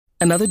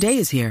Another day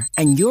is here,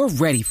 and you're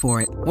ready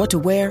for it. What to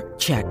wear?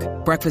 Check.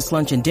 Breakfast,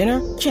 lunch, and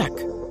dinner? Check.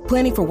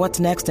 Planning for what's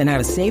next and how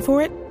to save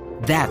for it?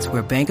 That's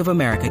where Bank of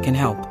America can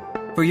help.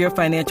 For your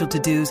financial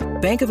to-dos,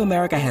 Bank of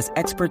America has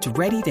experts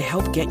ready to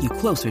help get you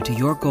closer to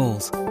your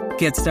goals.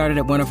 Get started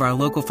at one of our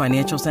local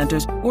financial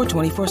centers or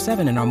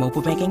 24/7 in our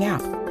mobile banking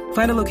app.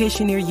 Find a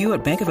location near you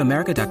at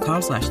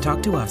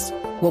bankofamerica.com/talktous.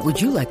 What would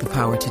you like the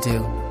power to do?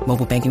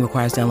 Mobile banking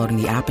requires downloading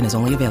the app and is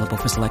only available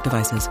for select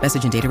devices.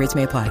 Message and data rates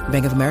may apply.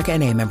 Bank of America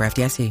N.A., member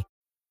FDIC.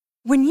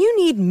 When you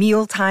need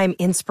mealtime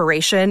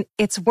inspiration,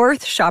 it's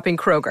worth shopping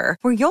Kroger,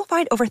 where you'll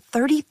find over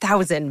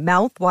 30,000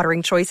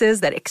 mouth-watering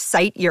choices that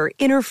excite your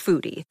inner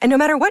foodie. And no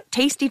matter what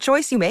tasty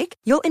choice you make,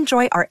 you'll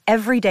enjoy our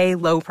everyday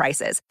low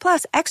prices,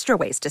 plus extra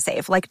ways to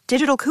save, like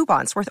digital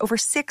coupons worth over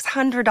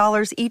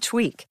 $600 each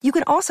week. You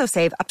can also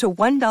save up to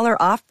 $1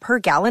 off per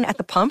gallon at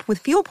the pump with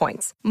fuel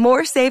points.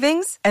 More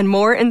savings and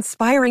more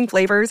inspiring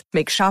flavors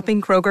make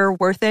shopping Kroger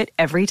worth it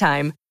every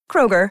time.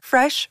 Kroger,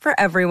 fresh for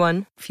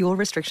everyone. Fuel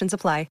restrictions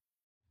apply.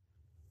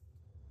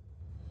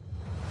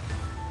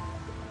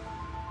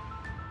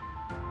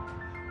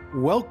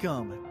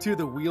 Welcome to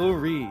The Wheel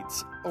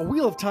Reads, a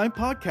Wheel of Time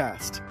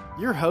podcast.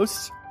 Your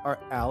hosts are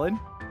Alan,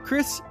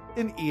 Chris,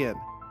 and Ian.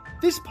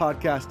 This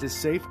podcast is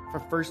safe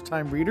for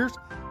first-time readers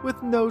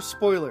with no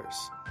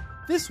spoilers.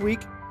 This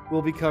week,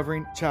 we'll be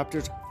covering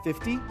chapters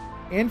 50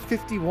 and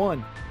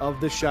 51 of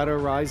The Shadow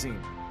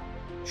Rising,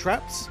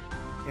 Traps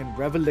and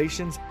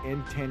Revelations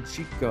in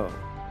Tanchico.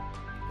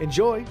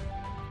 Enjoy!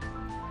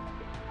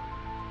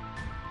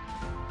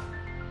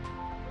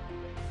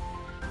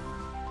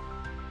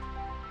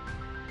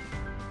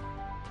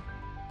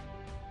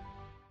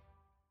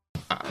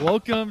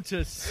 Welcome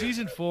to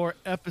Season 4,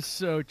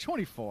 Episode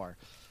 24.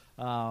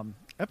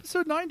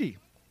 Episode 90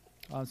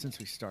 since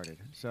we started.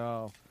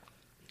 So,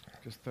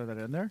 just throw that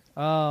in there.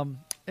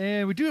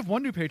 And we do have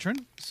one new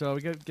patron. So,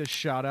 we get a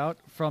shout-out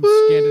from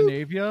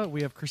Scandinavia.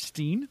 We have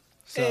Christine.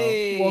 So,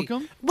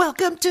 welcome.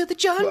 Welcome to the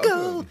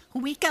jungle.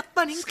 We got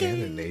fun and games.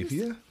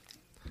 Scandinavia?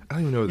 I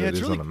don't even know where that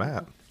is really on the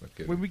map.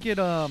 Okay. When we get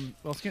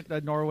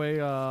Norway,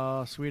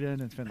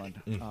 Sweden, and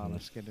Finland,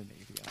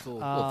 Scandinavia, Cool.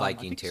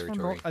 Viking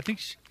territory. I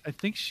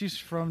think she's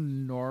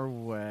from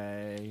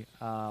Norway.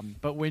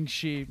 But when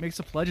she makes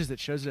the pledges, it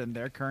shows it in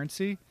their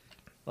currency,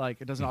 like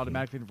it doesn't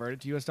automatically convert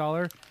it to US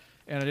dollar.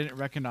 And I didn't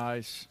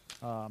recognize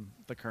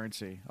the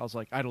currency. I was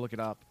like, I had to look it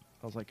up.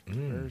 I was like,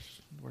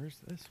 where's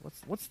this?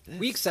 What's this?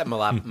 We accept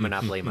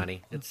Monopoly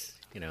money. It's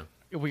We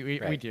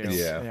do.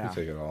 Yeah, we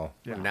take it all.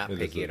 We're not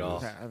picky at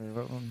all. Yeah, I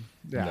mean,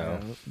 No.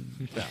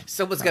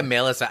 Someone's gonna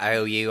mail us an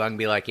IOU. I'm gonna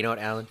be like, you know what,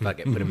 Alan? Fuck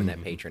it, put him in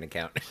that patron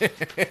account. A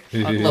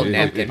little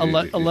napkin.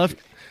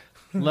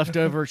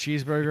 Leftover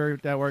cheeseburger,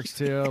 that works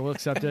too. We'll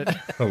accept it.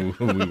 We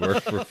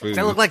work for food. Does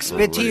that look like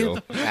spit to you?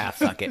 real.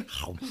 Fuck it.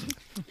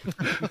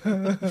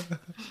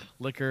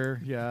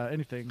 Liquor, yeah,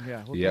 anything,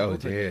 yeah. Yeah,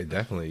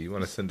 definitely. You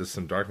want to send us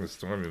some Darkness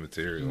Stormy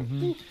material.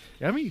 Mm-hmm.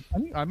 Yeah,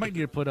 I might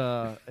need to put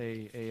a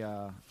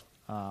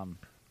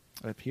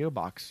PO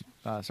box.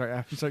 Sorry,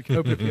 I can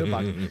open a PO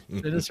box.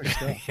 It is our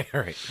stuff.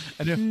 All right.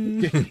 I know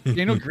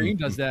Daniel Green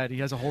does that. He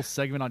has a whole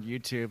segment on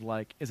YouTube,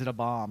 like, is it a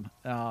bomb?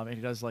 And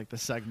he does like the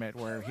segment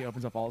where he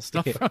opens up all the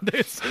stuff from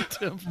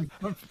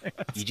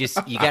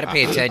fans. You got to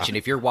pay attention.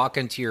 If you're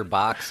walking to your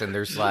box and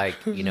there's like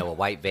a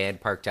white van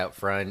parked out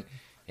front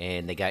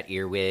and they got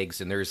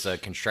earwigs and there's a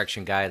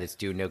construction guy that's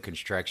doing no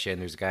construction.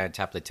 There's a guy on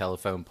top of the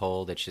telephone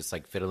pole that's just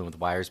like fiddling with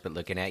wires but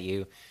looking at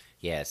you.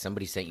 Yeah,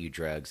 somebody sent you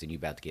drugs and you're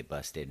about to get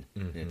busted.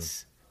 Mm-hmm.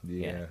 It's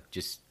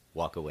just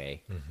walk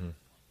away. Mm-hmm.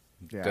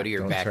 Yeah. Go to your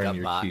Don't backup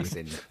your box key.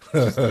 and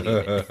just leave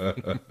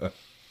it.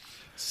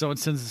 Someone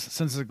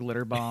sends a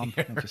glitter bomb.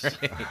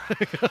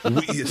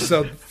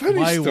 So funny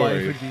my story.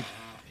 wife would be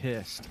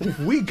pissed.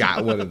 We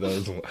got one of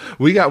those.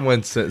 We got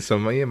one sent. So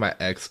me and my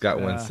ex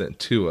got one sent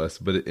to us,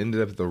 but it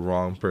ended up at the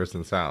wrong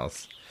person's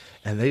house,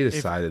 and they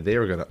decided they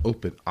were going to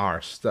open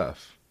our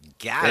stuff.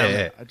 Got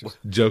him. Yeah.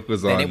 Joke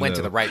was Then on. it went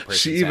to them. the right person's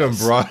She even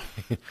house.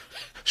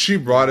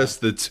 brought us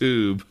the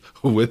tube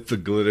with the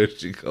glitter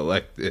she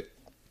collected.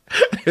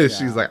 And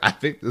she's like, I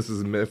think this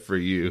is meant for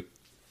you.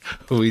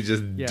 We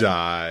just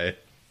die.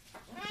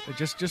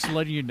 Just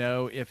letting you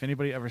know, if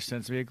anybody ever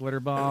sends me a glitter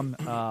bomb,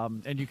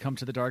 and you come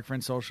to the Dark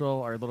Friend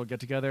Social, our little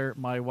get together,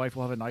 my wife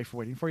will have a knife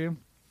waiting for you.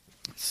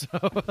 So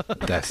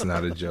That's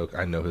not a joke.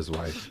 I know his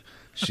wife.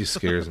 She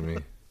scares me.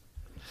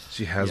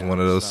 She has one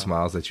of those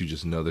smiles that you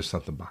just know there's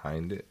something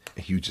behind it,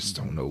 and you just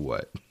don't know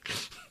what.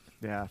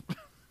 Yeah.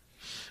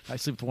 I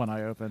sleep with one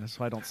eye open,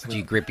 so I don't sleep. Do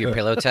you grip your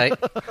pillow tight?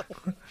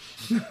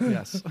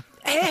 Yes.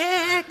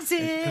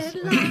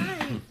 Exit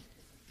line.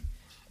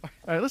 All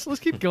right, let's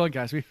keep going,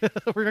 guys.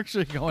 We're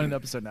actually going in the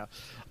episode now.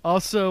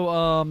 Also,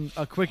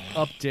 a quick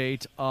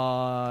update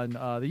on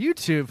the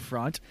YouTube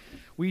front.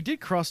 We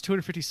did cross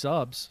 250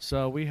 subs,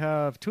 so we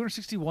have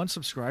 261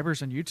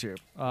 subscribers on YouTube.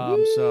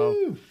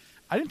 So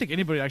I didn't think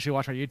anybody would actually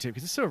watch my YouTube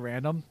because it's so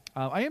random.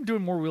 I am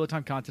doing more Wheel of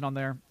Time content on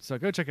there, so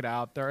go check it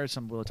out. There is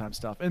some Wheel of Time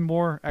stuff and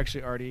more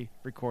actually already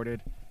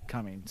recorded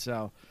coming.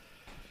 So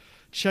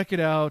check it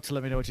out.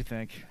 Let me know what you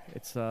think.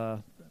 It's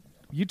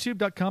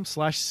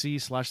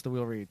YouTube.com/C/The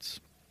Wheel Reads.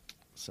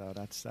 So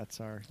that's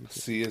our YouTube.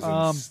 C is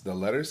in the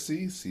letter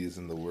C. C is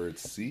in the word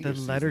C. The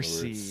letter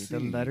C. The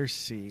letter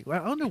C.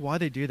 Well, I don't know why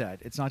they do that.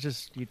 It's not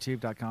just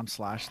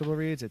YouTube.com/The Wheel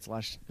Reads. It's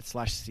 /C/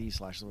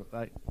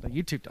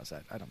 YouTube does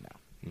that. I don't know.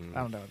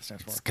 I don't know what it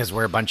stands for. Because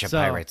we're a bunch of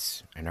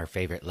pirates, and our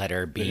favorite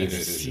letter B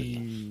is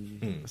C.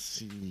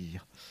 C.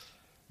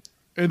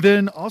 And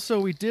then also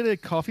we did a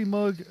coffee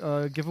mug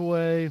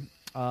giveaway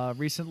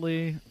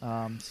recently.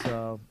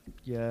 So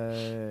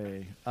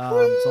yay!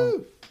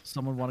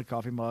 Someone won a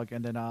coffee mug,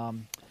 and then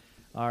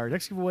our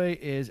next giveaway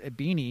is a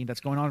beanie that's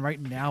going on right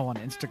now on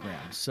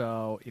Instagram.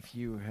 So if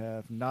you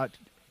have not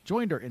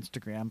joined our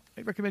Instagram,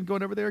 I recommend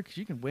going over there because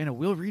you can win a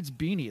Will Reads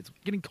beanie. It's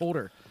getting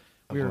colder.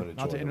 We're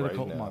about to enter the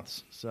cold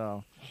months,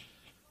 so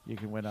you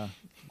can win a.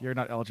 You're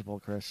not eligible,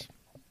 Chris.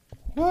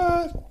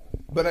 What?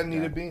 But I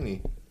need a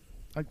beanie.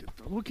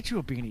 We'll get you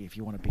a beanie if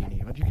you want a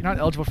beanie, but you're not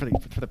eligible for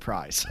the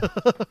prize.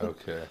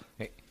 Okay.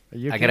 Hey,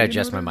 I gotta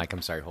adjust my mic.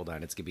 I'm sorry. Hold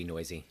on. It's gonna be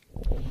noisy.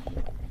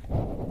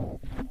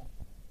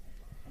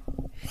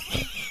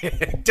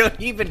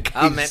 Don't even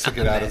comment. He took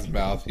it out of his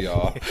mouth,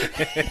 y'all.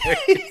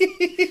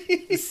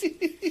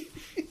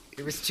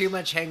 There was too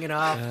much hanging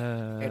off,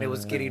 and it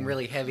was getting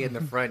really heavy in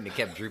the front, and it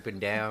kept drooping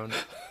down.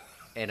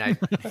 And I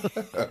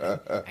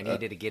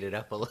needed to get it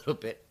up a little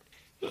bit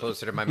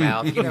closer to my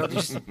mouth. You know,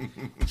 just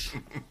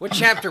what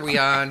chapter are we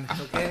on?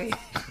 Okay.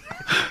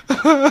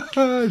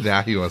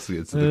 Now he wants to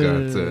get to the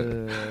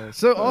content.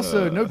 So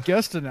also, no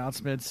guest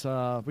announcements.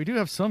 We do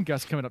have some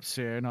guests coming up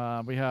soon.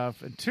 We have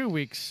in 2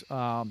 weeks.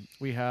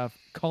 We have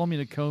Call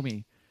Me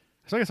Nakomi.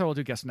 So I guess I will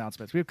do guest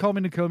announcements. We have Call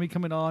Me Nakomi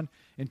coming on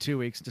in 2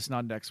 weeks, just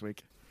not next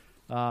week.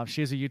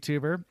 She is a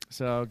YouTuber,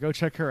 so go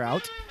check her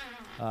out.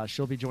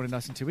 She'll be joining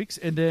us in 2 weeks.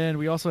 And then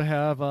we also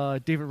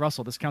have David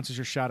Russell. This counts as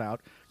your shout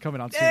out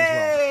coming on soon as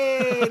well.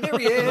 Hey, there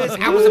he is.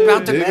 I was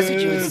about to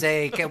message you and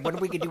say, when are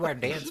we going to do our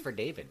dance for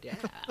David? Yeah.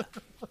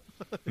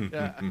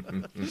 Yeah.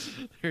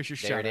 Here's your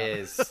shout out. There it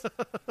is.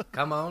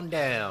 Come on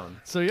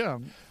down. So, yeah.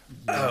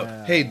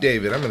 Oh, hey,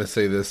 David, I'm going to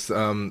say this.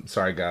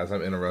 Sorry, guys,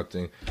 I'm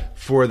interrupting.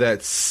 For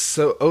that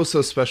so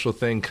special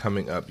thing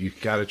coming up, you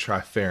got to try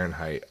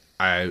Fahrenheit.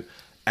 I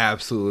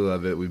absolutely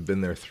love it. We've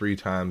been there 3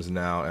 times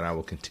now, and I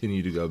will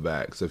continue to go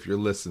back. So if you're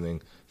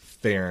listening,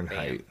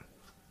 Fahrenheit. Bam.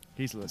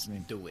 He's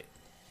listening. Do it.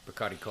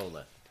 Bacardi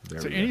Cola.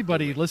 So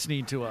anybody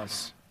listening to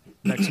us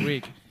next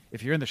week,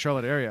 if you're in the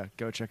Charlotte area,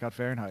 go check out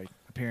Fahrenheit.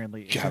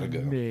 Apparently, it's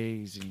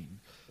amazing.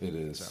 It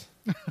is.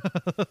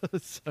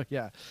 So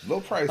yeah.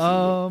 Low prices,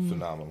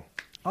 phenomenal.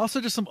 Also,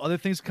 just some other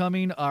things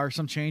coming are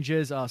some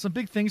changes. Some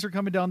big things are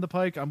coming down the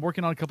pike. I'm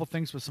working on a couple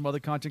things with some other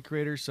content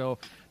creators, so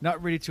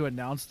not ready to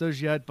announce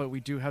those yet, but we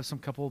do have some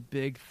couple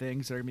big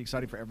things that are going to be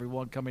exciting for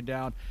everyone coming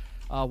down.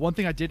 One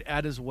thing I did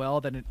add as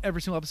well, that in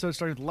every single episode,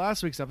 starting with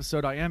last week's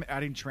episode, I am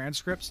adding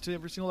transcripts to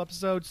every single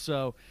episode,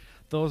 so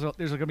there's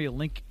going to be a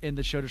link in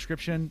the show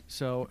description,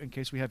 so in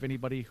case we have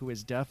anybody who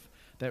is deaf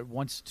that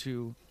wants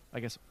to, I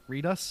guess,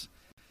 read us,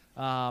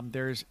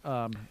 there's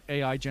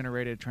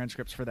AI-generated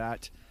transcripts for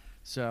that.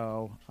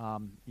 So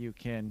you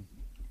can,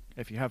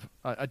 if you have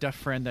a deaf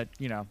friend that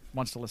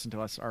wants to listen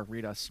to us or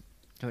read us,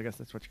 because I guess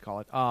that's what you call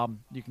it,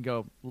 you can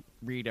go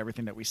read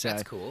everything that we say.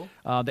 That's cool.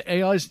 The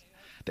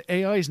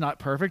AI is not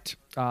perfect,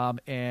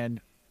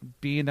 and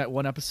being that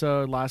one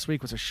episode last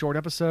week was a short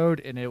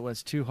episode and it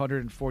was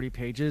 240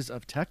 pages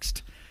of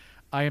text,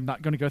 I am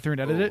not going to go through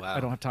and edit it. Wow. I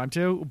don't have time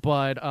to.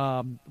 But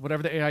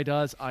whatever the AI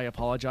does, I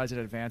apologize in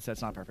advance.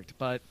 That's not perfect,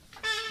 but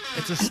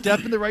it's a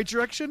step in the right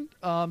direction.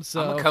 So I'm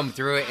gonna come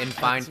through it and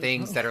find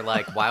things that are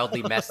like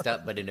wildly messed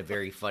up, but in a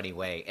very funny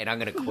way, and I'm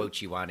gonna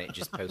quote you on it and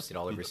just post it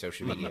all over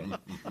social media.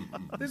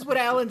 This is what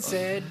Alan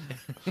said.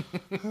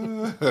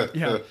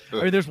 Yeah,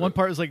 I mean, there's one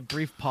part is like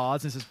brief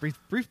pause, and it says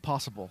brief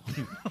possible.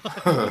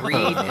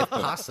 Read if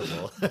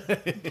possible.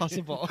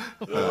 Possible.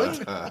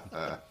 What?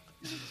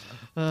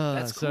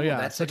 That's cool. So yeah,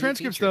 That's the a new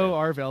transcripts feature, though then.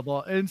 are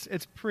available, and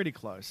it's pretty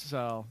close,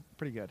 so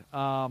pretty good.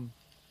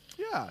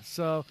 Yeah.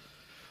 So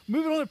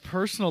moving on to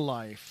personal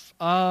life.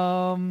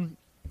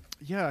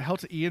 Yeah, I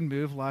helped Ian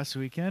move last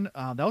weekend.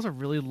 That was a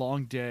really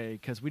long day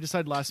because we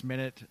decided last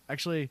minute.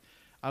 Actually,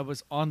 I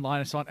was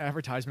online. I saw an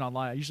advertisement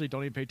online. I usually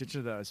don't even pay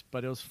attention to those,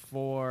 but it was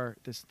for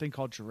this thing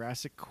called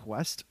Jurassic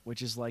Quest,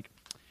 which is like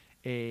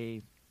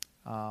a,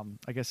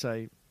 I guess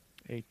a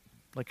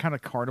like kind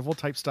of carnival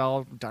type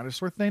style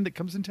dinosaur thing that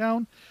comes in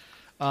town,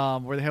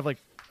 where they have like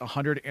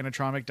 100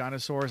 animatronic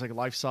dinosaurs, like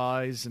life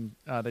size, and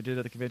they did it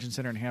at the convention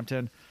center in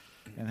Hampton,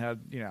 and had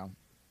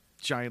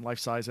giant life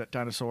size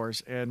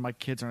dinosaurs. And my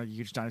kids are on a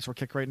huge dinosaur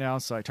kick right now,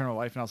 so I turned to my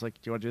wife and I was like,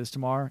 "Do you want to do this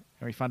tomorrow?"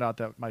 And we found out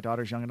that my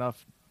daughter's young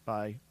enough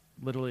by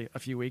literally a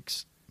few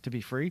weeks to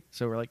be free,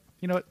 so we're like,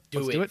 you know what,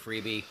 let's do it,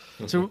 freebie.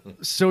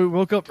 So we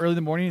woke up early in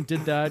the morning and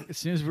did that. As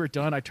soon as we were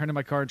done, I turned in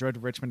my car and drove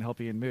to Richmond to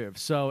help Ian move.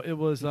 So it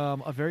was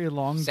a very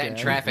long day. Sat in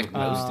traffic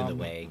most of the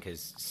way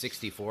because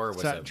 64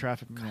 was a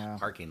traffic,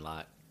 parking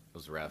lot. It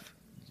was rough.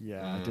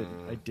 Yeah,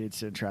 I did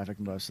sit in traffic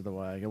most of the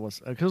way. It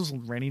was because it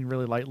was raining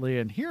really lightly,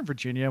 and here in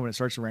Virginia, when it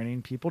starts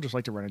raining, people just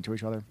like to run into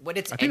each other. When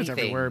it's I think anything, it's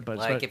everywhere, but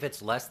like if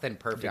it's less than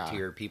perfect Yeah.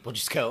 here, people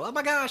just go, "Oh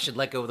my gosh!" and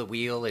let go of the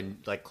wheel and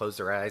like close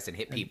their eyes and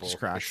hit people. just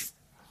crash.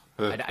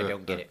 I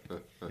don't get it.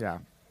 yeah,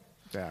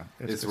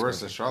 It's worse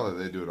crazy. in Charlotte.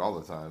 They do it all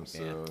the time.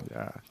 So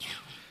Yeah.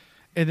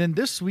 And then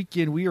this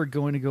weekend, we are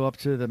going to go up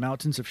to the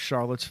mountains of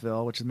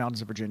Charlottesville, which is the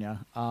mountains of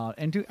Virginia,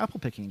 and do apple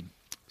picking.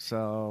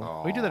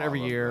 So we do that I every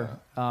love year.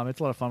 It's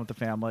a lot of fun with the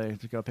family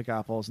to go pick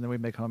apples, and then we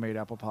make homemade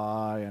apple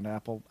pie and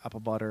apple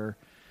butter,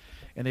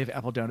 and they have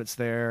apple donuts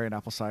there and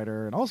apple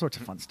cider and all sorts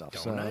of fun stuff.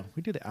 So Donut?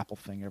 we do the apple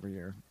thing every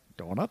year.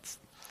 Donuts,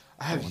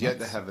 I have yet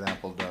to have an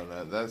apple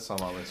donut. That's on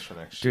my list for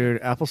next year.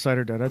 dude. Apple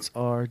cider donuts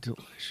are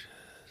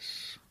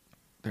delicious.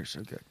 They're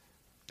so good.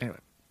 Anyway.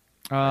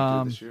 I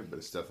do it this year, but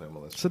it's definitely on my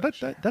list. So for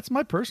next year. that's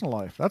my personal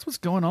life. That's what's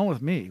going on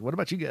with me. What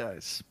about you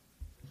guys?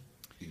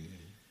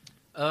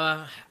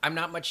 I'm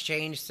not much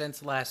changed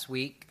since last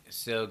week,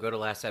 so go to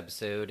last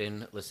episode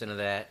and listen to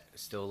that.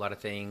 Still a lot of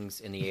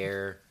things in the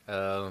air.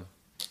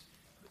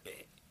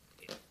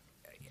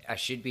 I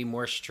should be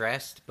more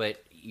stressed,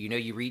 but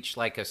you reach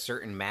like a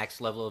certain max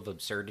level of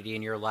absurdity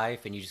in your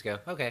life, and you just go,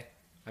 okay.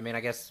 I mean,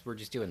 I guess we're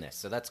just doing this.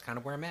 So that's kind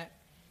of where I'm at.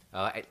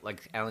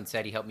 Like Alan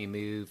said, he helped me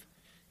move.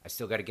 I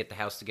still got to get the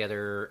house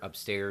together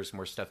upstairs,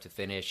 more stuff to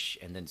finish,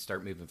 and then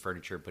start moving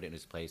furniture, put it in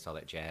its place, all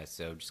that jazz.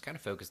 So just kind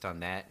of focused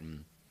on that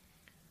and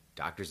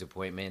doctor's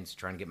appointments,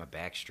 trying to get my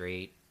back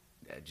straight,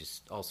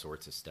 just all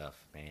sorts of stuff,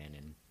 man.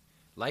 And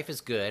life is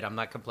good. I'm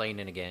not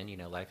complaining again.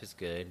 Life is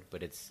good,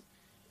 but it's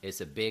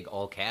a big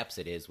all caps.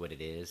 It is what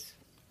it is.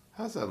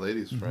 How's that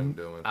lady's friend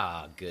doing?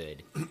 Ah,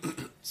 good.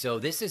 So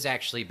this has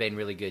actually been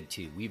really good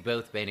too. We've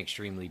both been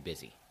extremely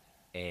busy.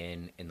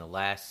 And in the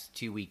last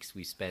 2 weeks,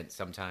 we spent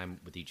some time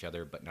with each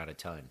other, but not a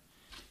ton.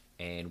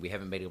 And we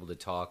haven't been able to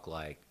talk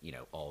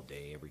all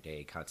day, every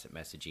day, constant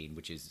messaging,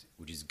 which is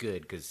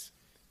good because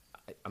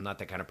I'm not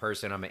that kind of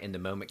person. I'm an in the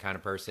moment kind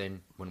of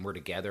person. When we're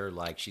together,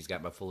 like she's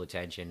got my full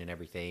attention and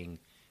everything.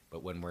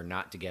 But when we're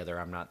not together,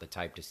 I'm not the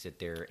type to sit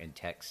there and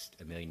text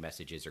a million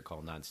messages or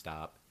call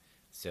nonstop.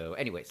 So,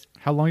 anyways,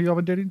 How long have y'all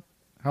been dating?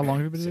 How long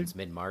have you been dating? since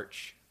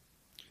mid-March.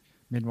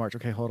 Mid-March.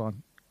 Okay, hold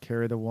on.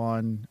 Carry the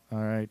one.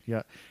 All right,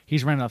 yeah.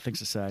 He's running out of things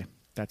to say.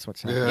 That's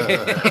what's happening.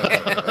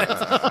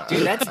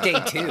 Dude, that's day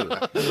 2.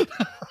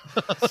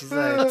 She's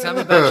like, tell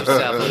me about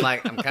yourself. I'm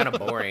like, I'm kind of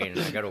boring. And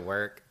I go to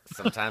work.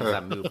 Sometimes I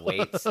move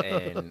weights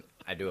and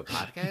I do a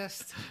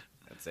podcast.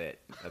 That's it.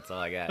 That's all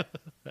I got.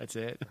 That's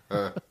it.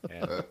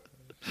 Yeah.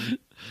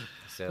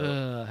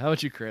 So How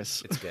about you,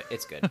 Chris? it's good.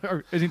 It's good.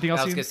 Or anything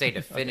else? I was you- going to say,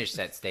 to finish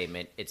that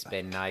statement, it's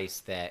been nice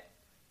that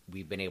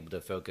we've been able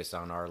to focus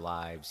on our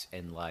lives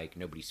and like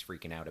nobody's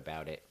freaking out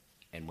about it.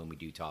 And when we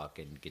do talk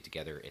and get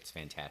together, it's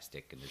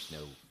fantastic. And there's no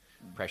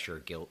pressure or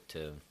guilt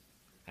to,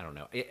 I don't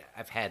know.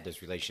 I've had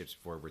those relationships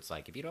before where it's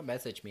like, if you don't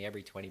message me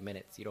every 20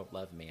 minutes, you don't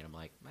love me. And I'm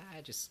like,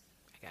 I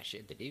got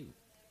shit to do,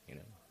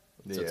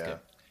 So it's good.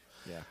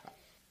 Yeah.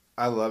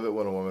 I love it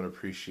when a woman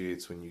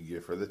appreciates when you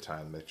give her the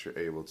time that you're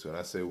able to. And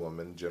I say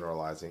woman,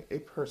 generalizing a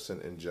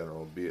person in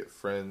general, be it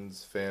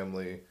friends,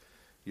 family,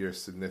 your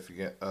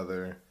significant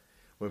other.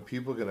 When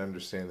people can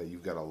understand that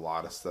you've got a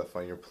lot of stuff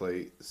on your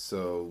plate,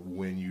 so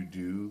when you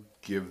do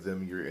give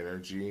them your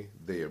energy,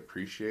 they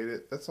appreciate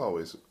it. That's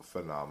always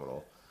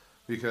phenomenal.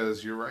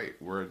 Because you're right,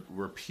 we're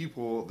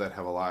people that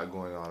have a lot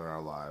going on in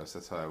our lives.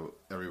 That's how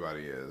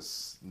everybody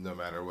is. No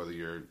matter whether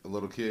you're a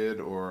little kid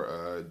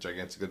or a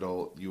gigantic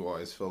adult, you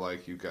always feel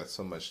like you've got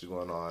so much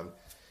going on.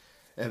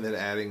 And then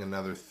adding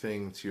another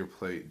thing to your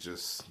plate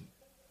just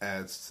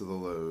adds to the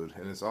load,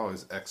 and it's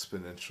always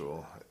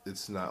exponential.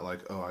 It's not like,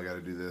 oh, I got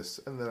to do this,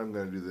 and then I'm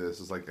going to do this.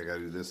 It's like I got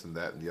to do this and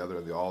that and the other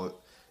and the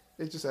all.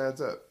 It just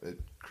adds up. It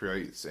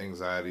creates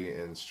anxiety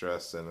and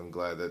stress, and I'm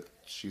glad that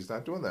she's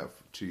not doing that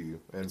to you.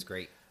 And It's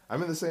great.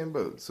 I'm in the same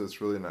boat, so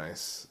it's really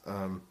nice.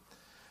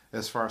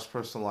 As far as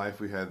personal life,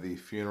 we had the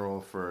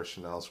funeral for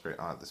Chanel's great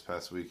aunt this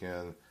past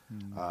weekend.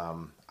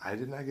 I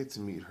did not get to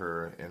meet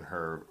her in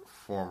her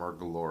former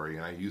glory,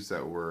 and I use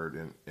that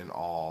word in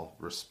all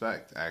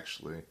respect,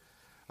 actually.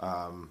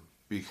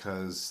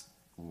 Because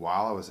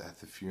while I was at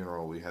the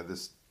funeral, we had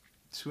this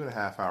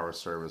 2.5 hour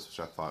service, which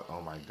I thought,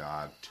 oh my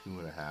God,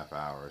 2.5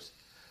 hours.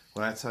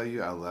 When I tell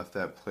you I left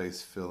that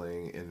place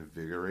feeling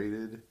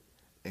invigorated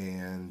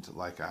and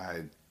like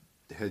I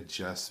had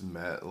just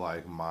met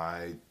like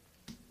my,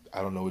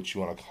 I don't know what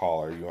you want to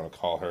call her. You want to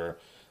call her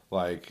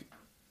like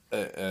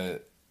a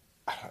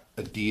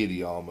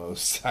deity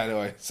almost. I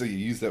know. So you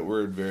use that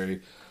word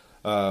very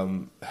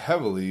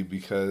heavily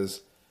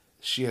because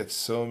she had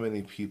so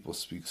many people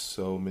speak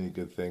so many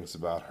good things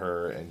about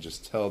her and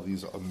just tell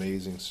these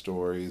amazing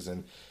stories.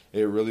 And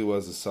it really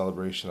was a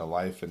celebration of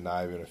life and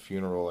not even a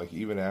funeral. Like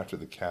even after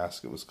the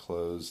casket was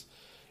closed,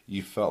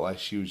 you felt like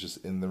she was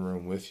just in the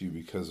room with you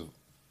because of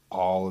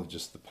all of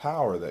just the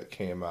power that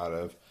came out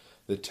of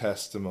the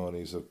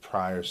testimonies of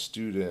prior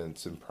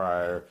students and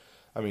prior,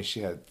 I mean,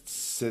 she had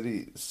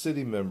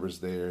city members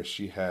there.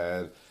 She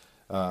had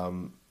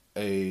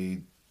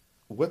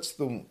what's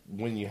the,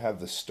 when you have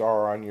the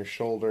star on your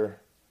shoulder,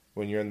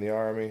 when you're in the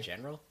Army?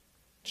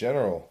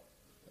 General,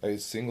 a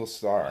single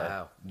star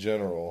Wow.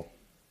 general,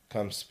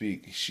 come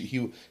speak.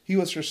 He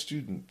was her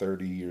student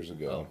 30 years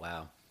ago. Oh,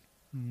 wow.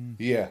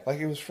 Yeah, like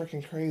it was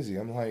freaking crazy.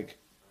 I'm like,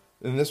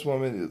 and this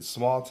woman,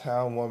 small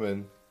town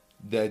woman,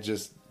 that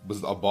just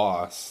was a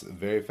boss,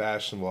 very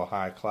fashionable,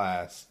 high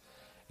class,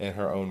 in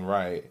her own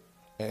right,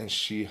 and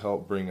she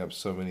helped bring up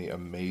so many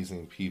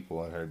amazing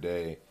people in her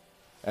day.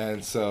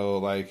 And so,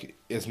 like,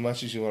 as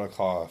much as you want to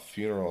call a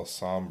funeral a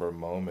somber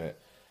moment,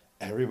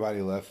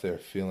 everybody left there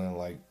feeling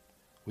like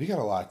we got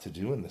a lot to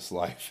do in this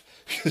life,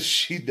 because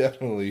she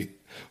definitely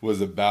was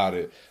about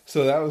it.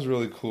 So that was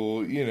really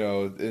cool, you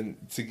know, and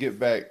to get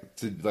back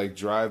to like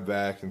drive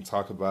back and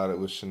talk about it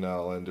with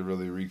Chanel and to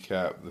really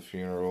recap the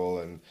funeral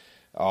and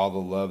all the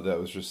love that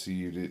was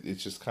received. It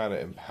just kind of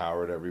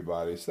empowered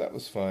everybody. So that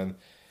was fun.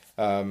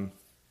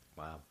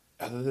 Wow.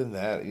 Other than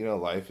that, you know,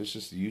 life is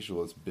just the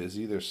usual. It's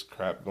busy. There's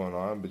crap going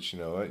on, but you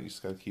know what? You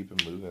just got to keep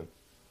it moving.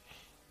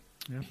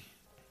 Yeah.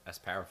 That's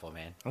powerful,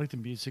 man. I like the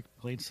music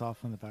playing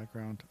soft in the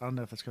background. I don't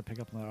know if it's going to pick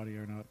up on the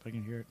audio or not, but I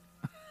can hear it.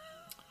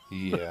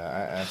 Yeah,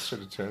 I asked her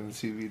to turn the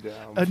TV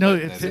down. No,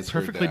 but it that fit is her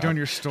perfectly down. during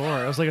your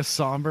store. It was like a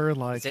somber,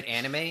 like... Is it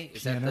anime?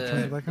 Is that piano playing in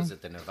the the background? was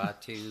it the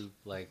Navatu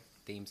like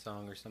theme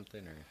song or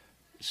something? Or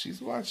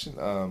She's watching,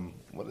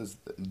 what is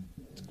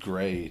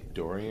Gray?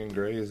 Dorian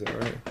Gray, is that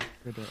right?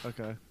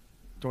 Okay.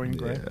 Dorian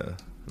Gray? Yeah.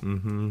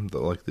 Mm-hmm.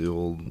 Like the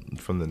old,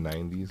 from the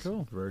 90s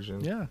Cool.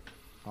 version. Yeah.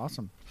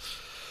 Awesome.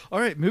 All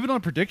right, moving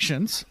on to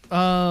predictions.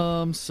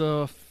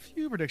 So a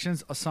few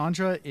predictions.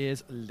 Asandra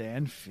is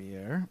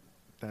Lanfear.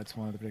 That's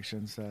one of the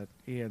predictions that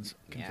Ian's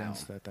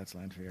convinced that that's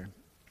Lanfear.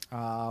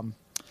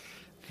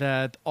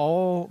 That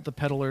all the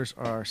peddlers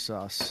are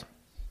sus.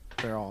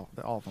 All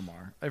of them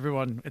are.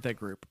 Everyone in that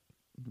group,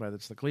 whether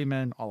it's the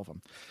Gleemen, all of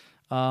them.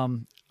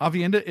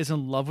 Avienda is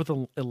in love with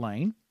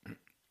Elaine.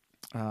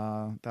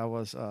 That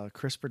was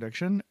Chris'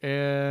 prediction.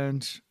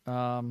 And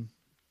that's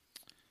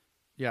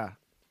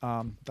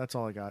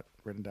all I got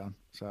written down.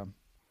 So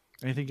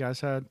anything you guys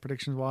had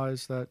predictions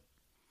wise that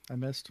I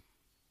missed?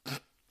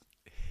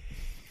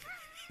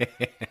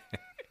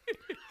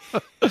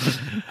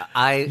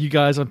 You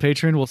guys on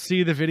Patreon will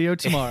see the video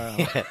tomorrow.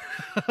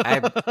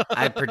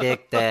 I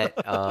predict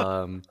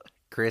that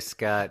Chris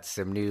got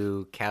some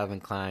new Calvin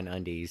Klein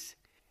undies,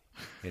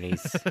 and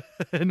he's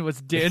and was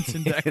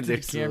dancing back to the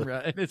There's a-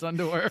 camera in his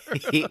underwear.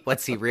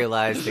 once he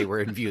realized they were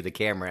in view of the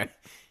camera,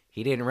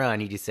 he didn't run.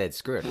 He just said,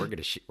 "Screw it, we're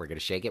gonna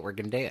shake it. We're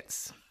gonna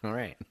dance." All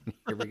right,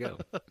 here we go.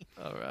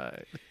 All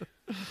right.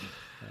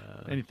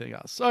 Anything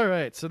else? All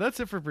right. So that's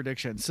it for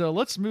predictions. So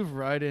let's move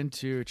right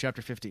into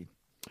chapter 50.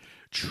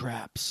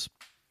 Traps.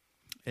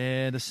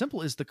 And the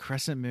symbol is the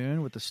crescent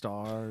moon with the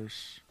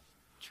stars.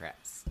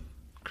 Traps.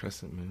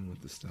 Crescent moon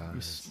with the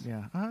stars.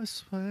 Yeah. I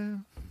swear.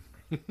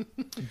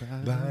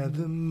 By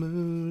the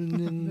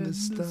moon and the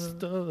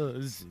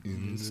stars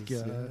in the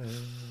sky.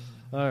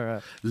 All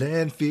right.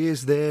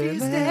 Lanfear's there.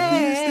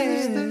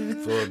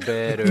 For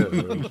better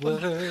or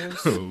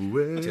worse,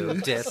 till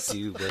death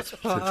do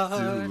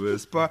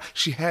us part.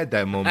 She had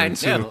that I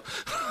moment know.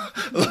 too.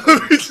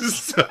 Let me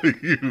just tell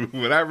you,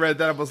 when I read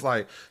that, I was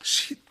like,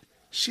 she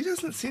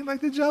doesn't seem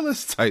like the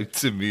jealous type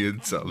to me.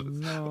 Until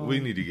we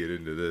need to get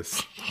into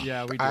this.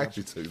 Yeah, we do. I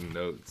actually took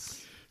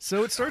notes.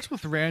 So it starts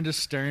with Rand just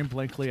staring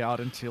blankly out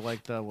into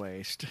like the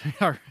waste.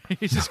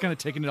 He's just kind of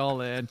taking it all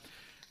in.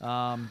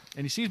 And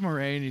he sees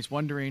Moraine, and he's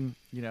wondering,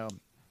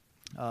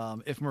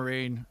 if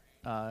Moraine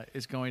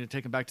is going to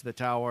take him back to the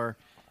tower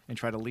and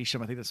try to leash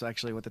him. I think that's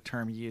actually what the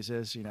term he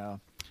uses.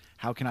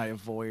 How can I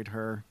avoid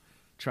her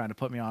trying to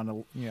put me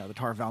on the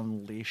Tar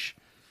Valon leash?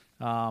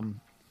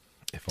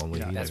 If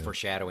only he That's knew.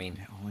 foreshadowing.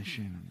 Only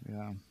she,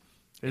 yeah.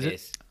 It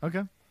is.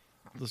 Okay.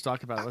 Let's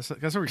talk about it.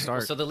 That's where we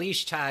start. So the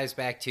leash ties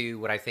back to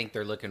what I think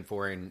they're looking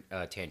for in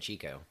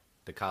Tanchico.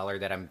 The collar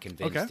that I'm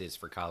convinced is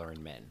for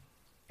collaring men.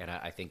 And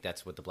I think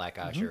that's what the Black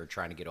Asher are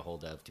trying to get a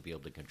hold of to be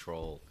able to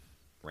control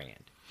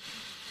Rand.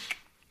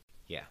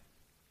 Yeah.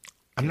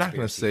 I'm not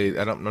going to say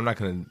I'm not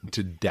going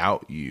to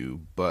doubt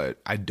you, but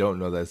I don't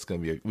know that's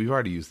going to be. We've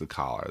already used the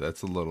collar.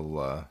 That's a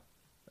little.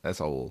 That's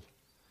old.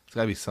 It's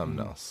got to be something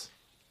else.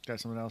 Got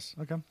something else?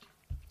 Okay.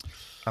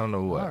 I don't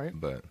know what, All right.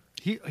 but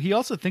He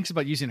also thinks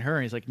about using her,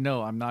 and he's like,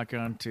 no, I'm not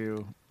going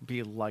to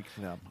be like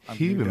them.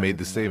 he even made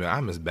the statement,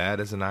 "I'm as bad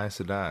as an Aes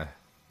Sedai."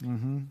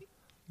 Mm-hmm.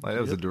 Like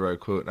that was a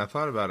direct quote, and I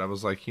thought about it. I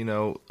was like,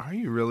 are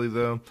you really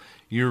though?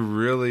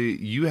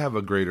 You have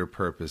a greater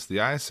purpose. The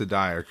Aes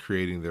Sedai are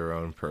creating their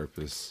own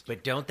purpose.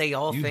 But don't they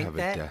all You think have a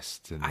that?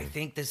 destiny. I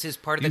think this is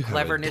part of You the have a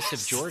cleverness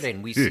of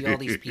Jordan. We see all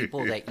these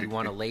people that you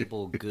want to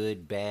label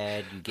good,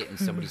 bad. You get in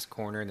somebody's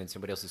corner and then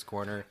somebody else's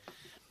corner.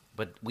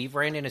 But we've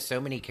ran into so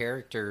many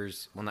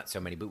characters. Well, not so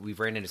many, but we've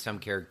ran into some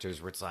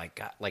characters where it's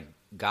like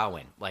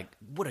Gawain. Like,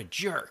 what a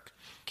jerk.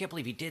 Can't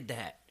believe he did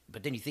that.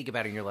 But then you think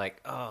about it and you're like,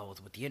 oh,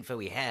 with the info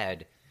he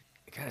had,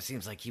 it kind of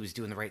seems like he was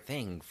doing the right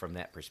thing from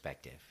that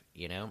perspective,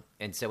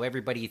 And so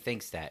everybody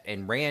thinks that.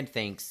 And Rand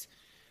thinks,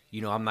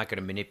 I'm not going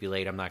to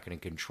manipulate, I'm not going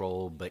to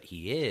control, but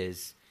he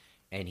is.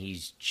 And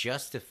he's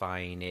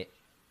justifying it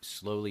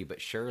slowly but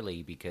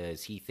surely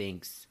because he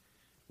thinks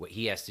what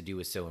he has to do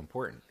is so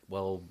important.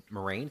 Well,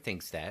 Moraine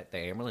thinks that. The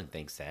Amyrlin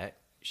thinks that.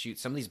 Shoot,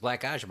 some of these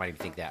Black Ajah might even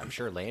think that. I'm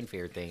sure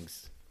Lanfear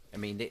thinks. I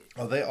mean,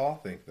 they all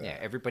think that. Yeah,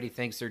 everybody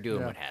thinks they're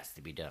doing what has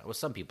to be done. Well,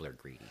 some people are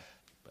greedy.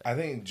 But. I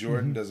think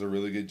Jordan does a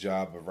really good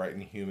job of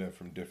writing human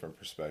from different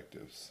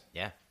perspectives.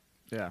 Yeah.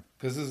 Yeah.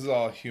 Because this is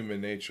all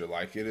human nature.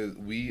 Like, it is,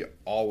 we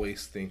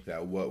always think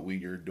that what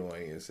we are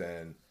doing is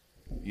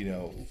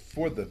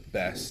for the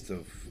best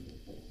of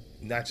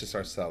not just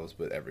ourselves,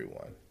 but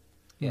everyone.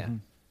 Yeah.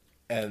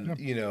 And,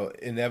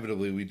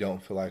 inevitably we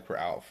don't feel like we're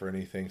out for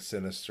anything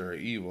sinister or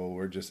evil.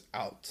 We're just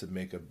out to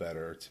make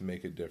to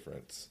make a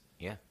difference.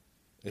 Yeah.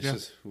 It's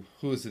just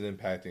who is it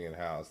impacting and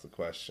how is the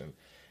question.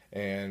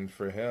 And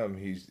for him,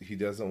 he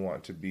doesn't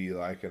want to be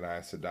like an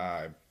Aes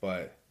Sedai,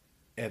 but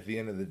at the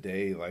end of the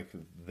day, like,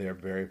 they're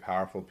very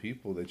powerful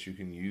people that you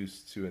can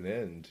use to an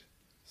end.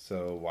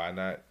 So why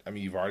not? I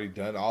mean, you've already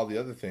done all the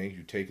other things.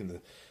 You've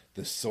taken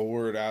the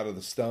sword out of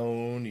the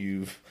stone.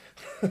 You've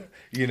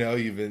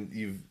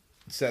you've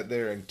sat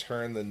there and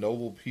turned the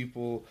noble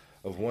people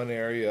of one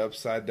area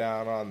upside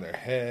down on their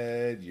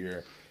head.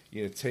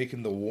 You're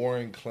taking the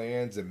warring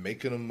clans and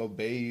making them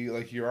obey you.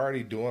 Like, you're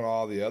already doing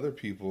all the other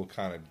people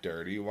kind of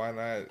dirty. Why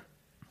not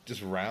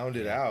just round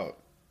it out?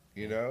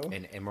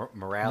 And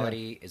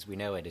morality, as we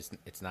know it,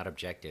 it's not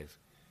objective.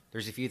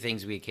 There's a few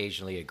things we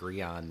occasionally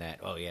agree on that,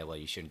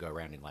 you shouldn't go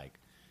around and, like,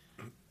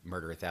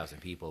 murder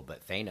 1,000 people.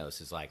 But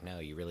Thanos is like, no,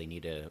 you really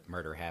need to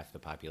murder half the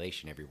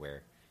population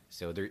everywhere.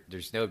 So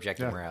there's no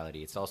objective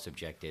morality. It's all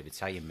subjective. It's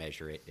how you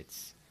measure it.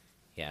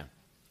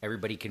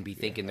 Everybody can be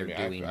thinking they're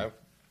doing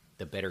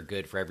the better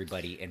good for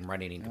everybody and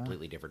running in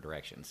completely different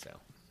directions. So,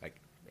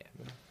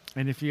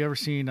 And if you ever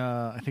seen,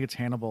 I think it's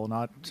Hannibal,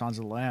 not Sons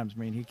of the Lambs. I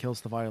mean, he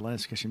kills the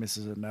violinist because she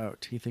misses a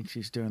note. He thinks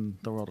he's doing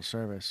the world a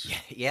service.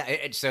 Yeah.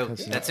 So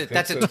that's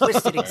a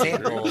twisted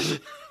example.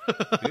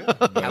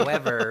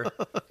 However,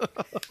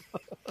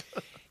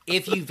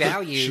 if you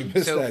value,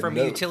 so from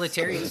a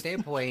utilitarian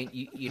standpoint,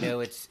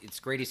 it's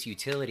greatest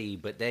utility,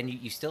 but then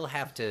you still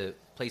have to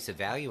place a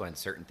value on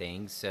certain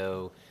things.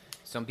 So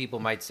some people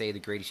might say the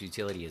greatest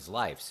utility is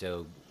life.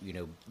 So,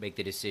 make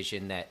the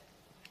decision that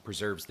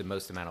preserves the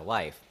most amount of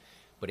life.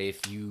 But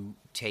if you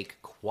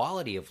take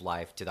quality of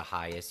life to the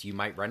highest, you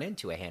might run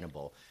into a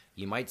Hannibal.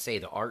 You might say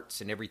the arts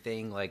and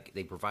everything, like,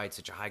 they provide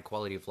such a high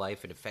quality of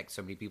life and affect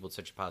so many people in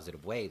such a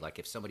positive way. Like,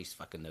 if somebody's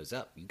fucking those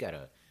up, you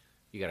gotta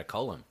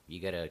cull them. You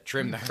gotta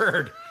trim the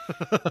herd.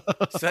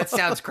 So that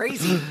sounds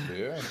crazy.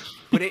 Yeah.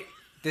 But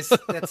that's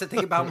the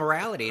thing about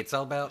morality. It's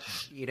all about,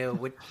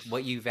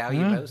 what you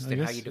value most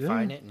and how you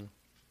define it. And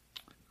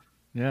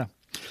Yeah,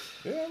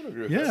 I would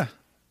agree with that.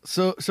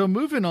 So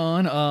moving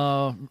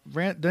on,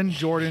 then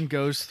Jordan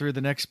goes through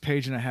the next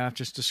page and a half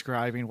just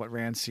describing what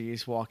Rand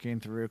sees walking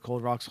through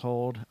Cold Rock's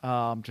hold,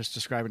 just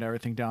describing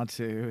everything down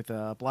to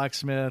the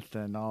blacksmith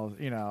and all,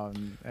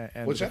 and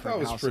which I thought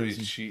was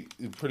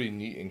pretty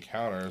neat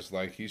encounters.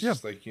 Like, he's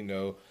just like,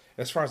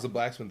 as far as the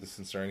blacksmith is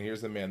concerned,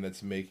 here's a man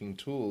that's making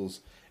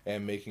tools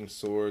and making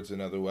swords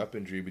and other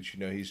weaponry, but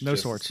he's no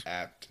just swords.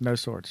 apt. No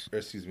swords. Or,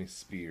 excuse me,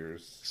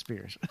 spears.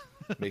 Spears.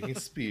 Making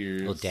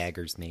spears. little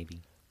daggers,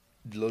 maybe.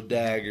 Little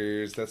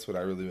daggers, that's what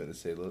I really meant to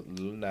say. Little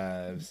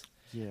knives.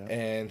 Yeah.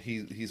 And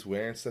he's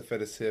wearing stuff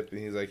at his hip, and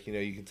he's like,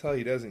 you can tell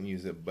he doesn't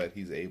use it, but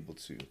he's able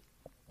to.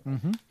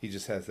 Mm-hmm. He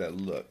just has that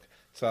look.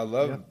 So I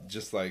love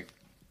just like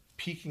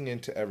peeking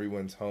into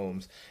everyone's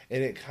homes,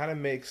 and it kind of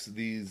makes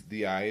the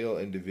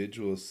Aiel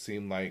individuals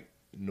seem like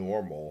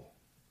normal,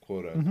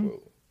 quote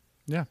unquote.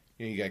 Yeah.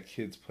 You got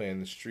kids playing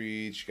in the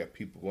streets. You got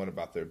people going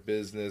about their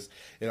business.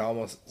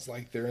 It's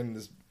like they're in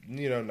this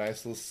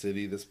nice little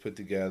city that's put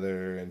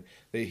together. And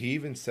he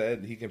even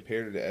said he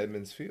compared it to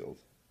Edmund's Field.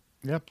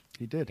 Yep,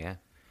 he did. Yeah.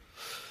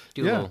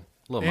 Do a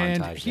little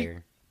montage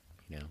there,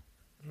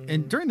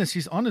 And during this,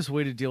 he's on his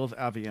way to deal with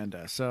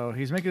Avienda. So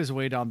he's making his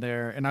way down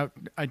there. And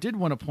I did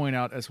want to point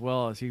out as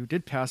well, as he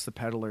did pass the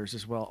peddlers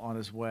as well on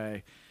his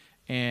way.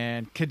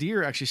 And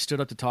Kadir actually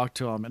stood up to talk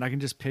to him. And I can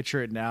just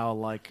picture it now,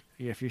 like,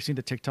 if you've seen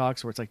the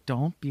TikToks where it's like,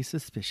 don't be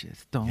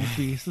suspicious. Don't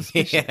be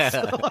suspicious.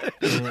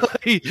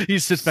 he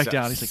sits back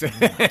down. He's like,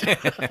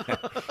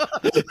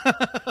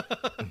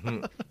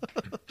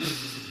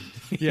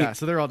 yeah,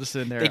 so they're all just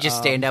sitting there. They just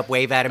stand up,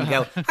 wave at him,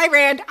 go, "Hi,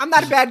 Rand. I'm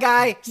not a bad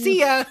guy. See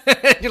ya."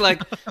 You're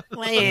like,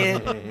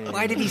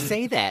 why did he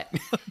say that?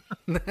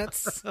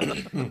 That's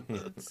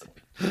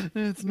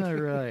not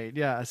right.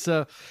 Yeah,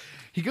 so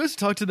he goes to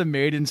talk to the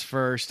maidens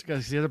first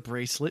because he has a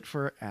bracelet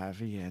for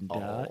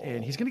Avienda,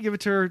 and he's going to give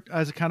it to her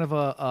as a kind of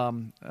a,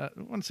 I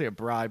wouldn't say a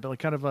bribe, but like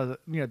kind of a,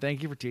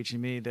 thank you for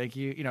teaching me. Thank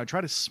you.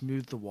 Try to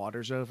smooth the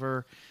waters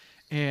over.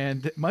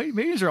 And my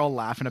maidens are all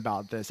laughing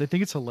about this. They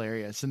think it's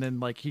hilarious. And then,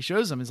 like, he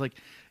shows them. He's like,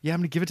 yeah, I'm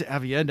going to give it to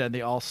Avienda. And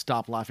they all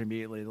stop laughing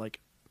immediately. Like,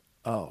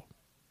 oh,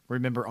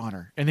 remember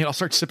honor. And they all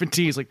start sipping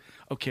tea. He's like,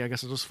 okay, I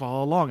guess I'll just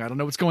follow along. I don't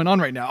know what's going on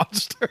right now.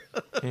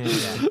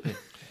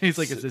 He's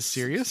like, is this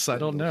serious? I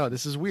don't know.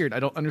 This is weird. I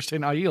don't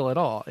understand Aiel at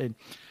all. And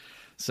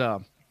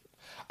so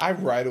I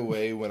right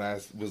away, when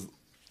I was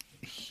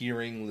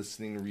hearing,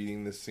 listening,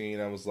 reading this scene,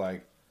 I was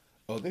like,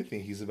 oh, they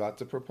think he's about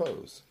to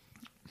propose.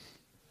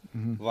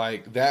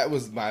 Like that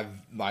was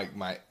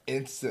my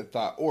instant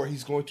thought. Or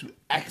he's going to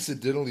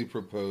accidentally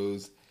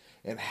propose,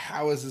 and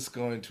how is this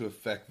going to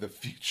affect the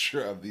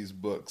future of these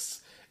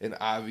books and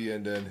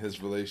Avienda and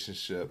his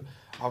relationship?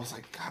 I was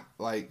like, God,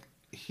 like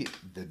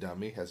the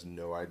dummy has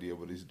no idea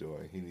what he's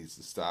doing. He needs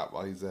to stop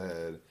while he's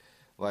ahead.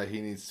 Like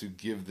he needs to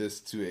give this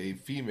to a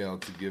female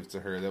to give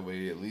to her. That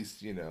way, at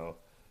least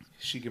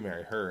she can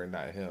marry her and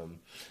not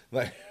him.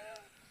 Like,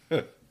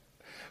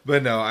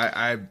 but no,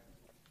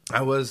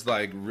 I was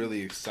like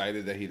really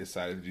excited that he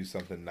decided to do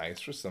something nice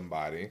for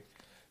somebody,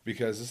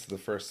 because this is the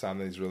first time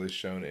that he's really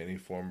shown any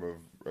form of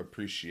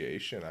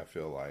appreciation, I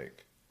feel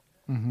like,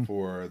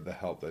 for the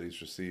help that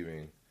he's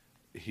receiving.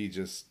 He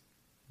just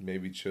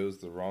maybe chose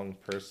the wrong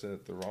person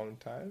at the wrong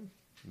time.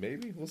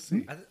 Maybe we'll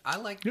see. I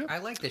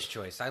like this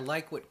choice. I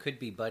like what could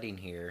be budding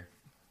here.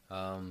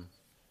 I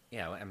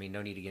mean,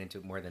 no need to get into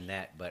it more than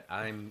that, but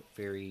I'm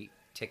very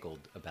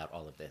tickled about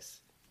all of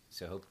this.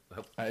 So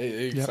hope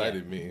it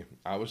excited me.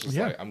 I was just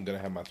like, I'm gonna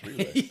have my 3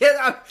 list.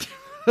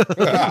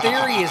 The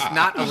theory is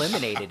not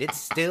eliminated. It's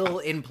still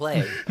in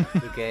play.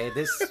 Okay,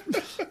 this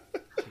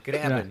could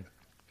happen.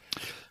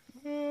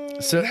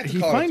 So he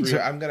finds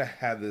her. I'm gonna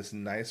have this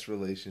nice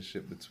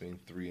relationship between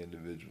 3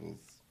 individuals.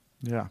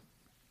 Yeah,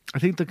 I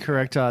think the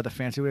correct, the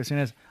fancy way of saying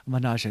it is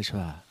menage a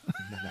trois.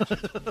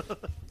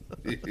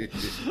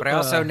 But I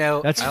also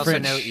know, that's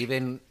French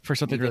even for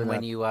something even really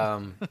when bad.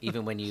 you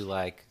even when you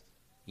like,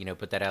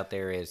 put that out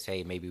there as,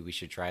 hey, maybe we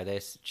should try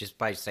this. Just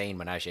by saying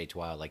menage a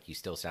trois, like you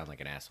still sound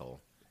like an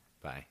asshole.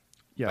 By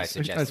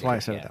suggesting that's why I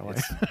said it that way.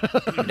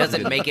 It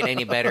doesn't make it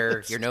any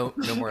better. You're no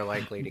more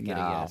likely to get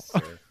a yes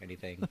or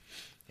anything.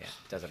 Yeah,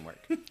 it doesn't work.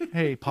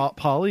 Hey,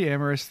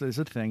 polyamorous is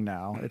a thing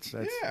now. It's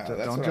that's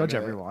don't what judge I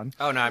meant. everyone.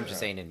 Oh no, I'm just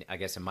saying. I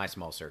guess in my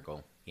small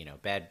circle,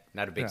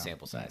 not a big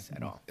sample size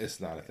at all. It's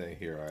not a thing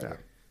here either.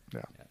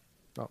 Yeah.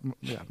 Well,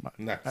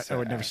 Not I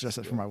would never sad, suggest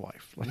it for my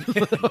wife.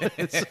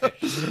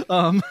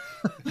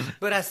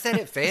 But I said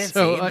it fancy.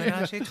 So,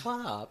 menage a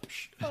trois.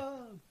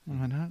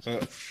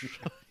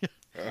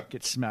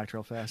 Get smacked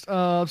real fast.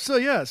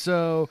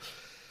 So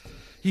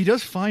he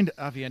does find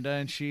Avienda,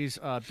 and she's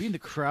beating the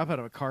crap out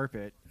of a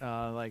carpet.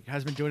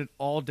 Has been doing it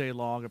all day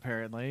long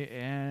apparently,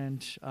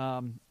 and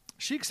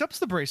she accepts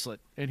the bracelet.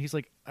 And he's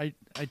like, I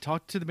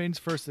talked to the maidens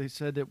first. They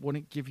said it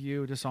wouldn't give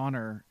you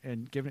dishonor,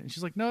 and give it. And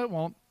she's like, no, it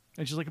won't.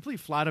 And she's like completely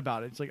flat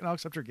about it. It's like, I'll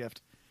accept your gift.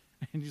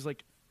 And he's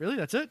like, really?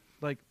 That's it?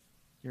 Like,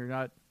 you're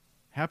not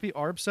happy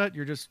or upset?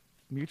 You're just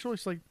mutual?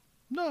 She's like,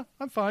 no,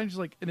 I'm fine. She's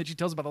like, and then she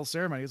tells about the whole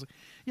ceremony. He's like,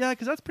 yeah,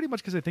 because that's pretty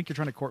much because I think you're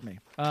trying to court me.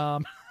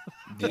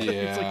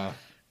 It's like,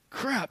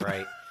 crap.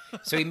 Right.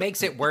 So he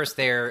makes it worse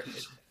there.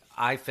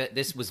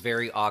 This was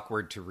very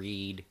awkward to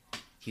read.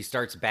 He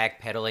starts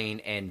backpedaling,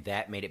 and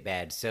that made it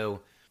bad.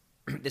 So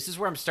this is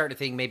where I'm starting to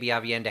think maybe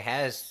Avienda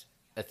has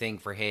a thing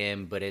for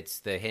him, but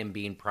it's him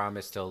being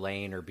promised to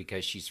Elaine, or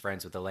because she's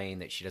friends with Elaine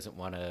that she doesn't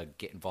want to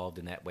get involved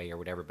in that way or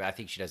whatever. But I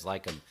think she does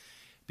like him,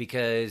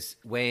 because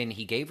when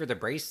he gave her the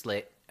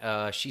bracelet,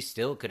 she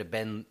could have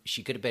been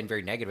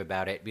very negative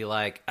about it. Be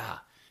like,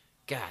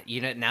 God,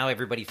 now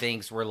everybody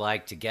thinks we're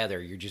like together.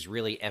 You're just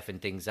really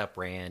effing things up,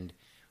 Rand.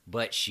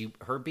 But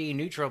her being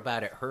neutral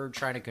about it, her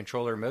trying to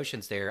control her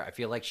emotions there, I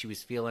feel like she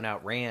was feeling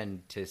out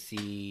Rand to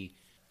see,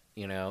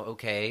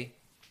 okay,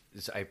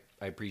 I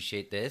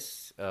appreciate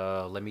this.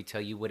 Let me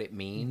tell you what it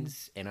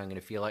means, and I'm going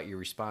to feel out your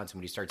response. And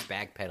when he starts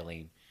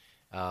backpedaling,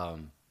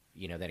 then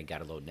it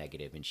got a little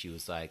negative, and she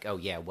was like, "Oh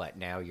yeah, what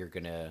now? You're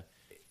gonna,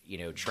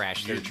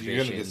 trash their traditions. You're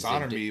gonna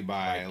dishonor me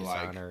by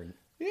dishonor.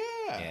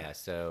 Yeah."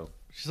 So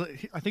she's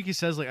like, I think he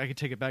says like, I could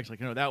take it back. She's like,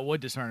 no, that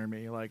would dishonor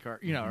me, like, or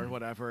or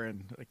whatever,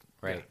 and like,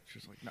 right. Yeah,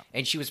 she's like, no.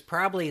 And she was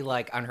probably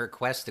like on her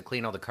quest to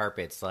clean all the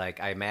carpets.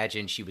 Like, I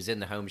imagine she was in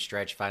the home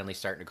stretch, finally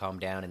starting to calm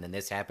down, and then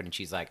this happened, and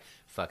she's like,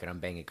 "Fuck it, I'm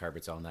banging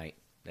carpets all night."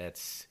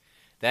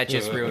 That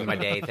just ruined my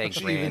day. Thanks,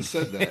 She Rand. even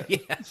said that.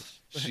 Yeah.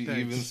 She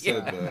even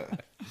said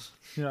that.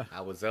 Yeah.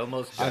 I was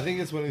almost done. I think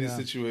it's one of these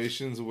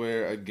situations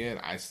where, again,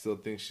 I still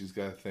think she's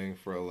got a thing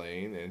for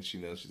Elaine, and she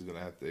knows she's going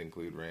to have to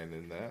include Rand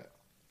in that.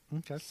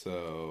 Okay.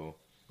 So,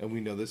 and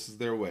we know this is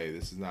their way.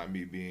 This is not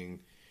me being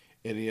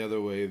any other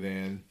way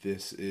than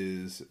this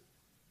is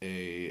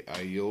a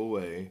Aiel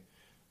way,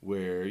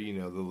 where,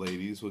 the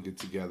ladies will get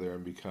together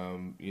and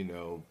become,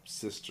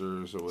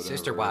 sisters or whatever.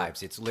 Sister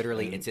wives. It's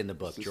literally, it's in the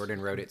book.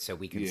 Jordan wrote it so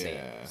we can say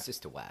it.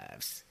 Sister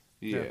wives.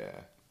 Yeah.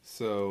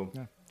 So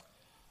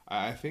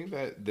I think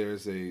that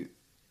there's a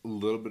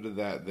little bit of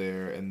that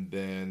there. And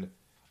then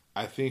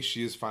I think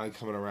she is finally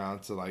coming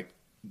around to like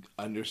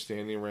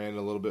understanding Rand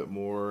a little bit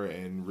more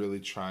and really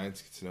trying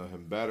to get to know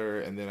him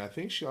better. And then I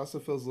think she also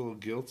feels a little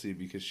guilty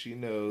because she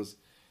knows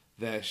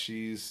that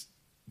she's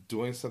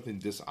doing something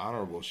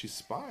dishonorable. She's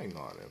spying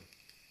on him.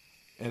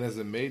 And as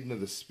a maiden of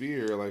the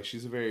spear, like,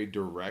 she's a very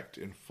direct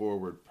and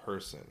forward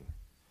person.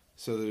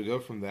 So to go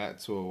from that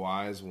to a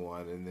wise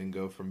one, and then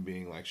go from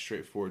being like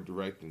straightforward,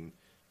 direct, and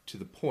to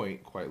the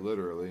point, quite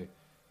literally,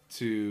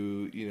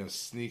 to,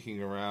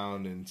 sneaking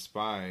around and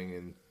spying,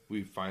 and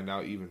we find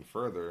out even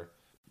further,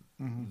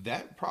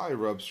 that probably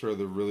rubs her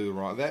the really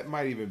wrong. That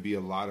might even be a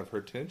lot of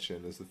her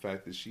tension, is the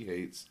fact that she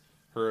hates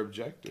her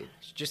objective.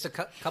 Just a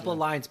couple of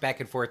lines back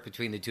and forth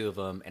between the two of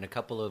them, and a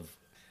couple of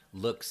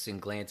looks and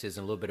glances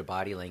and a little bit of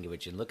body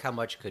language, and look how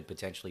much could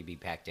potentially be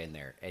packed in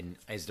there. And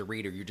as the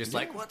reader, you're just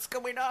like, what's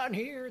going on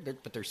here?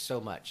 But there's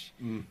so much.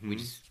 We're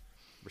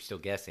still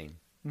guessing.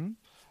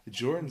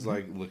 Jordan's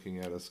like looking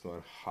at us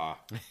going, ha.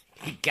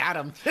 Got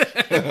him.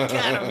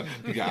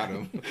 Got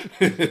him.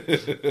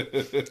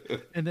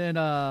 And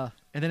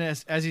then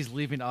as he's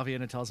leaving,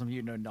 Aviendha tells him,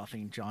 "You know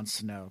nothing, Jon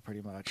Snow.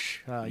 Pretty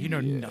much, you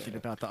know nothing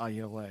about the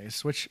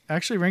Aiola's." Which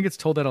actually, Rand gets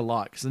told that a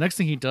lot, because the next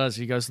thing he does,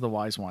 he goes to the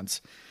Wise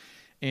Ones,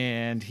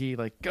 and he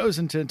like goes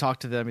into and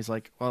talk to them. He's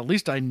like, "Well, at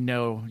least I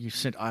know you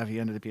sent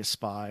Aviendha to be a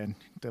spy," and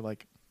they're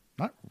like,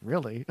 "Not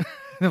really."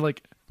 They're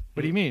like,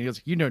 "What do you mean?" He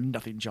goes, "You know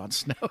nothing, Jon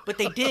Snow." But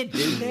they did,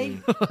 didn't they?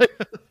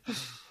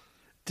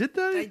 Did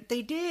they?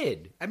 They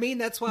did. I mean,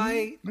 that's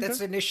why.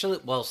 That's initially.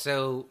 Well,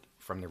 so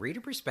from the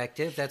reader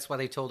perspective, that's why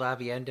they told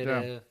Aviendha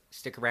to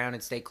stick around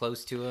and stay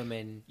close to him,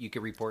 and you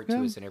could report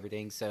to us and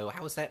everything. So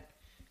how's that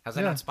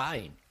not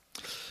spying?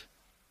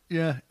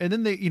 Yeah, and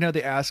then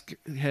they ask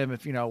him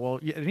if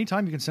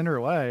anytime you can send her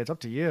away, it's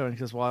up to you. And he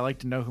says, "Well, I like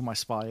to know who my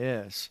spy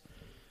is,"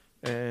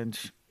 and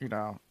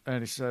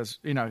and he says,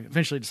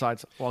 eventually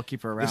decides, "Well, I'll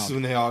keep her around." This is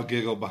when they all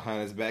giggle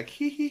behind his back.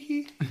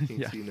 He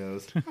thinks he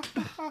knows.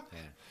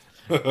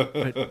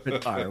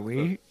 But are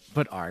we?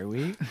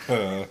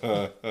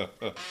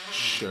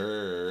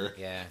 Sure.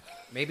 Yeah.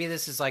 Maybe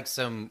this is like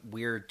some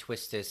weird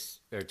twisted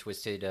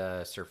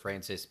Sir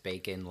Francis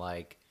Bacon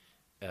like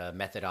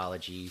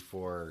methodology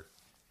for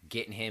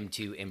getting him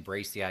to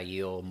embrace the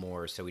Aiel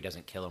more, so he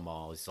doesn't kill them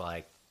all. It's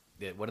like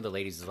one of the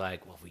ladies is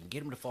like, "Well, if we can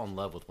get him to fall in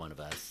love with one of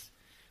us,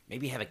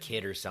 maybe have a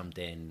kid or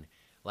something.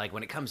 Like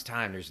when it comes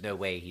time, there's no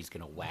way he's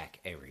gonna whack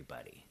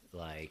everybody."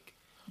 Like.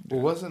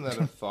 Well, wasn't that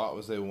a thought?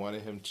 Was they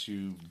wanted him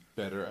to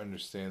better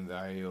understand the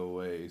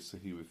IOA so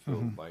he would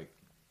feel like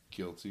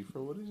guilty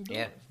for what he's doing?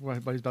 Yeah.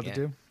 What he's about to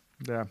do?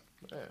 Yeah.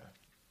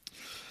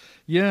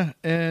 Yeah.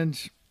 And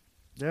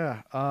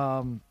so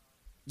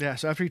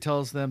after he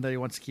tells them that he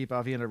wants to keep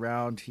Aviendha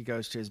around, he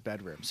goes to his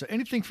bedroom. So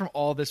anything from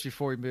all this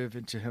before we move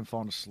into him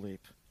falling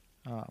asleep?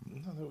 I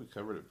think we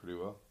covered it pretty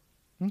well.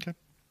 Okay.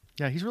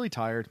 Yeah, he's really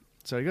tired.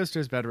 So he goes to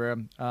his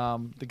bedroom.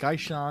 The guy,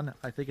 Sean,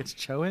 I think it's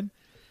Chowan,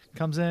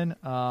 comes in.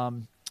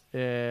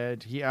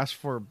 And he asks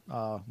for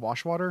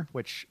wash water,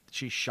 which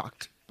she's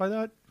shocked by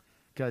that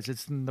because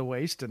it's in the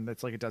waste and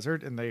it's like a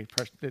desert and they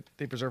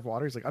preserve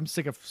water. He's like, "I'm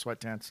sick of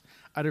sweat tents.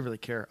 I don't really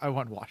care. I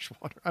want wash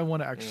water. I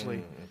want to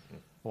actually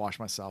wash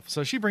myself."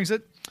 So she brings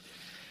it,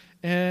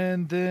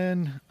 and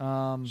then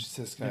she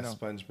says, "Can I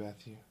sponge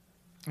bath you?"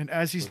 And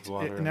as he's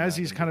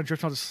kind of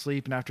drifting off to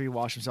sleep, and after he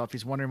washed himself,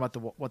 he's wondering what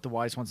the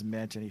Wise Ones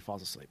meant, and he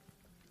falls asleep.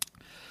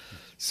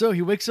 So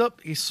he wakes up.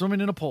 He's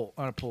swimming in a pond.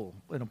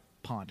 In a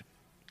pond.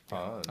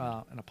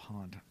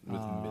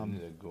 With Min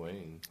and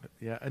Egwene.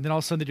 Yeah, and then all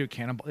of a sudden they do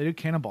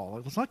cannonball.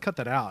 Like, let's not cut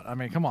that out. I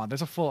mean, come on.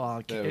 There's a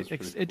full.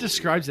 It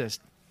describes this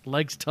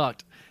legs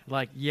tucked,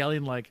 like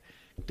yelling like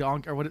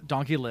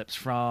donkey lips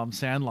from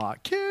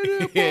Sandlot.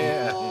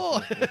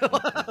 Cannonball.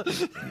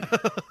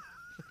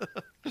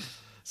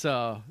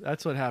 So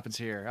that's what happens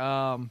here.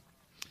 And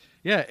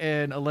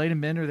Elaine and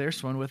Min are there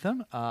swimming with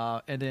them.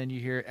 And then you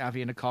hear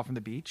Aviendha call from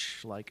the beach,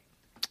 like.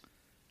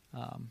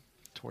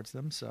 Towards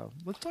them, so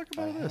let's talk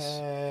about this.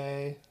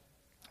 Hey.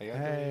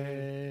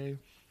 And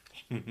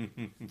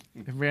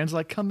Rand's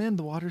like, "Come in,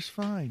 the water's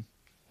fine."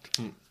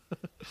 And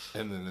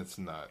then it's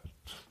not.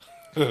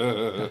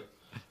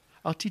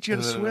 I'll teach you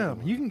how to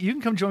swim. You can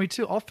come join me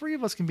too. All three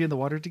of us can be in the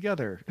water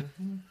together.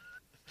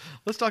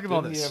 Let's talk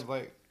about this.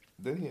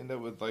 Didn't he end up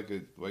with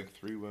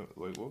three women?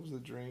 Like, what was the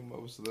dream?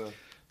 What was the?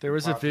 There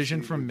was a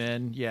vision from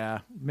Min. Yeah,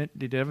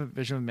 they did have a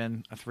vision of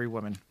Min, 3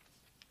 women.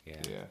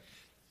 Yeah.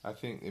 I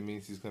think it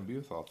means he's going to be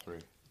with all 3.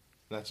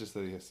 Not just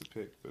that he has to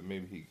pick, but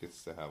maybe he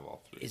gets to have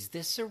all 3. Is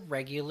this a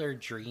regular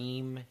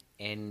dream?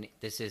 And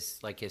this is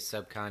like his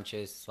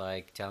subconscious,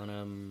 like telling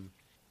him,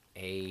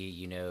 "Hey,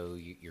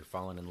 you're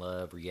falling in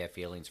love, or you have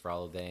feelings for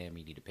all of them.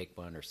 You need to pick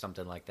one," or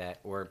something like that?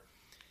 Or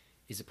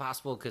is it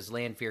possible because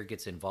Lanfear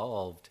gets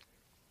involved?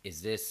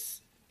 Is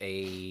this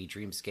a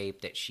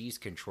dreamscape that she's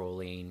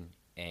controlling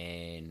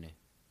and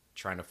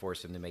trying to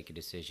force him to make a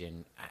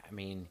decision? I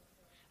mean.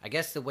 I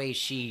guess the way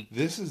she...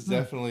 This is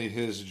definitely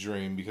his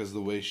dream because of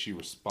the way she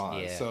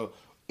responds. Yeah. So,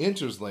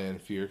 enters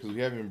Lanfear because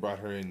we haven't even brought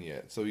her in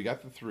yet. So, we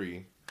got the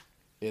 3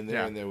 in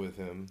there with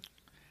him.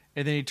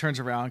 And then he turns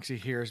around because he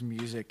hears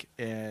music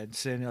and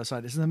sitting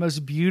outside. This is the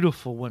most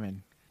beautiful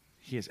woman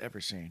he has ever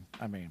seen.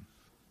 I mean...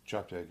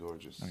 Drop dead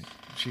gorgeous. I mean,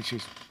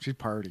 she's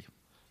party.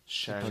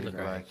 Shiny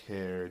black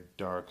hair,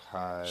 dark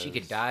eyes. She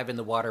could dive in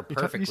the water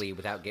perfectly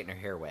without getting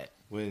her hair wet.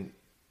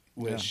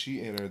 When she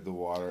entered the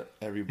water,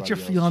 everybody It's your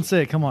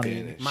fiance. Come on.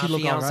 My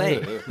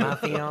fiance. My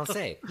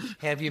fiance.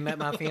 Have you met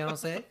my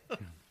fiance?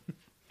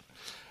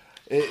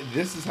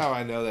 This is how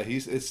I know that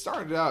it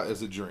started out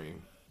as a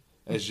dream.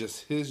 As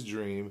just his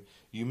dream.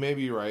 You may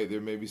be right. There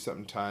may be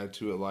something tied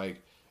to it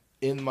like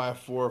in my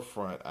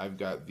forefront, I've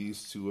got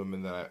these two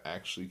women that I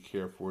actually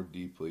care for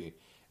deeply.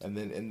 And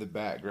then in the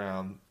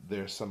background,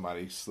 there's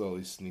somebody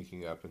slowly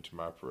sneaking up into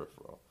my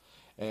peripheral.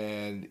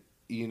 And,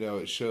 you know,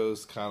 it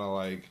shows kind of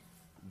like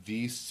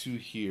these two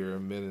here,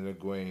 Min and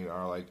Egwene,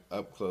 are like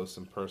up close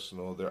and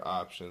personal. Their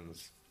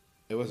options.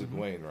 It was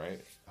Egwene, right?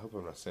 I hope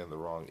I'm not saying the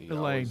wrong E. I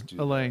always do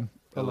that.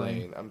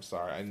 Elaine. I'm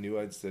sorry. I knew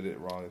I'd said it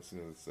wrong as soon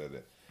as I said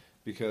it.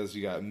 Because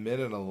you got Min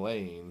and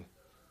Elaine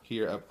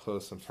here up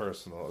close and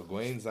personal.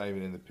 Egwene's not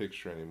even in the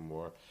picture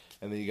anymore.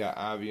 And then you got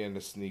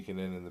Aviendha sneaking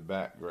in the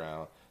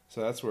background.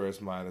 So that's where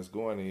his mind is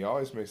going. And he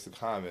always makes the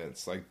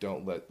comments like,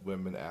 don't let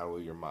women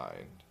addle your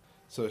mind.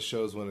 So it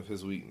shows one of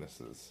his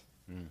weaknesses.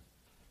 Mm.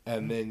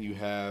 And then you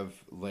have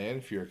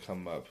Lanfear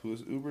come up, who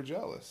is uber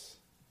jealous.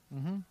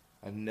 Mm-hmm.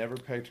 I never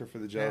pegged her for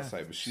the jealous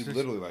side, but she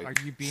literally like, are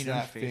you being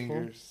snapped unfaithful?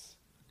 Fingers.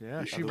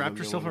 Yeah, she wrapped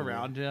herself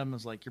around him.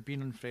 Was like, you're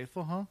being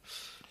unfaithful, huh?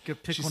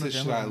 Could pick she one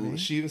said, of them.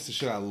 She even said,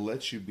 should I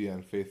let you be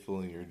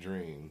unfaithful in your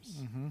dreams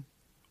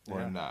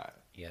or not?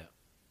 Yeah.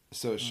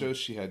 So it shows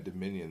she had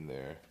dominion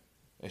there.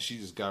 And she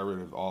just got rid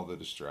of all the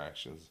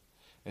distractions.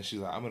 And she's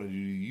like, I'm going to do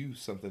you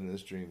something in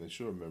this dream that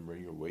you'll remember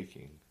in your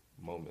waking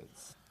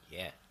moments.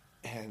 Yeah.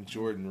 And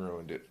Jordan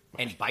ruined it.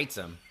 And bites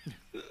him.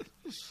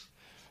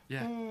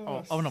 Yeah.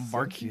 Oh, I'm going to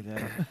mark you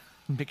then.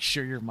 Make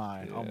sure you're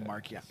mine. Yeah. I'll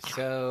mark you.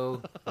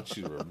 So. I want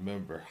you to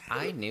remember.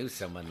 I knew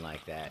someone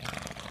like that.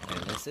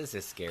 And this is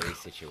a scary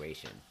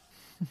situation.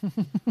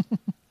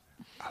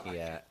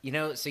 Yeah. You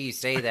know, so you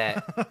say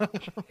that.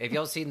 Have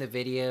y'all seen the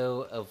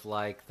video of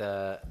like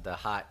the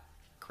hot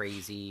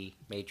crazy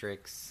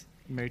Matrix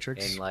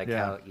and like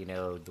how, you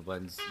know, the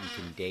ones you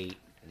can date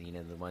and, you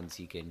know, the ones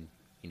you can,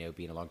 you know,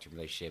 be in a long-term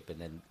relationship and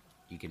then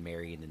you can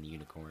marry, and then the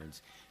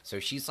unicorns.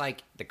 So she's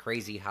like the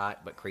crazy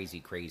hot but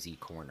crazy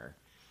corner,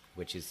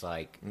 which is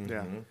like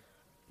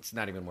it's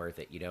not even worth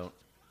it. You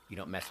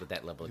don't mess with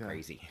that level of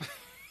crazy.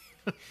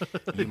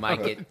 You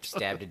might get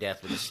stabbed to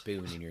death with a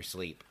spoon in your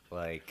sleep.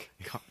 Like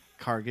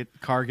car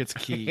gets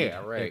keyed.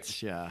 Yeah, right.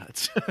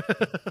 It's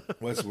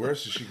what's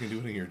worse is she can do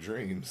it in your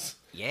dreams.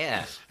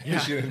 Yeah. She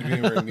didn't be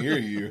anywhere near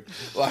you.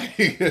 Like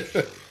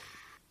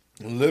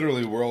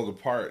literally world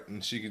apart,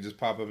 and she could just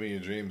pop up in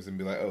your dreams and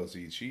be like, oh, so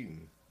you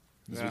cheating.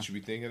 This is what you be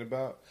thinking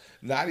about?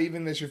 Not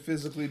even that you're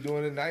physically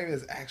doing it, not even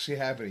that it's actually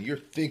happening. You're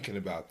thinking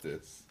about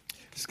this.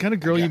 This kind of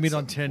girl you meet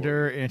on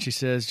Tinder, and she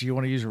says, do you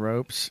want to use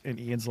ropes? And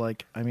Ian's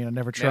like, I mean, I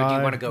never tried. No, do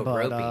you want to go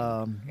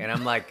roping? And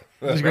I'm like,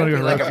 like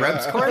a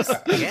ropes course?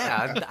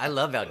 Yeah, I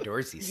love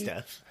outdoorsy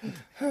stuff.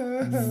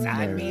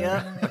 Sign me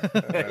up.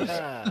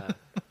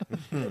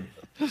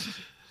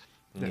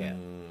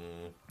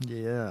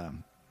 Yeah.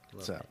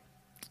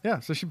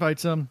 So she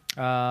bites him.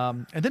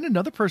 And then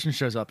another person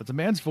shows up. It's a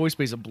man's voice,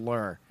 but he's a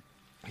blur.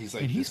 He's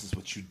like, this is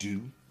what you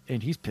do?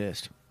 And he's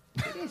pissed.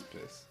 He is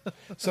pissed.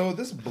 So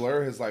this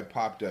blur has like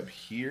popped up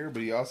here,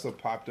 but he also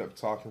popped up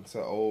talking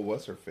to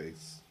what's her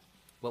face?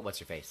 What's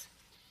her face?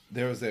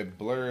 There was a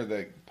blur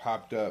that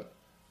popped up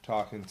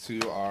talking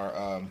to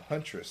our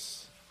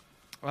huntress.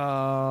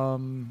 Are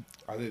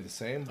they the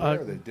same blur?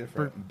 Or are they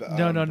different?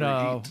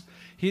 No.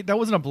 That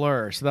wasn't a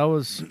blur. So that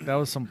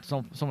was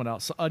someone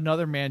else.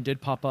 Another man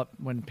did pop up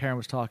when Perrin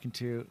was talking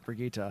to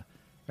Brigitte. Are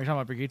you talking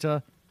about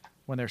Brigitte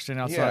when they're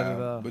standing outside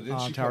of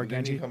the Tower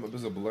Genji? Didn't he come up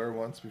as a blur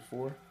once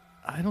before?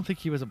 I don't think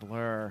he was a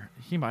blur.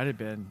 He might have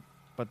been,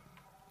 but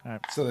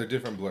so they're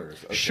different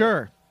blurs. Okay.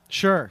 Sure.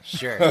 Well,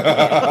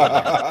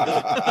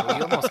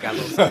 you almost got a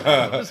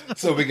little something.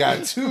 So we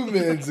got two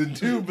mins and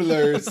two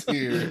blurs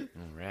here.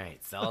 All right,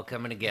 it's all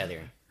coming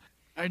together.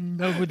 I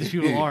know who these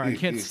people are. I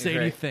can't say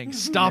anything.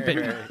 Stop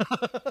it.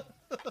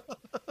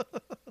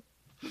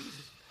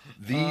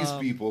 These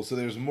people. So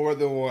there's more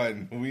than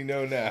one. We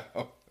know now.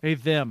 Hey,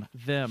 them.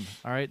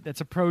 All right,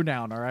 that's a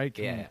pronoun. All right,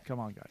 come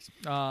on, guys.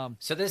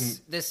 So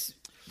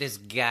this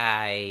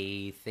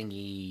guy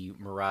thingy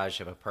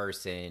mirage of a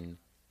person.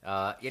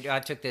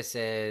 I took this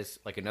as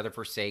like another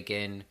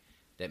Forsaken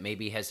that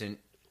maybe hasn't,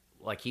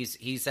 like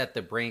he's at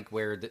the brink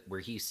where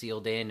he's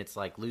sealed in. It's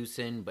like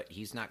loosened, but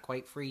he's not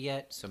quite free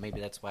yet. So maybe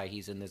that's why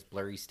he's in this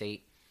blurry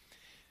state.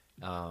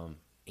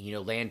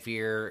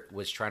 Lanfear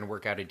was trying to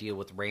work out a deal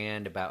with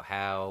Rand about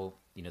how,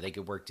 they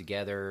could work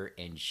together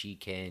and she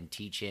can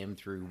teach him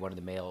through one of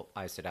the male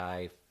Aes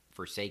Sedai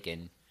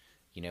Forsaken,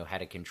 how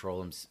to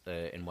control him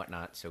and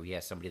whatnot. So he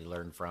has somebody to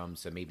learn from.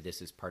 So maybe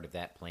this is part of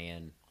that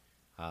plan.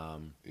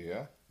 But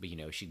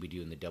she'd be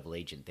doing the double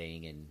agent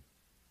thing, and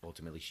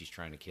ultimately she's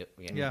trying to kill.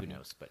 Who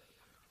knows? But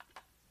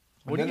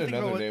and then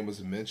another name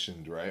was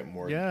mentioned, right?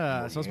 So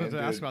I was about to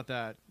ask about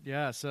that.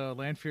 Yeah. So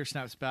Lanfear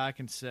snaps back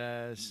and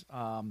says,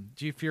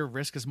 "Do you fear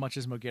risk as much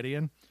as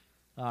Moghedien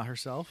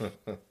herself?"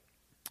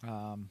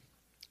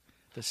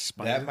 The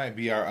spider. That might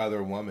be our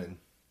other woman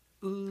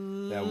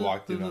that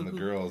walked in on the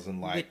girls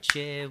and like,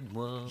 you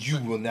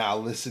will now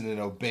listen and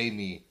obey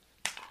me.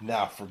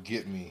 Now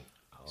forget me.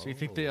 So you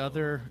think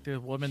the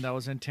woman that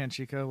was in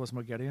Tanchica was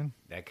Moghedien?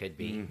 That could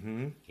be.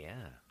 Mm-hmm.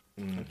 Yeah.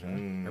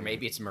 Mm-hmm. Or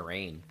maybe it's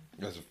Moraine.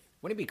 Wouldn't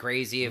it be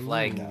crazy if,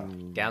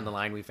 down the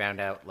line we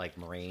found out,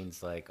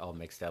 Moraine's, all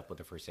mixed up with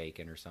the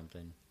Forsaken or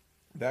something?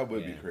 That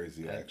would be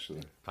crazy,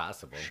 actually.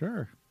 Possible.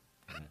 Sure.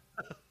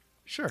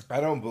 Sure. I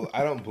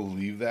don't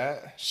believe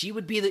that.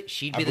 She'd be the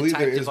I believe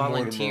there type to is more to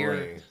volunteer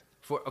Moraine.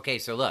 for. Okay,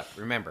 so look,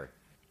 remember,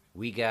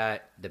 we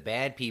got the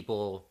bad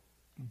people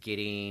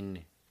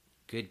getting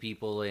good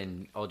people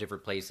in all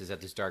different places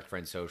at this Dark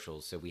Friend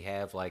socials. So we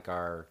have like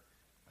our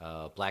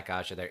Black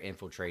Asha that are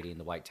infiltrating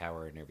the White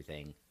Tower and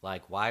everything.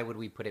 Like, why would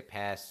we put it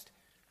past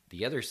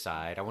the other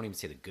side? I won't even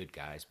say the good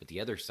guys, but the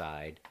other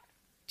side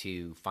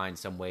to find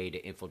some way to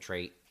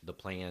infiltrate the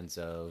plans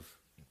of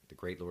the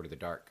Great Lord of the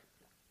Dark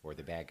or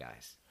the bad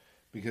guys.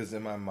 Because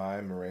in my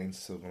mind, Moraine's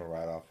still going to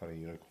ride off on a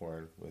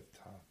unicorn with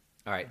Tom.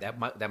 All right, that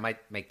might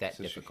make that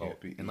So she difficult.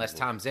 can't be Unless evil.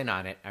 Tom's in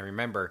on it. I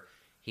remember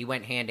he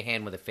went hand to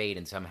hand with a Fade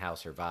and somehow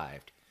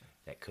survived.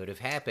 That could have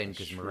happened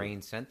because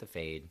Moraine sent the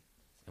Fade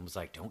and was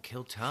like, "Don't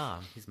kill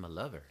Tom. He's my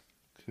lover."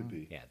 Could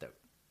be. Yeah.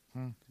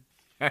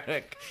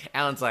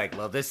 Alan's like,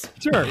 "Well, this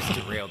Sure.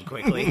 derailed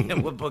quickly.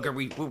 what book are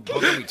we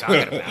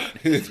talking about?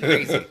 It's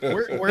crazy."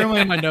 Where am I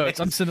in my notes?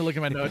 I'm sitting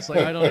looking at my notes. Like,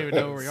 I don't even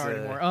know where we are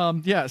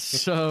anymore. Yes.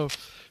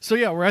 So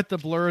yeah, we're at the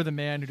blur of the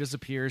man who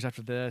disappears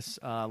after this.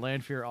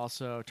 Lanfear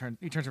also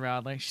turns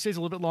around. She stays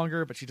a little bit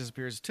longer, but she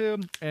disappears too.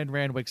 And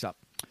Rand wakes up.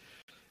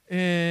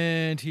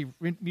 And he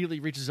immediately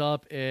reaches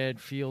up and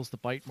feels the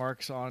bite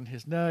marks on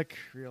his neck,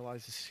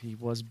 realizes he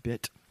was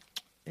bit.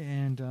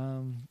 And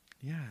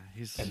yeah,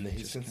 And then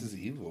he senses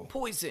evil.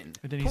 Poison.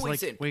 and then he's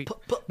Poison. like, wait,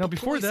 Poison. no,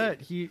 before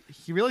that, he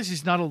realizes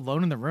he's not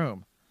alone in the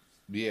room.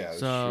 Yeah, that's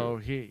So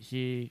true.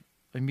 he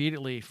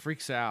immediately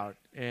freaks out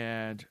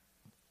and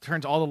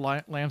turns all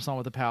the lamps on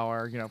with the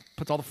power,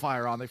 puts all the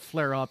fire on, they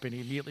flare up, and he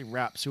immediately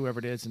wraps whoever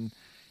it is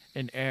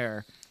in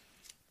air.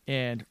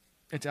 And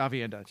it's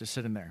Avienda just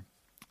sitting there.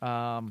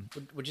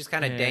 Which is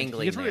kind of And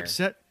dangling he gets really there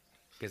upset.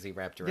 because he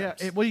wrapped her Yeah, up.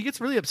 he gets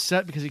really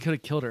upset because he could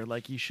have killed her.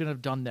 Like, you shouldn't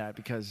have done that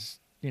because,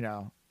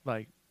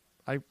 like,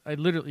 I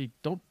literally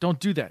don't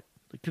do that.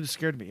 It could have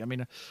scared me. I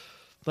mean,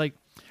 like,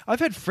 I've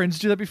had friends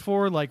do that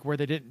before, like, where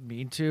they didn't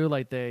mean to,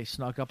 like, they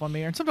snuck up on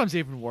me, and sometimes they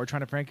even were trying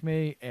to prank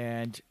me,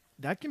 and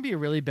that can be a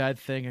really bad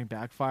thing and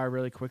backfire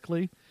really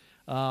quickly,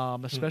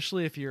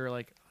 especially if you're,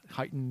 like,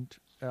 heightened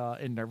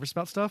and nervous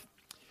about stuff.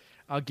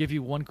 I'll give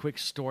you one quick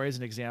story as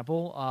an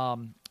example.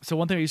 So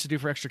one thing I used to do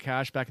for extra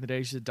cash back in the day, I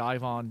used to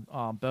dive on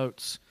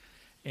boats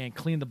and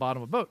clean the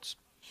bottom of boats.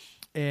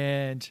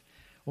 And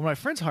one of my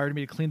friends hired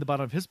me to clean the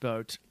bottom of his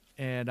boat,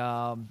 and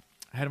I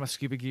had my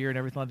scuba gear and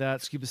everything like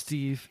that. Scuba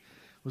Steve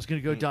was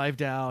going to go dive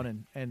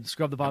down and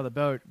scrub the bottom of the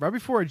boat. Right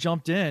before I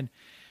jumped in,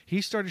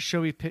 he started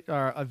showing me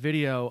a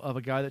video of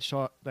a guy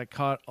that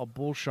caught a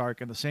bull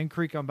shark in the same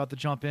creek I'm about to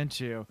jump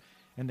into,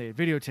 and they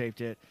videotaped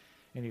it,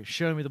 and he was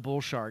showing me the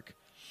bull shark.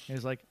 And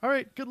he's like, "All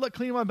right, good luck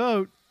cleaning my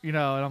boat," and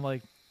I'm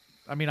like,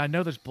 I mean, I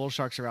know there's bull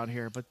sharks around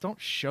here, but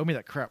don't show me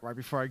that crap right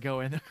before I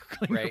go in there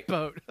clean Right. the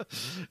boat.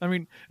 I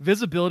mean,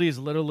 visibility is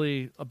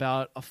literally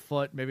about a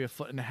foot, maybe a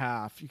foot and a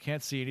half. You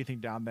can't see anything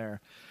down there.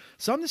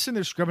 So I'm just sitting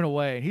there scrubbing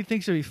away, and he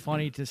thinks it'd be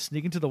funny to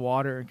sneak into the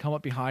water and come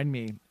up behind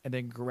me and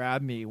then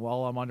grab me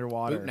while I'm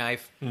underwater. Boot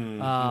knife.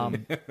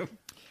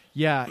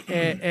 Yeah,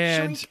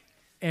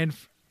 and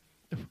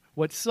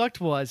what sucked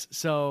was,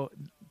 so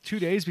 2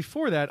 days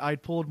before that,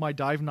 I'd pulled my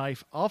dive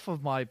knife off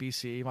of my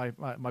BC,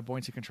 my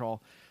buoyancy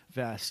control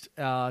vest,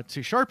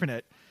 to sharpen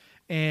it,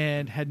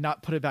 and had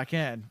not put it back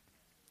in.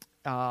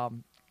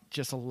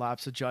 Just a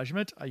lapse of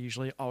judgment. I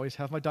usually always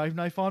have my dive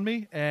knife on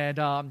me,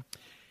 and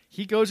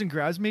he goes and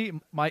grabs me.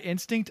 My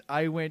instinct,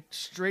 I went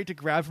straight to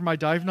grab for my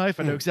dive knife.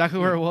 I know exactly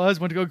where it was.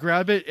 Went to go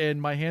grab it,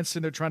 and my hand's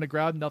sitting there trying to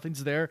grab.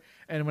 Nothing's there.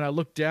 And when I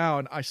looked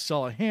down, I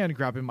saw a hand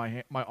grabbing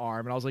my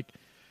arm, and I was like,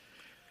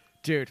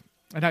 dude.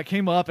 And I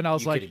came up, and I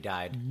was You like, coulda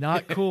died.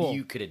 not cool.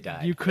 You could have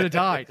died. You could have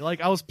died.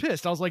 Like, I was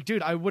pissed. I was like,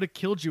 dude, I would have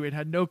killed you and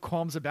had no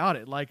qualms about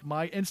it. Like,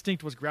 my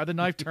instinct was grab the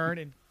knife, turn,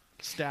 and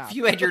stab. If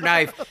you had your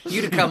knife,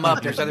 you'd have come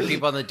up. There's other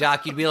people on the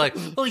dock. You'd be like,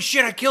 "Holy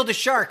shit! I killed a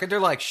shark!" And they're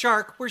like,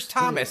 "Shark? Where's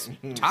Thomas?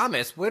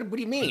 Thomas? What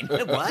do you mean?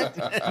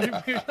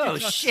 What? Oh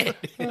shit!"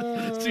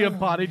 See a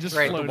body just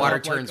Right, the float water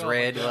up, like, turns oh.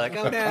 red. You're like,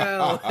 "Oh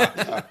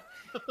no!"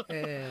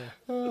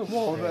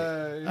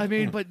 I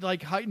mean, but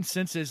like heightened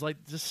senses, like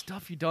the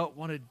stuff you don't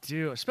want to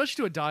do,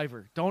 especially to a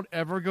diver. Don't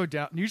ever go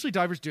down. Usually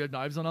divers do have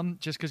knives on them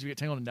just because you get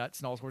tangled in nets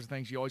and all sorts of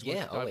things. You always want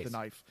Yeah, to dive always. with a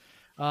knife.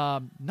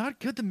 Not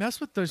good to mess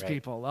with those Right.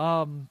 people.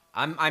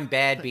 I'm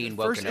bad being First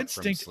woken up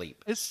from instinct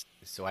sleep, is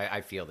so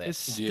I feel that.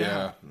 stab.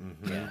 Yeah.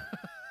 Yeah.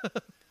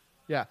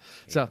 Yeah.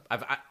 So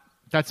I,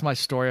 that's my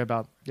story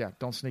about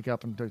don't sneak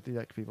up and do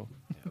that to people.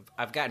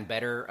 I've gotten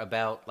better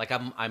about like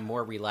I'm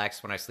more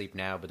relaxed when I sleep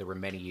now, but there were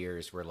many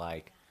years where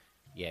like,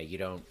 yeah, you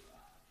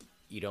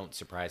don't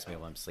surprise me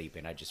while I'm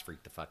sleeping. I just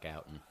freak the fuck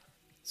out, and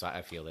so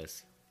I feel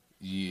this.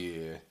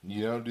 Yeah.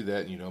 You don't do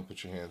that, and you don't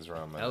put your hands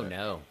around my Oh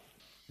neck.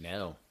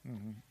 no,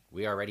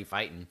 we already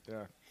fighting.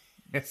 Yeah.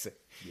 It's-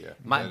 Yeah.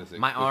 my that is a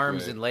my quick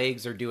arms way. and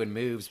legs are doing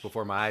moves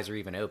before my eyes are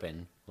even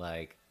open.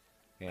 Like,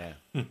 yeah,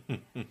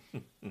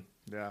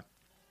 Yeah.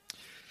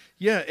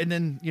 Yeah, and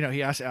then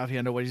he asks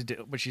Avienda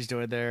what she's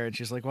doing there, and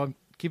she's like, "Well, I'm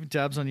keeping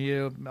tabs on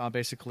you."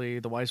 Basically,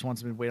 the wise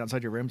ones have been waiting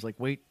outside your rooms. Like,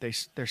 wait,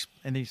 they're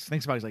and he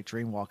thinks about it, he's like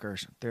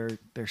dreamwalkers. They're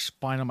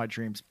spying on my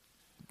dreams.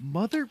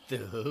 Mother,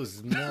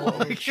 Those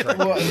Well,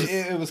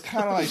 it was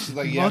kind of like she's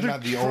like, "Yeah, I'm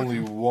not the only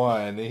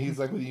one," and he's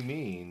like, "What do you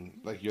mean?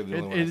 Like you're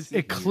the only one?"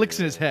 it clicks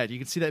in his head. You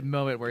can see that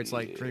moment where it's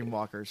like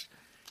dreamwalkers.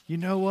 You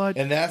know what?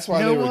 And that's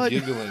why they were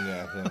giggling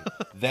at him.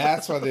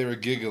 That's why they were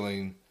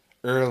giggling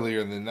earlier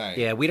in the night.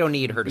 Yeah, we don't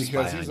need her to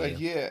Because spy he's on like,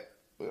 you. yeah,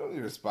 we don't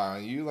need to spy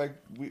on you. Like,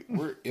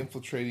 we're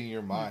infiltrating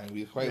your mind.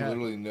 We quite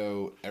literally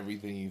know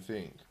everything you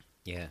think.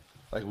 Yeah.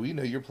 Like, we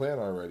know your plan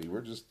already.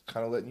 We're just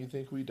kind of letting you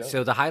think we don't.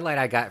 So the highlight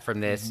I got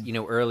from this,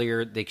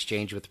 earlier the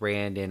exchange with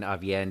Rand and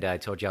Avienda, I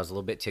told you I was a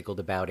little bit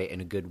tickled about it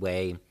in a good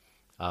way.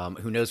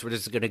 Who knows where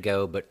this is going to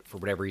go, but for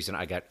whatever reason,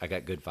 I got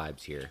good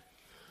vibes here.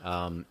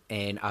 And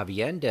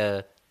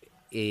Avienda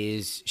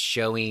is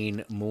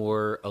showing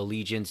more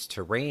allegiance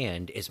to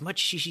Rand. As much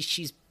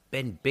she's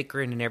been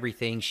bickering and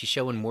everything, she's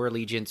showing more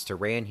allegiance to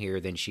Rand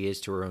here than she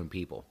is to her own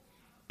people.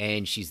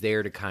 And she's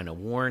there to kind of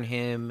warn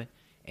him,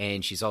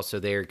 and she's also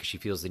there because she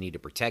feels the need to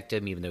protect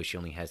him, even though she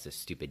only has this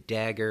stupid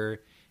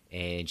dagger,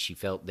 and she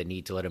felt the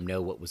need to let him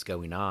know what was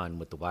going on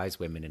with the wise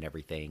women and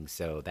everything.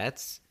 So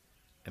that's,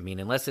 I mean,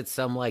 unless it's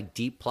some like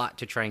deep plot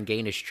to try and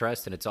gain his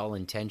trust and it's all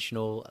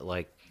intentional,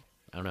 like,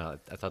 I don't know,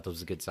 I thought that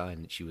was a good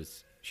sign that she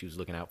was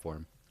looking out for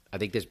him. I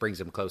think this brings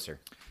him closer,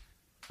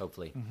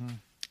 hopefully.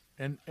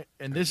 And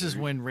this is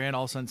when Rand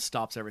all of a sudden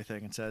stops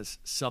everything and says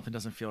something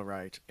doesn't feel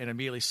right, and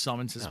immediately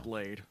summons his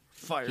blade.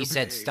 Fire. He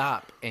said blade.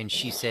 stop, and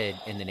she said,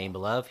 in the name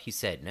of love, he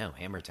said, no,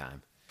 hammer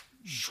time.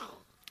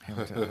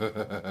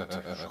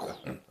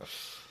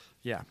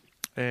 Yeah.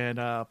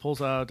 And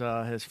pulls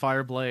out his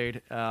fire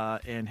blade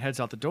and heads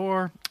out the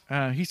door.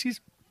 He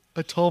sees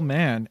a tall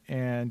man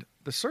and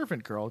the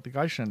servant girl, the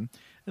Gaishan.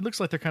 It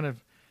looks like they're kind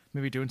of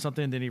maybe doing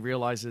something. Then he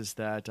realizes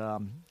that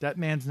that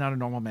man's not a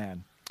normal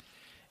man.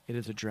 It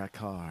is a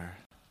Drakkar.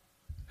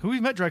 Who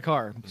we've met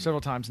Drakkar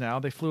several times now.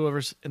 They flew over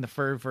in the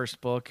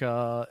first book,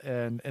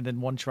 and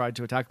then one tried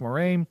to attack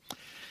Moraine.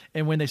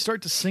 And when they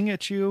start to sing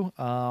at you,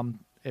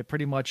 it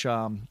pretty much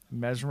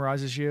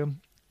mesmerizes you.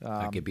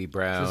 I could be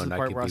brown,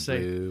 I could be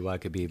blue, I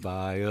could be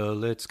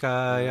violet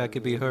sky, I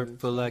could be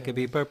hurtful, I could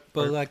be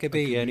purple, I could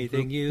be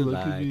anything you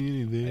like.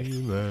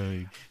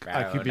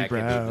 I could be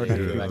brown, I could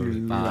be blue, I could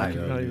be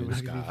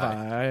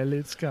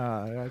violet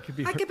sky, I could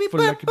be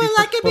purple,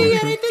 I could be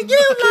anything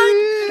you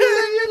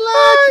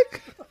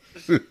like.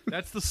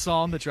 That's the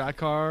song that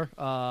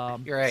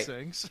Drakkar You're right.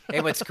 sings.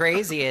 And what's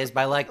crazy is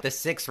by like the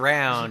 6th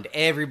round,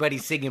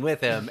 everybody's singing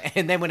with him,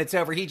 and then when it's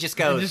over, he just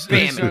goes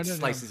bam and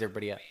slices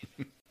everybody up.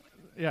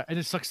 Yeah, and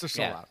it sucks their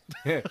soul out.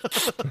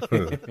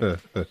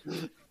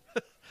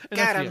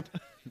 Got him.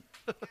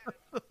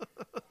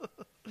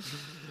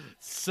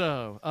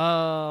 So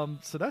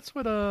that's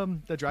what the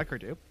Drakkar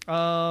do.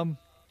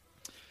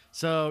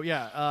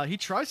 He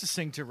tries to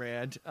sing to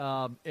Rand,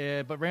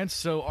 but Rand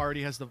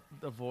already has the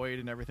void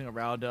and everything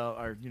around,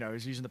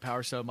 he's using the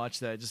power so much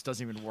that it just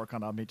doesn't even work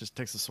on him. He just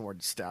takes the sword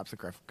and stabs the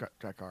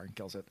Drakkar and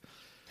kills it.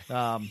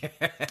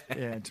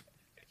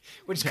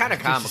 Which is kind of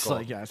comical.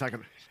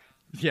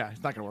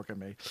 It's not gonna work on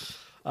me.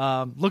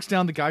 Looks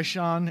down, the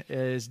Gaishan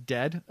is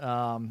dead,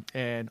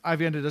 and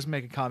Avienda does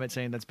make a comment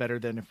saying that's better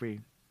than if we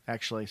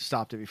actually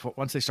stopped it before.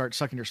 Once they start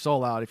sucking your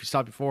soul out, if you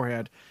stop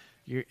beforehand,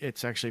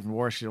 it's actually even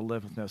worse. You'll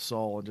live with no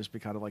soul and just be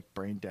kind of like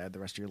brain dead the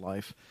rest of your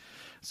life.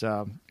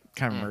 So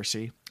kind of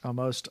mercy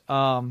almost.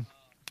 And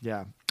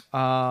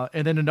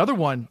then another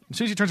one, as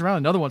soon as he turns around,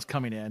 another one's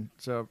coming in.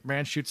 So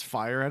Rand shoots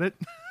fire at it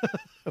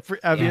for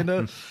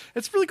Avienda. Yeah.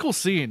 It's a really cool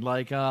scene.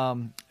 Like,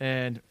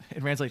 and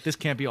Rand's like, this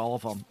can't be all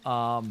of them.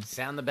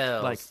 Sound the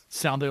bells. Like,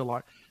 sound the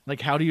alarm.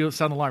 Like, how do you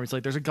sound the alarm? He's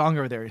like, there's a gong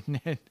over there.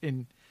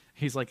 And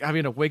he's like,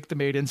 Avienda, wake the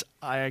maidens.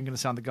 I am going to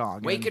sound the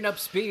gong. Waking up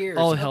Spears.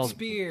 All up hell.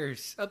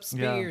 Spears. Up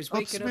Spears. Yeah.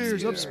 Waking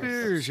up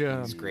Spears.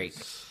 Yeah. It's great.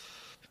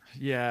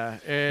 Yeah,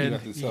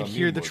 and you can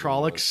hear the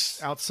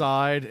Trollocs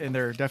outside, and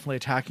they're definitely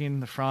attacking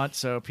the front.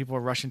 So people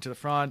are rushing to the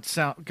front.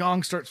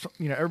 Gong starts,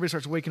 everybody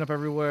starts waking up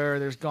everywhere.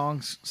 There's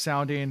gongs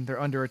sounding. They're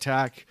under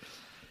attack,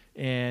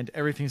 and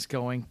everything's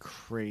going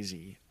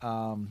crazy.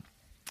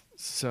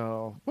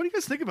 So, what do you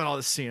guys think about all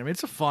this scene? I mean,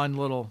 it's a fun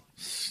little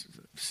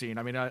scene.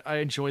 I mean, I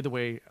enjoy the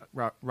way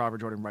Robert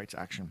Jordan writes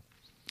action.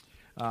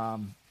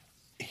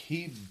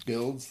 He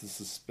builds the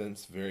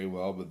suspense very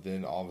well, but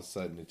then all of a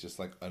sudden it just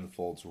like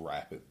unfolds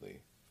rapidly.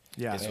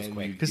 Yeah, and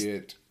you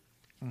get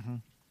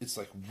it's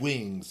like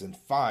wings and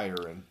fire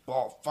and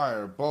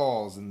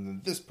fireballs, and then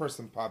this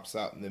person pops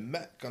out, and then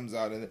Met comes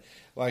out, and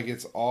like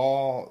it's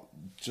all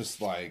just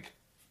like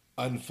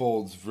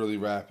unfolds really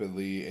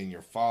rapidly, and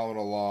you're following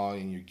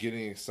along, and you're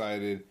getting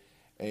excited,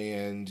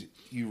 and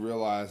you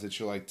realize that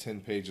you're like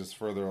 10 pages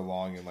further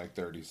along in like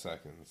 30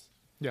 seconds.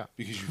 Yeah,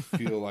 because you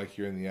feel like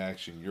you're in the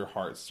action. Your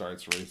heart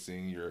starts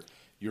racing.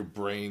 Your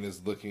brain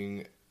is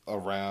looking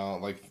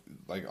around like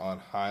on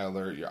high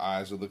alert. Your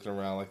eyes are looking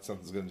around like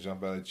something's going to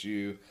jump out at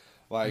you.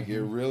 Like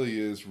it really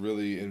is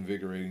really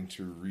invigorating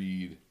to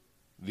read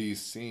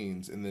these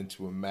scenes and then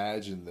to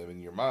imagine them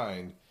in your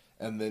mind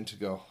and then to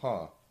go,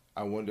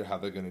 I wonder how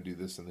they're going to do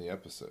this in the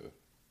episode.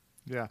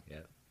 Yeah. Yeah.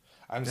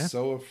 I'm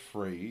so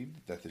afraid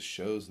that the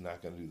show's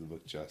not going to do the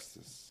book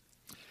justice.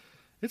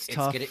 It's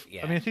tough.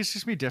 Yeah. I mean, I think it's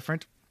just going to be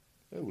different.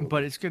 It will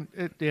But be. it's good.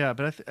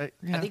 But I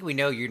think we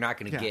know you're not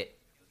going to Yeah. get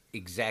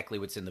exactly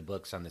what's in the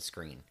books on the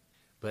screen.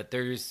 But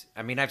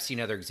I've seen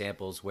other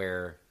examples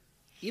where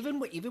even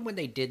when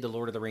they did the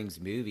Lord of the Rings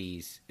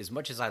movies, as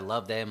much as I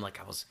love them, like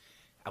I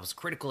was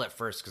critical at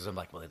first because I'm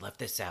like, well, they left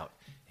this out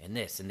and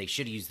this, and they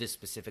should have used this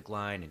specific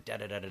line and da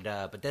da da da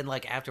da. But then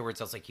like afterwards,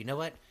 I was like, you know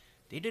what?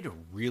 They did a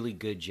really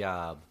good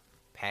job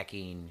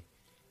packing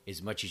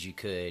as much as you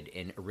could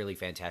in a really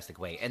fantastic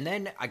way. And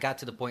then I got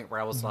to the point where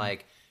I was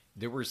like,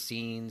 there were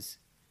scenes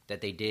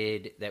that they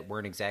did that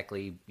weren't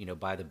exactly,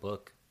 by the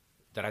book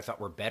that I thought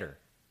were better.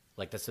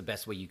 Like that's the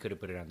best way you could have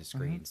put it on the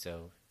screen.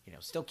 So,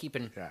 still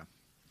keeping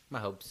my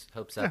hopes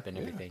up and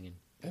everything.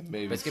 And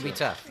maybe But it's going to be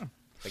tough.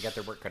 They got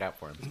their work cut out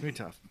for them. It's going to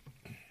be tough.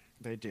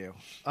 They do.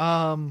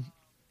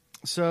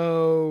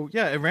 So,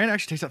 yeah, Rand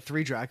actually takes out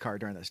 3 Drakkar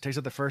during this. Takes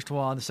out the first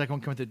one, the second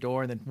one comes through the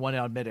door, and then one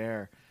out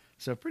midair.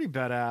 So pretty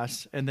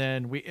badass. And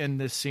then we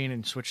end this scene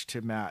and switch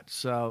to Mat.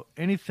 So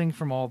anything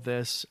from all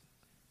this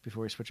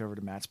before we switch over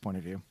to Matt's point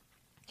of view?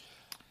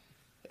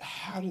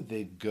 How did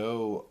they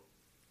go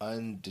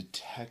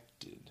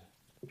undetected?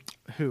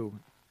 Who?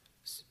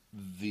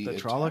 The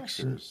Trollocs?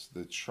 attackers,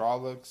 the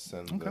Trollocs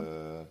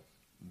and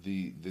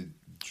the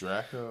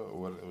Draco.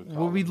 What we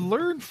call Well, we them?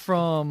 learned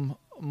from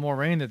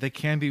Moraine that they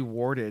can be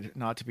warded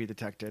not to be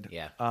detected.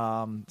 Yeah.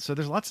 So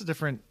there's lots of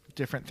different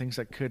things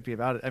that could be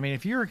about it. I mean,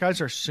 if you guys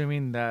are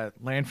assuming that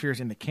Lanfear's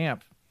in the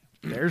camp,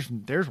 there's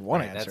one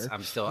Right, answer.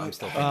 I'm still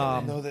thinking I that.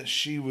 don't know that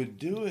she would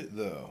do it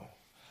though.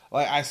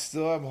 Like I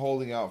still am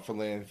holding out for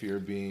Lanfear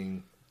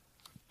being,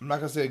 I'm not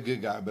gonna say a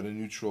good guy, but a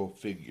neutral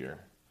figure.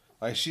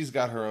 Like she's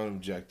got her own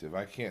objective.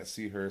 I can't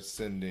see her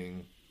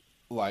sending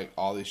like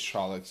all these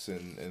Trollocs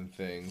and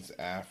things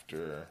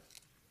after.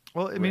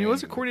 Well, I mean, it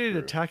was a Rand and coordinated the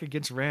crew. attack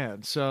against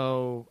Rand.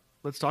 So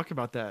let's talk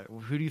about that.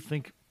 Who do you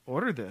think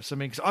ordered this? I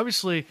mean, because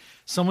obviously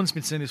someone's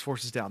been sending these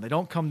forces down. They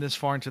don't come this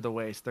far into the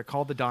waste. They're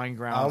called the Dying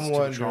Grounds. I'm to the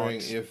wondering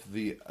Trollocs. if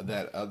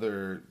that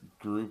other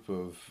group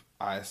of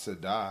Aes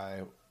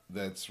Sedai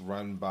that's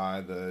run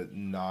by the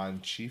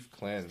non-chief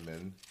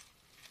clanmen.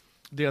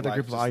 the other like,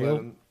 group of just let Aiel.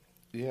 'em-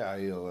 Yeah,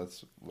 Aiel,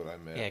 that's what I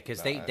meant. Yeah,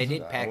 because The they Aes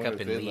did Sedai. I pack wonder up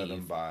if and they let 'em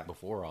leave by.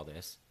 before all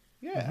this.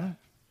 Yeah.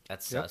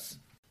 That's Yep. sus.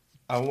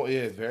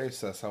 Yeah, very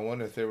sus. I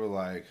wonder if they were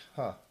like,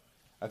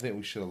 I think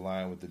we should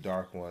align with the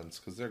Dark Ones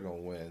because they're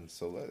going to win.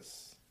 So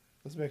let's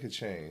make a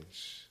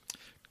change.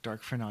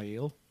 Dark Friend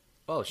Aiel.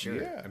 Oh,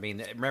 sure. Yeah. I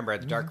mean, remember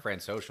at the Dark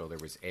Friend Social, there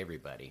was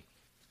everybody.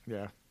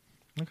 Yeah.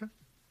 Okay.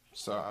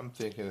 So I'm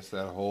thinking it's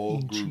that whole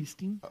group.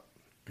 Interesting.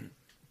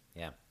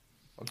 Yeah.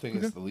 I'm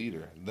thinking it's the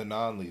leader, the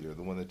non-leader,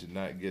 the one that did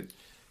not get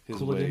his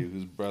Couladin? way,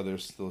 whose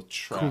brother's still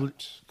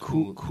trapped.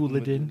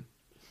 Couladin.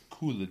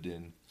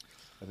 Couladin.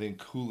 I think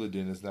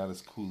Couladin is not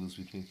as cool as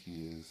we think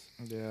he is.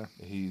 Yeah.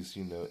 He's,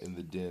 in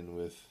the den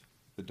with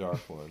the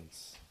Dark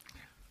Ones.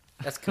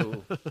 That's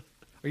cool.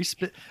 Are you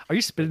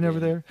spitting over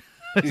there?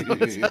 Is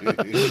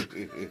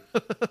that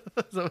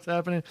what's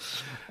happening?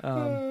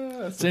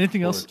 So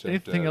anything else?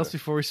 Anything else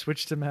before we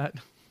switch to Matt?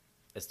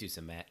 Let's do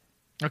some Matt.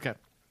 Okay.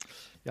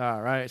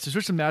 All right. So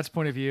switch to Matt's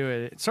point of view.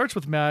 It starts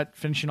with Matt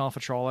finishing off a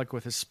Trolloc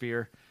with his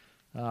spear.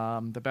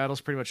 The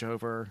battle's pretty much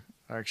over.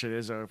 Actually, it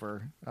is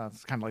over.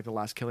 It's kind of like the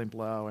last killing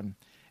blow. And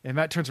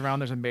Matt turns around.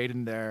 There's a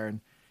maiden there, and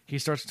he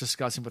starts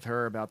discussing with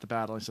her about the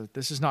battle. He says,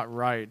 "This is not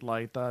right.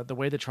 Like the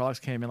way the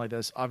Trollocs came in like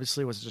this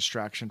obviously was a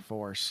distraction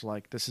force.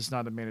 Like this is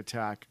not a main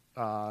attack.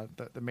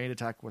 The main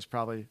attack was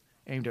probably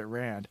aimed at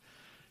Rand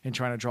and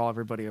trying to draw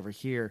everybody over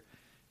here."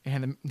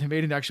 And the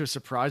maiden actually was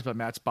surprised by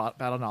Matt's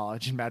battle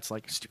knowledge, and Matt's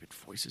like, "Stupid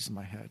voices in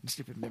my head and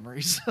stupid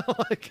memories."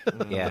 Like,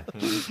 Yeah.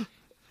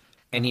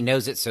 And he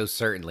knows it so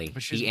certainly.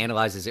 But she's- He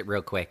analyzes it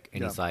real quick,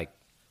 and Yeah. he's like,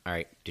 all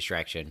right,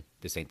 distraction.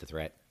 This ain't the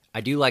threat. I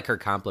do like her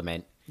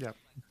compliment. yeah,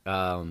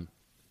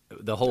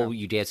 The whole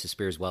you dance the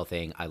spear as well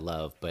thing, I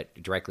love. But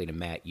directly to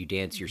Matt, you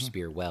dance Mm-hmm. your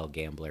spear well,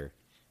 gambler.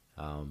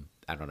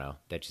 I don't know.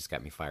 That just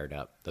got me fired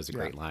up. That was a Yeah.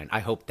 great line. I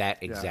hope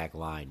that exact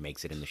line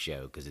makes it in the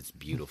show because it's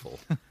beautiful.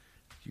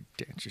 you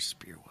dance your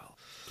spear well.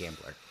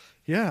 Gambler.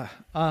 Yeah.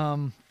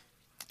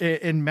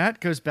 And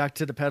Matt goes back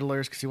to the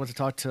peddlers because he wants to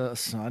talk to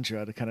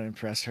Sandra to kind of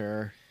impress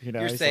her. You're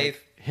You're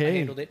safe. Like, hey, I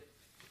handled it.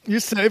 You're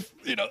safe.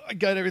 I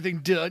got everything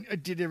done. I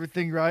did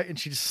everything right. And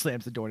she just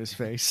slams the door in his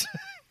face.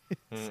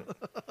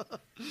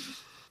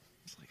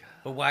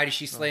 But why did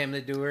she slam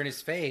the door in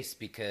his face?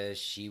 Because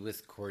she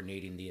was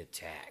coordinating the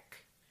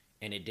attack,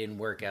 and it didn't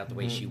work out the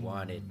way she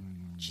wanted.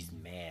 She's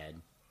mad.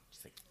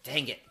 She's like,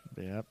 "Dang it!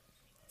 Yep.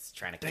 I was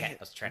trying to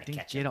Didn't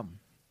catch get him." him.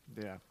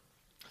 Yeah.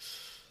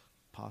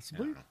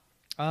 Possibly.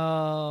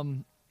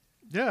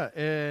 Yeah,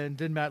 and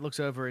then Matt looks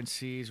over and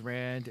sees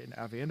Rand and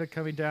Avienda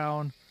coming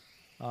down.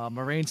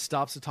 Moraine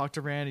stops to talk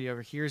to Rand. He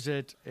overhears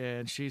it,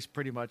 and she's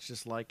pretty much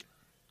just like,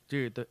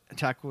 "Dude, the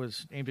attack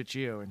was aimed at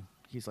you." And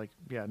he's like,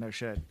 "Yeah, no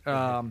shit."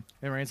 And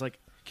Moraines like,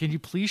 "Can you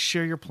please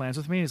share your plans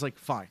with me?" And he's like,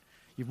 "Fine.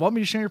 You want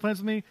me to share your plans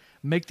with me?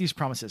 Make these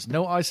promises.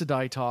 No Aes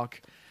Sedai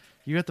talk.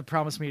 You have to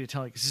promise me to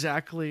tell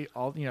exactly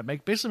all.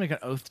 Basically make an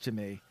oath to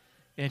me.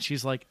 And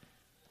she's like,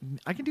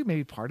 I can do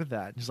maybe part of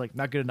that. And she's like,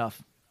 not good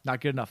enough.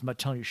 Not good enough. I'm not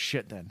telling you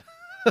shit then.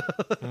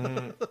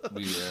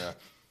 Yeah.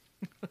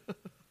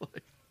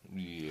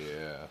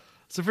 Yeah.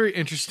 It's a very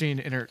interesting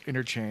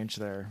interchange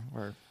there.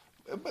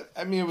 But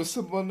I mean, it was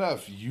simple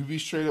enough. You be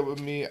straight up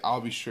with me,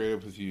 I'll be straight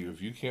up with you.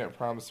 If you can't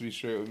promise to be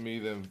straight with me,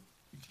 then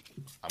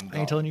I'm gone. I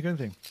ain't telling you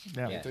anything.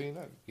 Yeah. I ain't telling you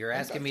nothing. You're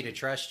asking me to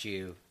trust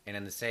you, and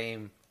in the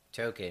same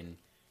token,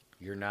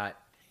 you're not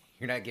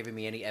giving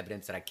me any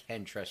evidence that I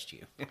can trust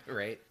you,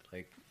 right?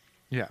 Like,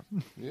 Yeah.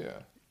 Yeah.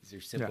 these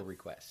are simple Yeah.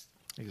 requests.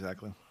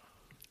 Exactly.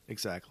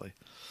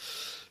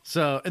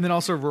 So, and then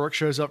also Rourke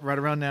shows up right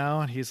around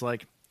now, and he's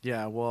like,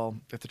 yeah, well,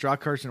 if the draw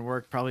cards didn't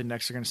work, probably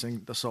next they're going to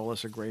sing the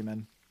Soulless or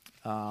Greyman,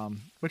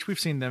 which we've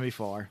seen them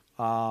before.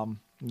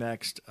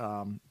 Next,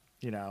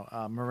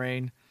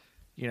 Moraine,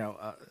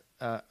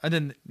 and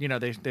then,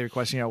 they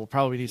request, we'll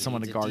probably need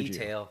someone to needs a guard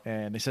detail. you.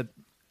 And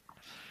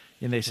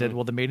they said,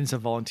 well, the maidens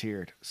have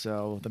volunteered.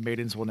 So the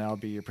maidens will now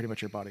be pretty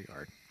much your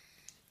bodyguard.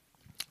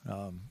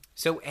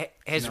 So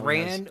has No,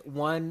 Rand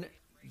won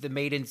the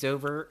maidens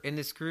over in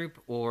this group,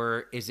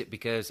 or is it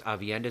because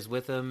Avienda's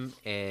with them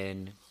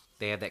and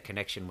they have that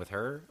connection with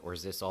her, or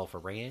is this all for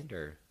Rand,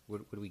 or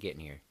what are we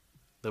getting here?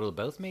 A little of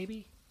both,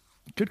 maybe?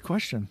 Good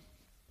question.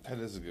 That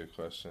is a good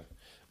question.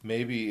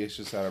 Maybe it's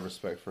just out of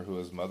respect for who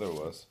his mother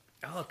was.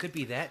 Oh, it could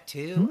be that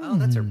too. Oh,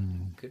 that's a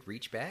good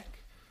reach back.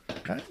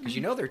 Because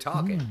they're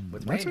talking.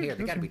 With Rand here,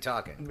 they got to be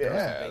talking.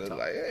 Yeah, They they're talk.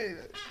 like, hey,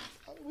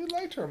 we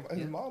liked her,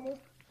 his mama.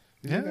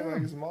 He's Yeah.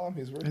 like his mom.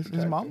 He's worth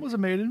His mom was a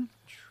maiden.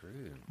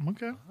 True.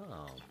 Okay.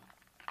 Oh.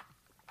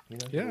 he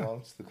Yeah.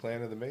 belongs to the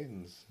clan of the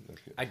maidens.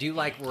 I do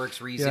like Rourke's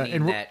reasoning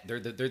and that they're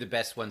the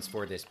best ones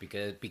for this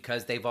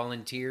because they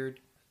volunteered.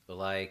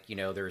 Like,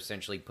 they're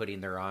essentially putting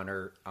their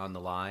honor on the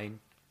line,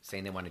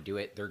 saying they want to do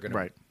it. They're going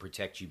to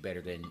protect you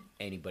better than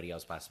anybody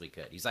else possibly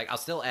could. He's like, I'll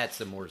still add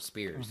some more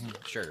spears,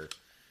 sure,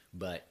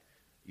 but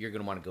you're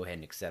going to want to go ahead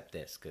and accept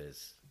this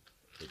because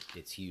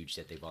it's huge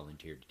that they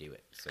volunteered to do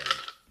it. So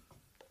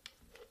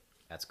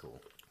that's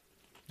cool.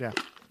 Yeah.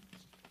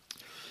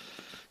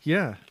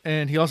 Yeah,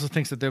 and he also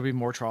thinks that there'll be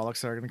more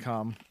Trollocs that are going to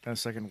come in a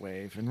second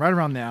wave. And right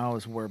around now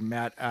is where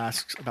Matt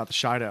asks about the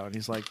Shido, and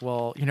he's like,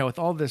 well, with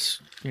all this,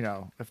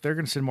 if they're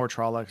going to send more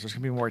Trollocs, there's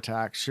going to be more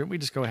attacks. Shouldn't we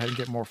just go ahead and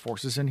get more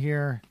forces in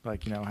here?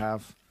 Like,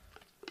 have,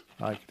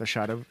 like, the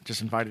Shido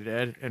just invited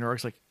Ed? And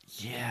Rourke's like,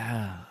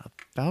 yeah,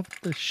 about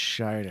the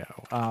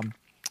Shido.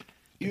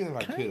 Even if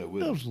I could, I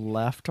would. Those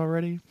left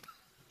already?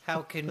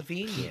 How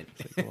convenient.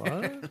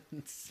 What?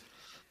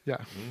 Yeah.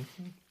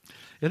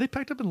 Yeah, they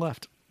packed up and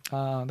left.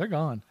 They're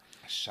gone.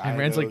 Shido, And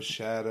Rand's like-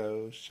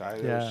 Shadow,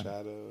 Yeah.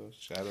 Shadow,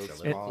 Little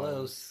Spawn.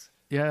 close.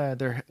 Yeah,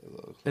 they're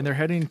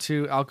heading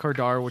to Al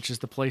Kardar, which is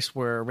the place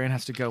where Rand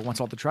has to go once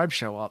all the tribes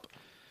show up.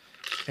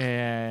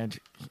 And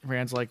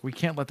Rand's like, we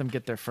can't let them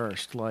get there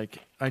first. Like,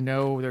 I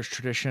know there's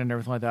tradition and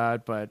everything like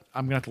that, but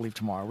I'm gonna have to leave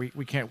tomorrow.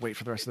 We can't wait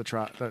for the rest of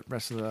the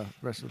rest of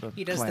the.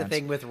 He does the clans.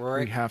 thing with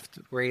Rourke We have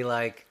to. where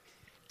he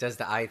does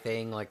the eye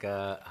thing,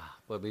 what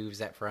movie was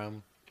that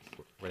from?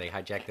 Where they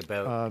hijack the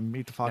boat.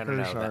 Meet the no,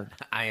 Fockers. no, Or,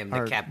 I am the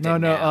or- captain No,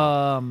 no.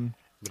 now.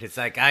 But it's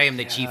like, I am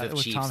the chief it of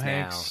was chiefs Tom now.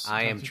 Hanks.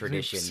 I am Tom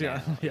tradition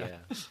Hanks, now. yeah.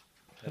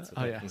 That's what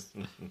Oh it yeah. is.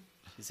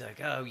 He's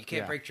like, oh, you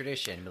can't Yeah. break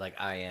tradition. But like,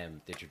 I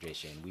am the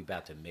tradition. We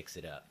about to mix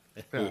it up.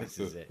 This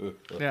is it.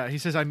 Yeah, he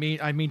says, I mean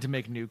to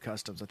make new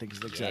customs. I think is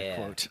the exact Yeah.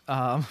 quote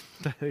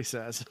that he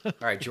says. All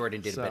right, Jordan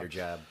did So- a better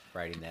job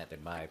writing that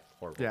than my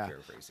horrible Yeah.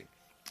 paraphrasing.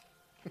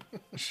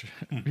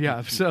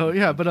 Yeah. So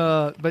yeah, but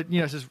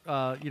it says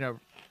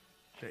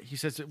he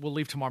says that we'll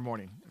leave tomorrow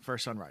morning for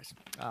sunrise.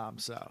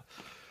 So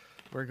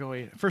we're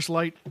going first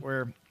light.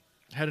 We're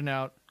heading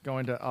out,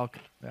 going to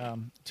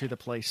the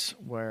place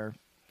where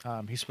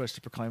he's supposed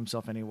to proclaim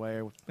himself anyway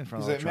in front He's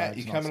of all like, the Matt, tribes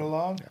you and coming all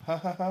along? Ha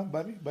ha ha,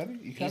 buddy, you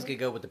He's coming? gonna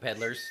go with the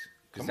peddlers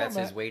because Come that's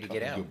on, his Matt. way to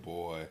get out. Good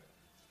boy.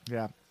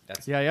 Yeah.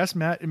 That's- Yeah, yes,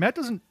 Matt. And Matt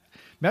doesn't.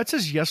 Matt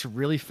says yes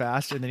really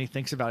fast, and then he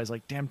thinks about it. He's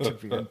like, "Damn,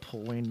 Tavern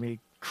pulling me,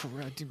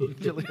 crud,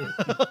 really."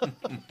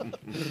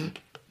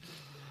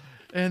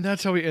 And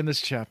that's how we end this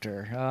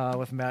chapter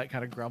with Matt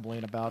kind of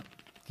grumbling about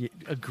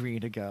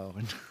agreeing to go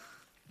and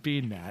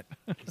being Matt.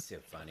 He's so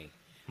funny.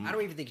 I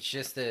don't even think it's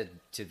just the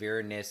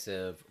Taviran-ness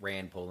of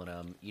Rand pulling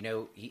him.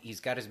 He's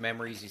got his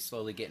memories he's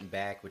slowly getting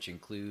back, which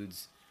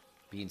includes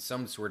being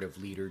some sort of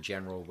leader,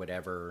 general,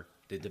 whatever,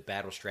 the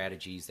battle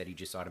strategies that he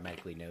just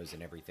automatically knows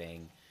and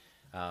everything.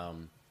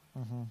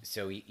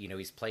 So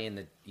he's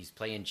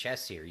playing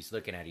chess here. He's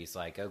looking at it. He's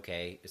like,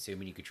 okay,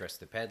 assuming you could trust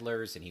the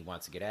peddlers and he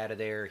wants to get out of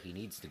there, he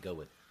needs to go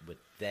with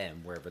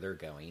them wherever they're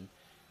going,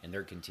 and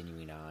they're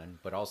continuing on.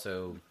 But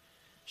also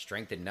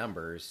strength in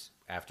numbers.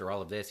 After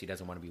all of this, he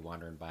doesn't want to be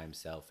wandering by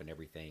himself and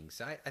everything.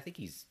 So I think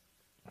he's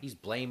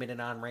blaming it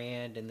on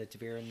Rand and the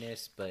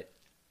Taviran-ness, but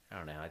I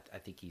don't know. I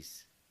think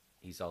he's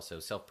also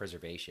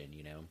self-preservation,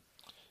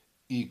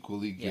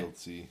 Equally Yeah.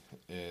 guilty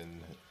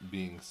in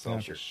being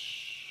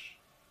selfish.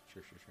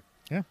 Sure.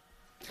 Yeah.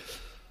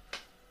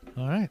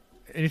 All right.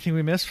 Anything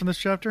we missed from this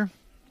chapter?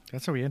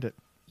 That's how we end it.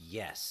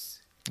 Yes.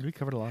 We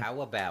covered a lot.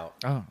 How about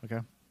Oh, okay.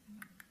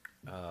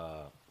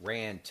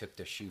 Rand took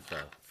the Shufa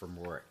from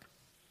Rorik,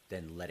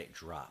 then let it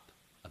drop.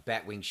 A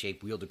batwing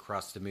shape wheeled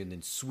across the moon,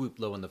 then swooped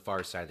low on the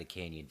far side of the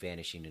canyon,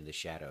 vanishing in the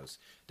shadows.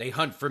 They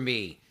hunt for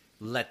me.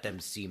 Let them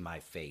see my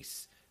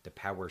face. The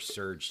power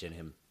surged in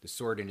him. The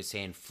sword in his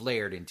hand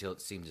flared until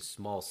it seemed a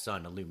small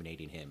sun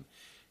illuminating him.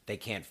 They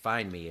can't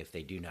find me if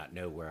they do not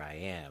know where I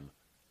am.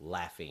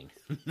 Laughing.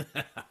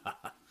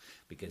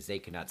 Because they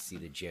cannot see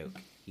the joke.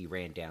 He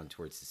ran down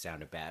towards the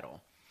sound of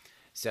battle.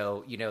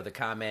 So, the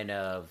comment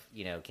of,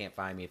 can't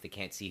find me if they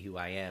can't see who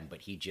I am,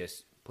 but he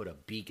just put a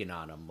beacon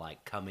on them,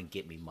 like, come and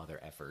get me, mother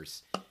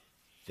effers.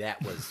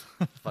 That was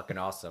fucking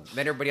awesome. And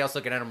then everybody else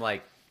looking at him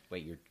like,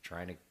 wait, you're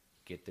trying to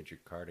get the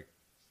Drakkar to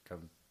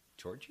come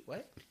towards you?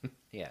 What?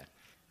 Yeah.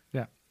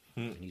 Yeah.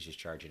 And he's just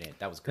charging in.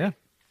 That was great.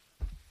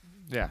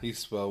 Yeah. He's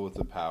swell with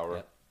the power.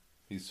 Yep.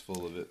 He's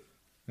full of it.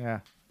 Yeah.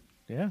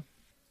 Yeah.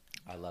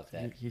 I love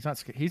that. He's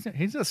not.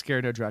 He's not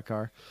scared of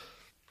Drakkar.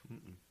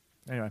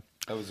 Anyway.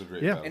 That was a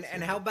great Yeah. battle And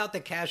scene. how about the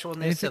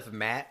casualness of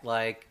Matt,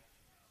 like,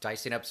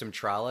 dicing up some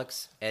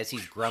Trollocs as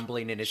he's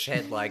grumbling in his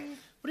head, like,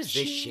 what is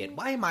this shit?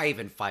 Why am I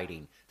even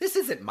fighting? This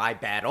isn't my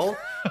battle.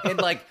 And,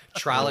 like,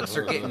 Trollocs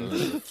are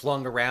getting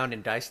flung around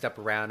and diced up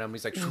around him.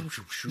 He's like, shoot,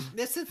 shoot, shoot.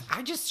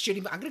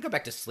 I'm going to go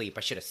back to sleep.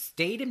 I should have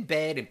stayed in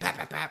bed and pap,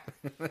 pap, pap.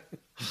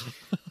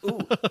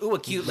 Ooh, a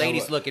cute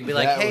lady's looking. Be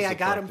like, That hey, was I the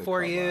got part him that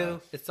for caught my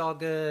you. eye. It's all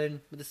good.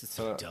 But this is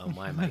so dumb.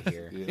 Why am I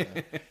here? Yeah.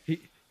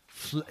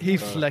 He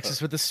flexes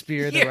with the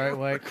spear the right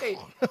way. Right.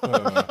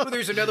 Oh,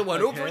 there's another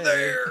one over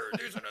there.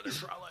 There's another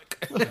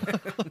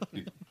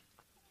Trolloc.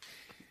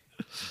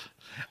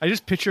 I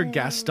just picture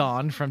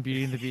Gaston from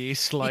Beauty and the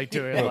Beast, like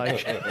doing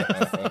like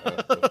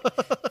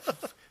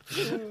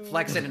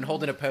Flexing and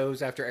holding a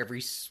pose after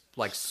every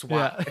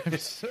swat.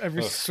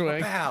 every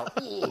swing. Wow.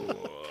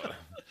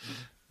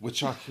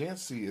 What y'all can't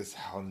see is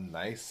how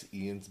nice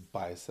Ian's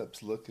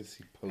biceps look as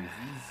he poses.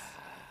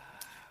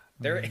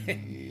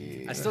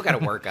 I still got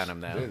to work on them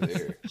though. They're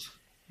there.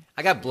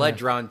 I got blood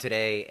drawn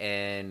today,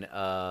 and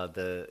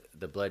the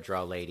blood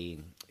draw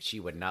lady, she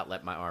would not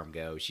let my arm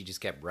go. She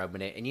just kept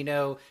rubbing it, and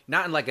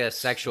not in like a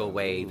sexual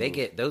way. They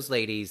get those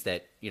ladies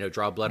that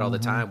draw blood all the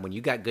time. When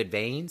you got good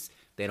veins,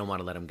 they don't want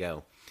to let them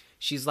go.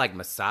 She's like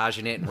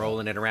massaging it and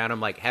rolling it around.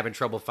 I'm like having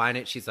trouble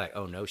finding it. She's like,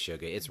 "Oh no,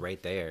 sugar, it's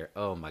right there."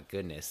 Oh my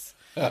goodness.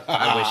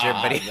 I wish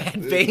everybody had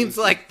veins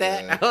like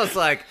that. I was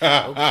like,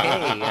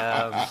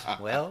 okay,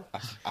 well,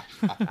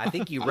 I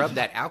think you rubbed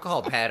that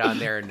alcohol pad on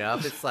there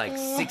enough. It's like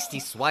 60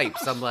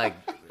 swipes. I'm like,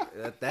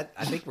 that.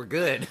 I think we're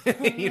good.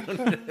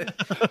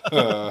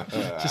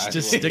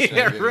 Just stick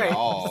Yeah, Get it right.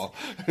 all.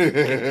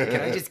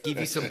 Can I just give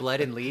you some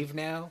blood and leave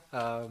now?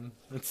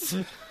 Anyways,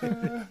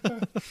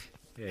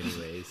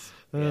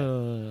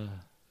 it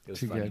was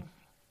too funny.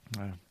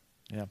 good.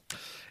 Yeah.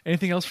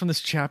 Anything else from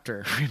this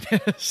chapter we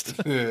missed?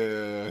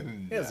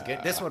 It was good.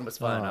 This one was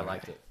fun. I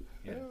liked it.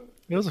 Yeah.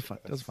 It was a fun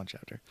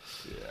chapter.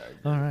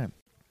 All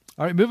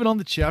right. Moving on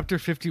to chapter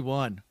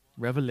 51,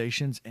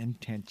 Revelations and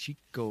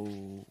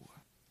Tanchico.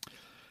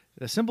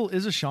 The symbol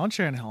is a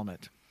Shanshan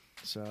helmet.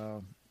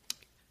 So,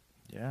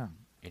 yeah,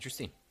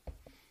 Interesting.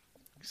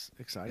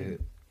 exciting.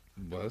 It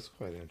was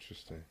quite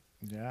interesting.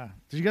 Yeah.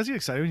 Did you guys get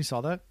excited when you saw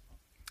that?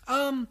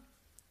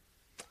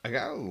 I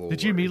got a little.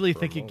 Did you worried immediately for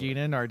a think moment.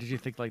 Eginen, or did you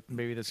think like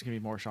maybe this is gonna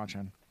be more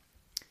Shanshan?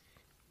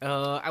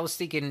 I was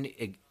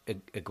thinking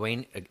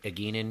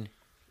Egwene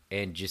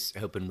and just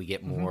hoping we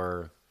get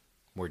more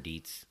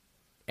deets.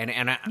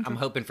 And I'm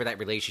hoping for that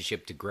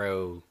relationship to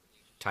grow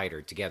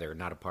tighter together,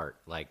 not apart.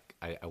 Like,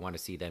 I want to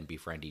see them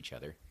befriend each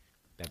other.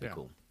 That'd be Yeah.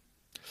 cool.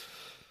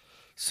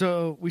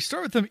 So we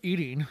start with them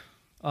eating.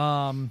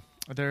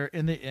 They're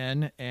in the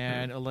inn,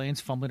 and Elaine's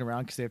fumbling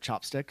around because they have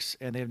chopsticks,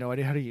 and they have no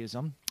idea how to use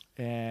them.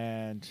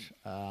 And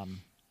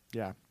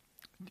yeah,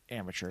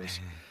 amateurs.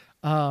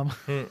 I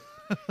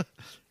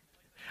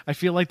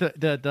feel like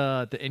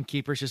the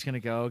innkeeper's just gonna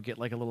go get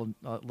like a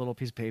little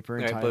piece of paper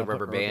and Right, tie put it a up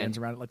rubber with band. bands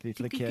around it like for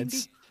the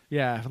kids.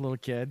 Yeah, for little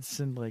kids,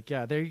 and like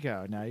there you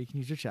go. Now you can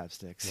use your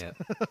chopsticks. Yeah.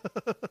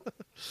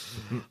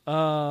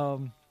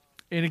 And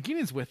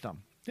Eginen's with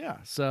them. Yeah,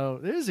 so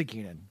it is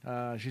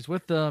Eginen. She's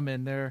with them,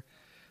 and they're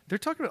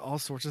talking about all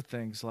sorts of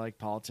things like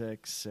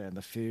politics and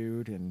the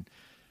food, and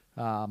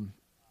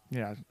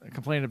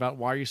complaining about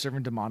why are you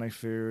serving demonic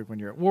food when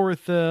you're at war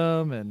with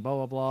them, and blah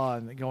blah blah,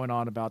 and going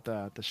on about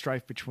the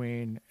strife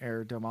between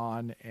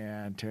Erdogan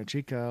and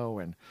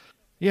Tanchico, and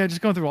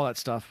just going through all that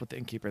stuff with the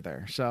innkeeper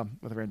there. So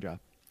with Rendra.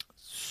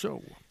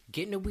 So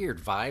Getting a weird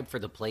vibe for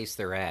the place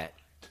they're at.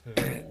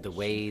 The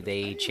way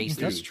they chase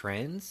these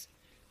trends.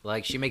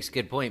 Like, she makes a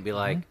good point. Be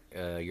like,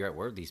 you're at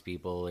war with these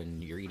people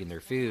and you're eating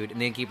their food.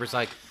 And the innkeeper's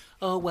like,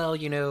 oh, well,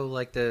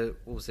 like the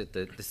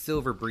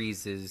Silver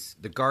Breezes,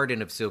 the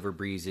Garden of Silver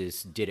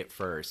Breezes did it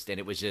first. And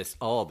it was just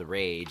all the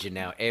rage. And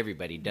now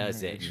everybody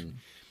does it. And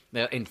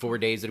in 4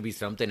 days, it'll be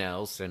something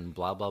else and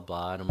blah, blah,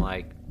 blah. And I'm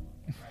like,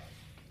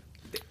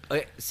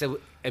 So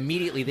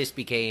immediately this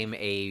became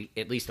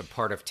at least a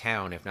part of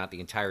town, if not the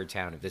entire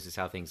town. If this is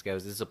how things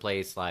goes, this is a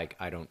place like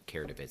I don't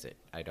care to visit.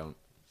 I don't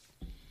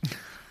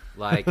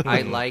like.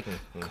 I like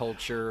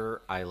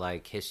culture. I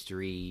like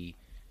history.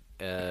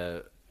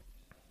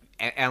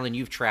 Alan,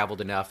 you've traveled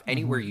enough.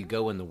 Anywhere you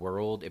go in the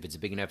world, if it's a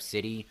big enough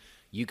city,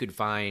 you could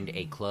find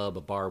a club,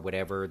 a bar,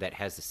 whatever that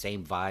has the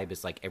same vibe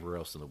as like everywhere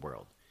else in the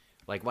world.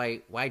 Like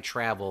why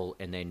travel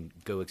and then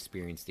go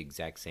experience the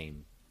exact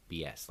same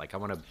BS? Like I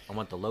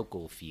want the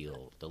local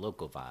feel, the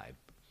local vibe.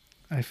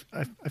 I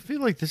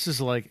feel like this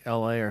is like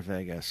LA or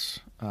Vegas.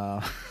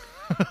 A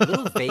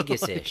little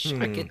Vegas-ish.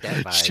 I get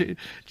that vibe.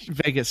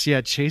 Vegas,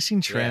 yeah,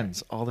 chasing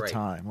trends all the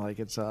time. Like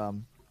it's So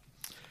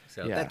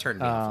that turned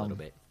me off a little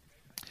bit.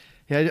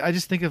 Yeah, I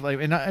just think of like,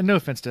 and no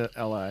offense to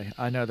LA,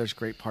 I know there's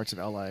great parts of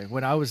LA.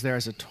 When I was there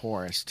as a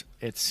tourist,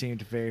 it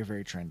seemed very,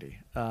 very trendy.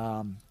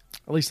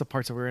 At least the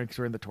parts that we were in, because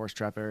we were in the tourist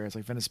trap areas,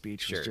 like Venice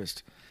Beach was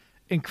just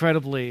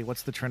incredibly,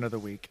 what's the trend of the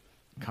week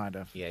kind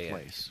of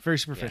place. Very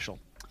superficial.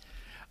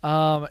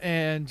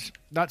 And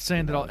not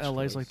saying that all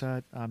LA's like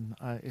that.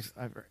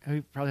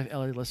 I probably have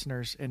LA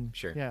listeners, and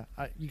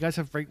you guys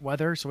have great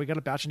weather, so we got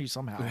to batch on you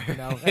somehow. You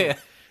know,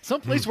 some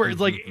place where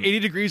it's like 80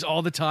 degrees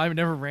all the time, it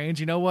never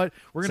rains. You know what?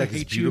 We're gonna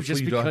hate you just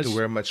because you don't have to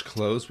wear much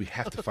clothes. We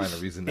have to find a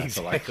reason not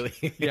to like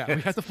you. Yeah,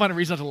 we have to find a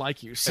reason not to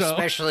like you. So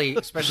especially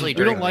we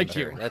during don't like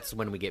winter. you. That's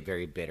when we get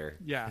very bitter.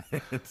 Yeah,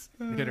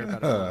 bitter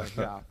about it.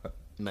 Yeah,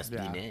 Must be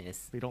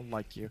nice. We don't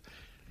like you.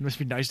 It must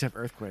be nice to have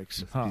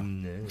earthquakes.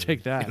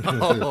 Take that.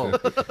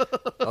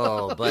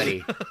 Oh,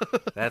 buddy.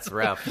 That's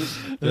rough.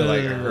 They're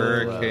like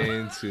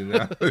hurricanes. You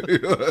know?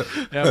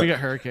 Yeah, we got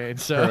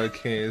hurricanes. So.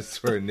 Hurricanes,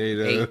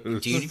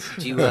 tornadoes. Hey,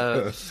 do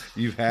you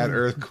You've had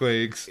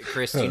earthquakes.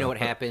 Chris, do you know what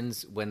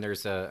happens when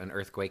there's an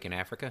earthquake in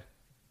Africa?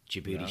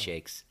 Djibouti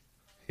shakes.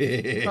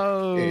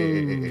 Oh,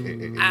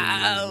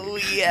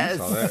 yes.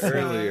 I saw that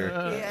earlier.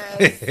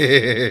 Yes.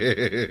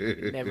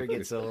 Never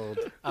gets old.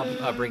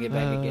 I'll bring it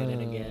back again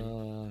and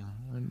again.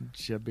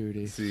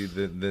 Djibouti. See,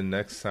 the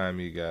next time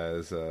you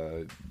guys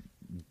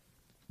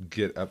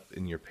get up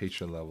in your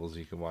patron levels,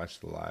 you can watch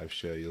the live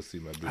show. You'll see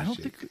my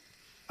booty shake.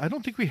 I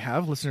don't think we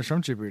have listeners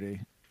from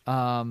Djibouti.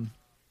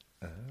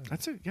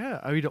 That's it.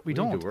 Yeah, we don't. I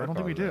don't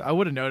think we do. that. I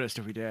would have noticed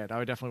if we did. I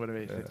would definitely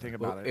would have think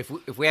about it.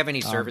 If we have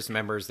any service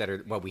members that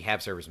are, well, we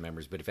have service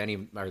members, but if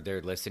any are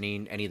there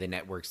listening, any of the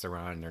networks they're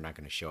on, they're not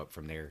going to show up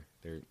from there.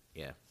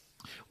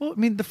 Well, I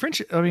mean, the French.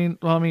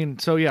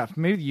 So yeah,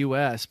 maybe the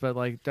U.S., but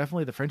like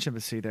definitely the French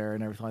embassy there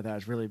and everything like that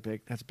is really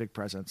big. That's a big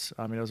presence.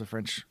 I mean, it was a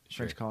French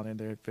colony, and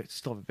they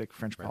still have a big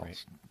French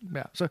presence.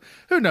 Right. Yeah. So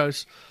who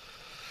knows?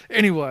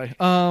 Anyway,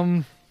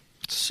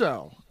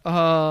 so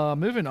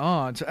moving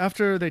on. So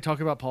after they talk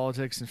about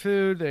politics and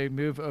food, they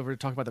move over to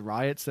talk about the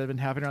riots that have been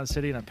happening around the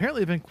city, and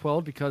apparently have been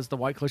quelled because the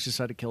White Cloaks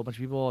decided to kill a bunch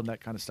of people, and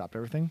that kind of stopped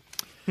everything.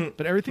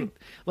 But everything,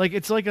 like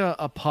it's like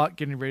a pot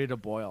getting ready to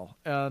boil,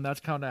 and that's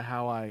kind of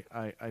how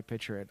I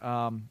picture it.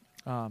 And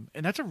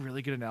that's a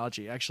really good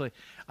analogy. Actually,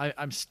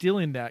 I'm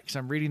stealing that because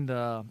I'm reading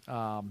the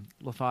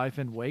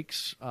Leviathan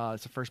Wakes.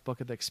 It's the first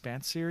book of the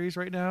Expanse series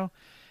right now,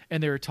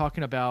 and they were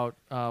talking about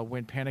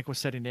when panic was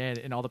setting in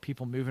and all the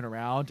people moving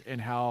around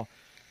and how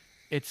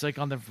it's like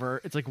on the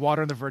it's like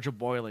water on the verge of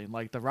boiling.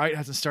 Like the riot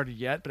hasn't started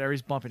yet, but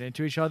everybody's bumping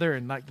into each other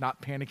and like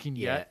not panicking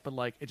yet. But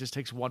like it just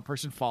takes one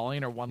person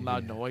falling or one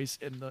loud noise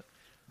and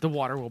the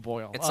water will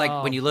boil. It's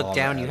like when you look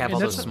down, you have all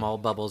those small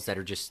bubbles that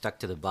are just stuck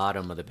to the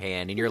bottom of the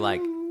pan, and you're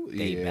like,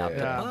 they about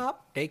to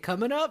pop. They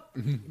coming up.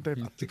 They're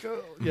about to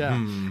go. Yeah.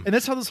 And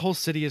that's how this whole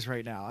city is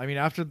right now. I mean,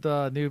 after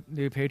the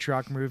new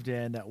patriarch moved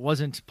in, that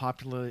wasn't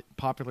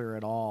popular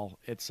at all.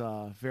 It's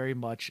very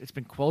much, it's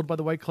been quelled by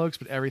the White Cloaks,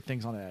 but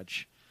everything's on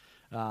edge.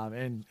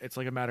 And it's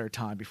like a matter of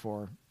time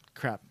before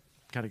crap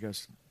kind of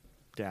goes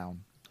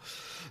down.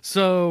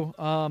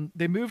 So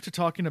they moved to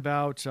talking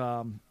about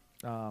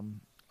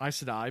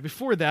Aes Sedai.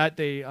 Before that,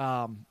 they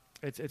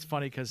it's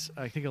funny because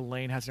I think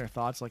Elaine has in her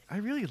thoughts like, I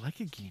really like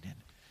Aeginen.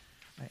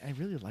 I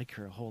really like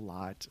her a whole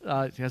lot.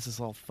 She has this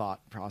little thought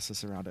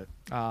process around it.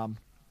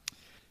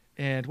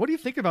 And what do you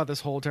think about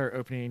this whole entire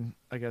opening?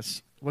 I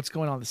guess what's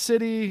going on in the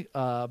city,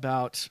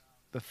 about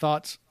the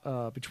thoughts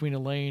between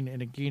Elaine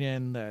and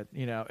Aeginen, that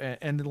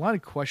and the line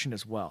of question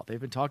as well. They've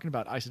been talking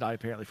about Aes Sedai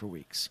apparently for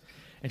weeks,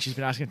 and she's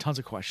been asking tons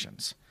of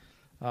questions.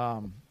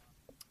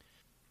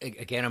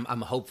 Again,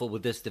 I'm hopeful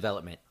with this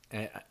development.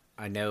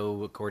 I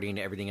know, according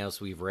to everything else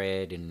we've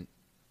read and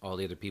all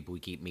the other people we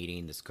keep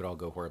meeting, this could all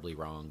go horribly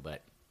wrong.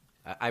 But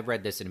I've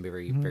read this in a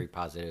very, very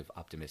positive,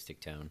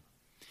 optimistic tone.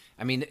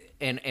 I mean,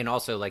 and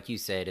also, like you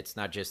said, it's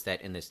not just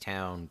that in this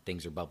town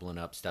things are bubbling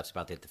up, stuff's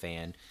about to hit the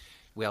fan.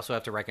 We also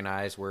have to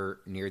recognize we're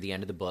near the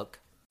end of the book.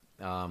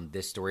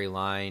 This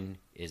storyline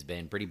has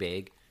been pretty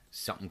big.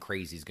 Something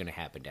crazy is going to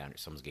happen down here.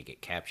 Someone's going to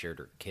get captured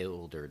or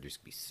killed, or there's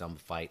going to be some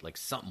fight. Like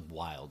something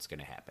wild's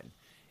going to happen.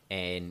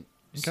 And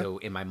so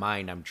in my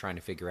mind, I'm trying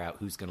to figure out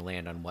who's going to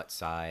land on what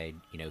side,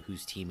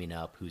 who's teaming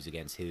up, who's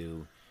against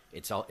who.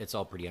 It's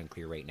all pretty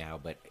unclear right now,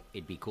 but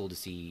it'd be cool to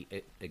see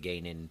it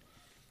again in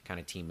kind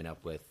of teaming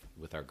up with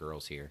our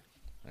girls here.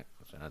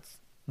 So that's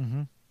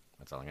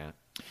all I got.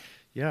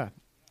 Yeah.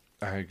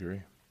 I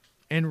agree.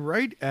 And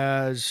right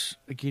as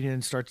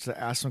Gideon starts to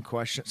ask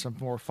some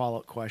more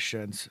follow-up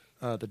questions,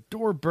 the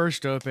door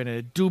burst open and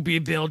it do be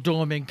Bill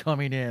Dorman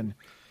coming in.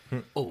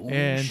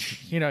 And,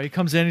 he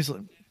comes in,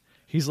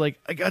 he's like,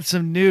 I got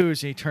some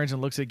news. And he turns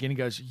and looks at Gideon and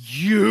goes,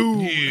 You.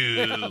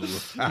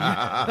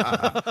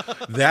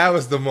 That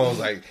was the most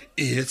like,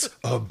 it's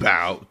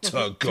about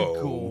to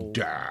go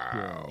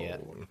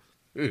down.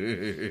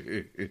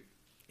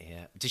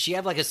 Yeah. Did she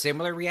have like a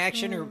similar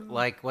reaction, or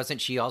like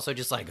wasn't she also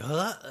just like,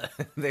 huh?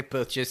 They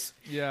both just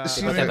Yeah.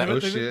 She was like, oh,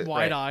 they're shit.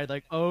 wide-eyed,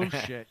 like, oh,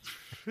 shit.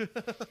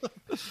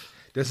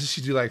 Doesn't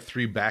she do like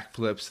 3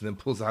 backflips and then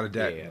pulls out a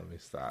deck? Yeah. Let me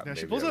stop. Yeah,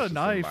 she Maybe pulls that out was a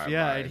just in knife, my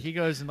and mind. he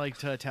goes and like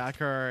to attack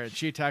her, and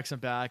she attacks him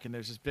back, and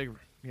there's this big,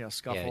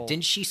 scuffle. yeah.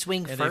 Didn't she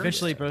swing And first? they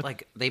eventually both-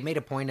 Like they made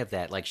a point of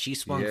that. Like she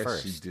swung Yes,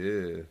 first. she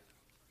did.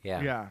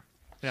 Yeah.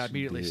 Yeah,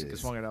 immediately did.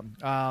 swung at him.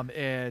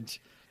 And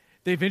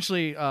they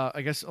eventually,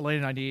 I guess,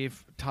 Elaine and Nynaeve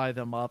tie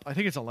them up. I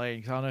think it's Elaine,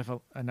 because I don't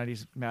know if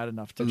Nynaeve's mad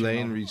enough to Elaine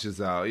turn on. reaches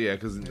out,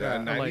 because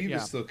Nynaeve yeah.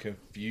 is still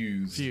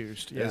confused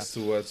yeah. as to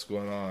what's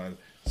going on.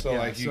 So Yeah,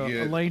 like you so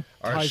get Elaine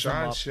our ties them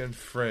Shan up. Shin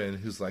friend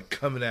who's like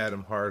coming at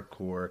him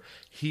hardcore.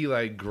 He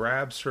like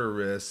grabs her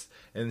wrist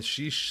and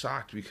she's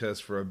shocked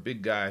because for a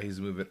big guy he's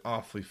moving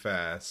awfully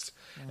fast.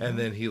 Mm-hmm. And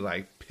then he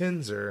like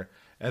pins her,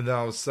 and then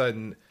all of a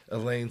sudden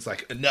Elaine's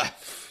like,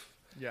 enough.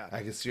 Yeah.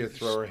 I can see her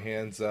throw her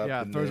hands up.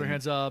 Yeah, and throws her then-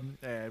 hands up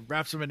and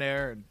wraps them in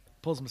there and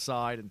pulls them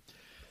aside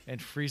and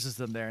freezes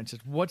them there and says,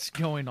 "What's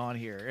going on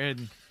here?"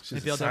 And She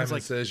Bill says, Dunn's Simon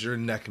like, says your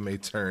neck may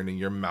turn and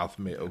your mouth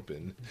may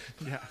open.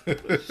 "Yeah,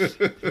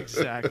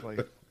 exactly."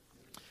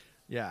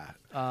 Yeah,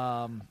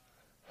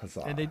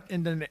 Huzzah.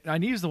 and then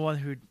Nynaeve's the one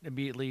who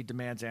immediately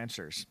demands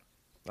answers.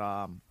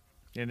 And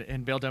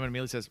Bill Dunnman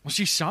immediately says, "Well,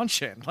 she's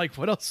Shanshin. Like,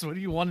 what else? What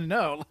do you want to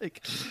know?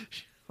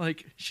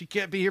 Like she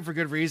can't be here for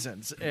good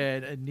reasons."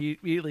 And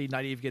immediately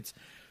Nynaeve gets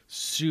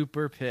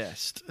super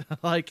pissed.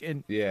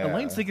 And Yeah.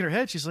 Elaine's thinking in her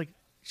head, she's like,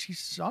 "She's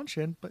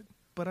Shanshin,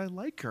 but I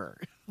like her.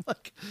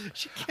 Like,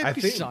 she can't I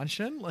be think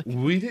Shanshin." Like,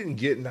 we didn't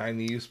get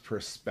Nynaeve's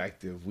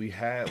perspective. We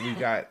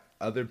got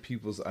other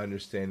people's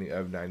understanding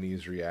of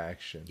Nynaeve's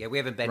reaction. Yeah, we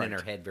haven't been in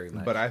her head very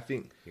much. But I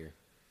think here.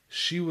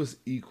 she was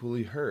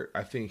equally hurt.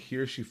 I think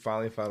here she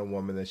finally found a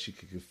woman that she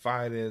could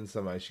confide in,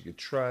 somebody she could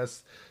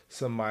trust,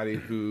 somebody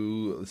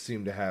who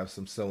seemed to have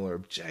some similar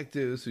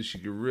objectives, who she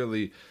could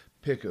really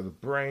pick the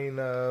brain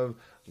of.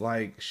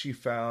 Like she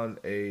found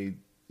a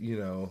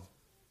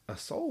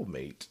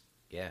soulmate.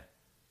 Yeah.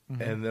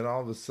 And then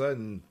all of a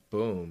sudden,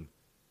 boom,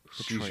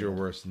 she's your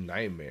worst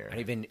nightmare. And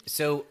even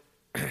so,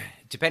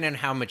 depending on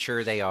how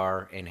mature they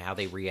are and how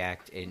they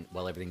react, and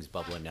while everything's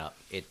bubbling up,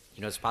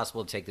 it's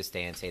possible to take the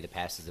stand, say the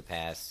past is the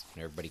past,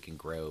 and everybody can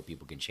grow,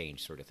 people can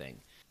change, sort of thing.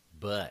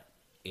 But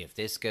if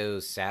this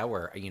goes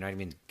sour, I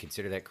even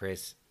consider that,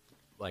 Chris.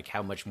 Like,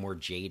 how much more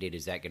jaded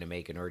is that going to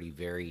make an already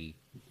very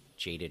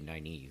jaded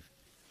Nynaeve?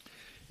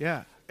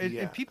 yeah. And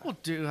Yeah. people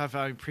do have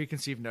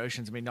preconceived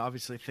notions. I mean,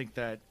 obviously think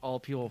that all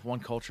people of one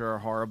culture are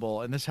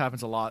horrible, and this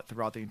happens a lot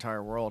throughout the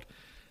entire world,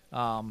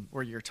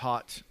 where you're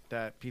taught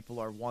that people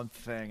are one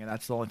thing and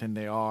that's the only thing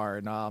they are.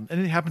 And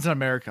it happens in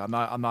America.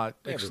 I'm not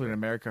excluding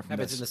America from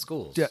Happens this. in the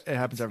schools. Yeah, it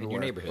happens in everywhere.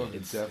 your neighborhood.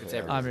 It's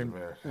everywhere. I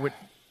mean,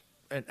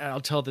 and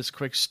I'll tell this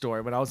quick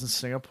story. When I was in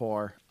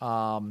Singapore,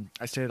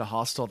 I stayed at a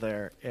hostel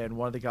there, and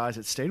one of the guys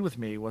that stayed with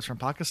me was from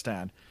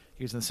Pakistan.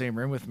 He was in the same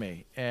room with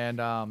me,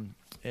 and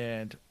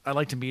I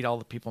like to meet all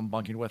the people I'm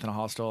bunking with in a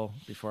hostel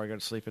before I go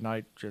to sleep at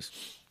night. Just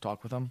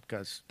talk with them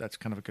because that's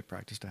kind of a good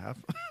practice to have.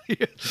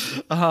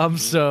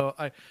 So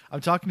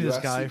I'm talking to Do this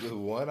I guy. sleep with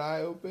one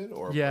eye open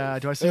or Yeah,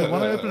 both? do I sleep with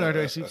one eye open or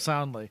do I sleep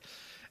soundly?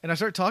 And I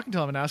started talking to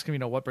him and asking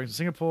him, what brings him to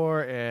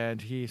Singapore, and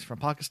he's from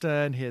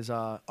Pakistan. His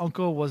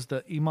uncle was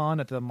the imam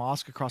at the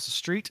mosque across the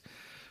street,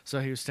 so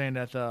he was staying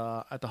at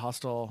the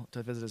hostel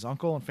to visit his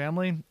uncle and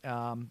family.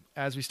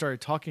 As we started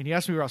talking, he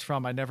asked me where I was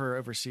from. I never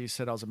overseas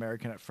said I was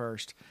American at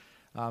first,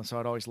 so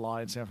I'd always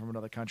lie and say I'm from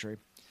another country,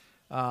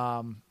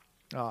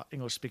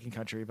 English-speaking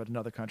country, but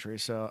another country.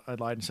 So I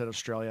lied and said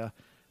Australia.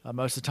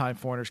 Most of the time,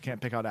 foreigners can't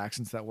pick out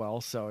accents that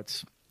well, so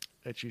it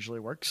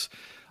usually works.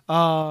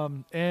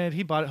 And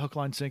he bought it hook,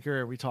 line, sinker,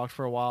 and we talked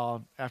for a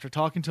while. After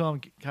talking to him,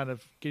 kind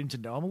of getting to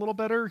know him a little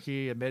better,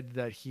 he admitted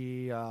that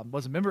he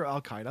was a member of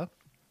Al-Qaeda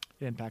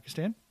in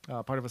Pakistan,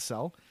 part of a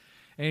cell.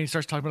 And he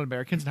starts talking about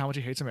Americans and how much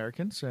he hates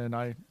Americans. And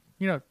I,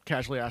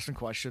 casually asked him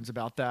questions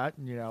about that.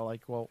 And,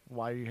 like, well,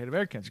 why do you hate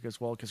Americans? He goes,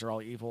 well, because they're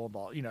all evil,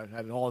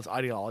 had all this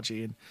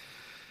ideology.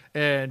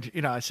 And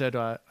I said,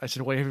 well,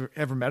 have you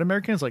ever met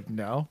Americans? Like,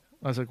 no.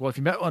 I was like, well, if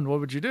you met one, what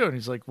would you do? And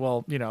he's like,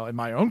 well, in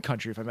my own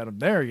country, if I met them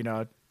there,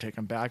 I'd take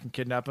them back and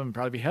kidnap them and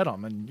probably behead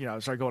them. And,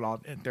 start going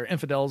on. They're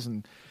infidels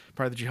and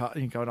part of the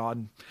jihad going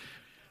on.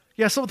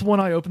 Yeah, so with one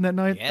eye open that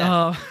night.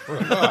 Yeah.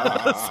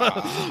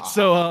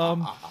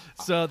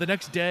 So the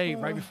next day,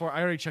 right before,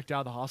 I already checked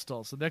out of the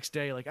hostel. So the next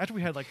day, like after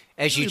we had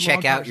As you really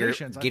check long out, you're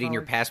conversations, I getting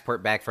your finally-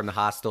 passport back from the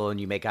hostel,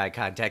 and you make eye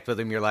contact with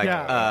him. You're like,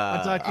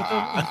 I talked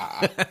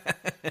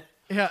with him.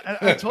 Yeah, and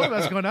I told him I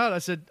was going out.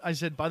 I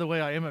said, by the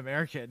way, I am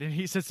American. And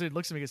he sits there and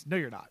looks at me and goes, no,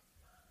 you're not.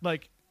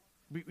 Like,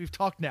 we've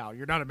talked now.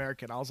 You're not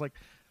American. I was like,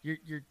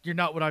 you're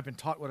not what I've been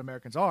taught what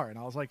Americans are. And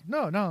I was like,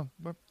 no,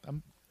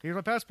 here's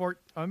my passport.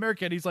 I'm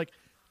American. He's like,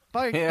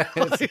 bye. Yeah. I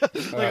was like,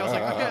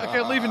 I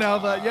can't leave you now,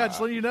 but yeah,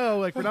 just letting you know,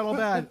 like, we're not all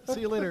bad.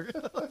 See you later.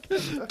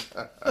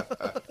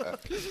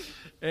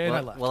 And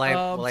I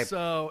left.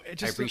 So it I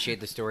just, appreciate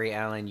the story,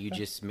 Alan. You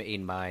just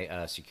made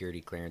my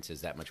security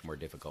clearances that much more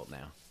difficult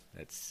now.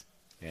 That's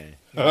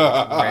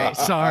right.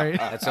 Sorry.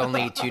 That's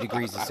only 2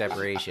 degrees of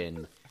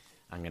separation.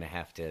 I'm gonna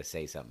have to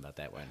say something about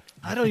that one.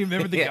 I don't even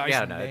remember the guy's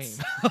Yeah, no, name.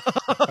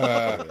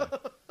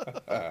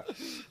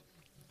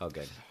 Oh,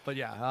 good. But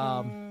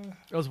yeah,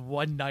 it was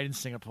one night in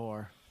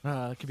Singapore.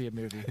 It could be a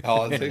movie.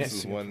 All it takes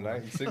is one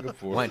night in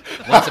Singapore. Once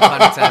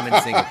upon a time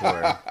in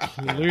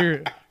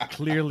Singapore.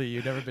 Clearly,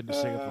 you've never been to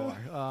Singapore.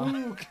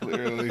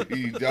 Clearly,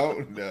 you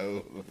don't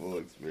know the full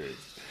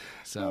experience.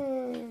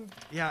 So,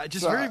 yeah,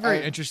 just So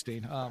very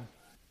interesting. Go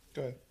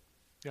ahead.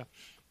 Yeah,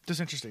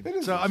 just interesting. It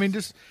is So, I mean,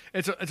 just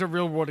it's a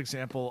real world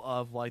example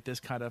of like this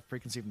kind of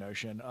preconceived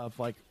notion of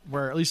like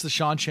where at least the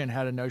Shanshan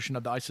had a notion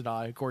of the Aes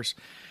Sedai. Of course,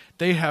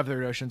 they have their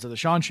notions of the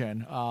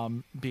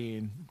Shanshan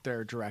being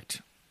their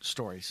direct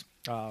stories,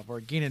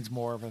 where Guinan's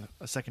more of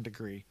a second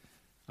degree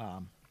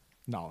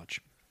knowledge,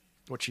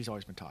 which she's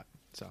always been taught.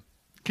 So,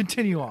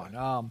 continue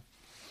on.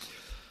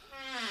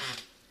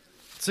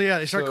 So yeah,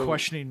 they start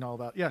questioning all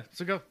that. Yeah,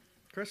 so go,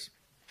 Chris.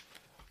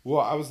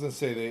 Well, I was gonna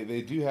say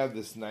they do have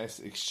this nice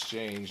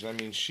exchange. I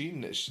mean, she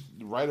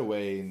right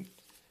away,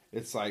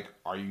 it's like,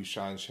 "Are you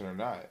Shanshan or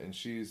not?" And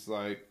she's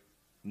like,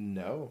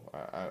 "No,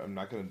 I'm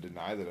not gonna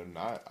deny that I'm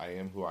not. I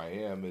am who I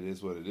am. It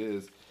is what it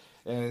is."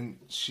 And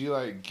she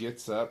like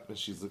gets up and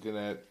she's looking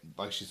at,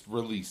 like, she's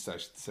released, I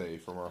should say,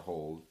 from her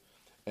hold,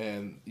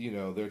 and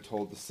they're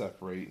told to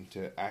separate and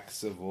to act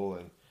civil.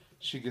 And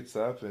she gets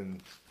up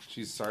and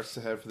she starts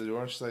to head for the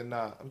door, and she's like,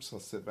 "Nah, I'm just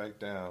gonna sit back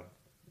down.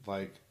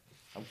 Like,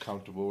 I'm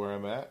comfortable where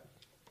I'm at.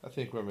 I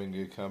think we're in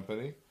good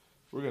company.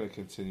 We're going to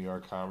continue our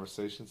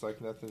conversations like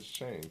nothing's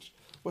changed,"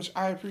 which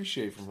I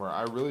appreciate from her.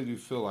 I really do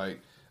feel like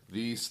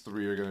these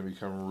three are going to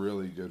become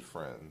really good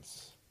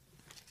friends.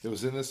 It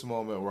was in this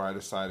moment where I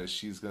decided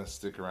she's going to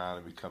stick around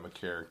and become a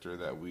character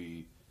that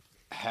we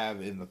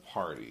have in the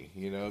party.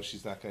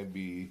 She's not going to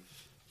be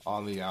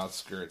on the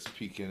outskirts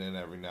peeking in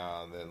every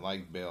now and then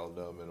like Bail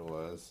Doman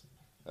was.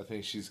 I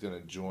think she's going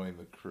to join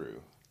the crew.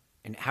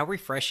 And how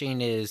refreshing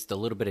is the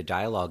little bit of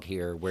dialogue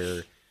here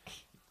where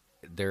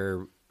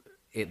they're,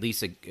 at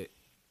least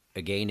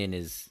Guinan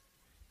is,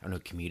 I don't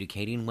know,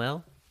 communicating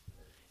well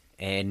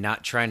and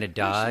not trying to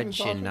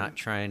dodge and not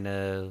trying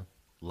to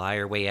lie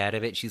her way out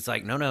of it. She's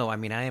like, no, I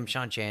mean, I am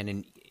Shanshan,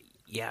 and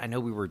yeah, I know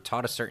we were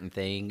taught a certain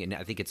thing, and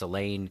I think it's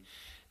Elaine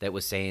that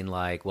was saying,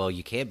 like, well,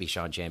 you can't be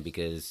Shanshan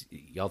because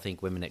y'all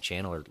think women at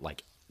Channel are,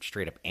 like,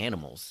 straight up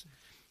animals.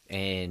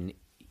 And,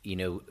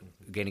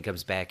 Guinan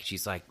comes back, and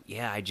she's like,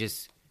 yeah,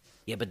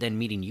 but then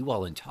meeting you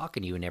all and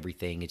talking to you and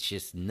everything, it's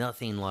just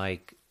nothing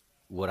like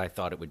what I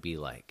thought it would be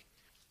like.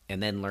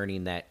 And then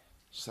learning that,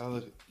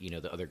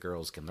 the other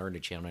girls can learn to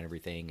channel and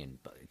everything, and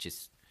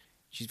just,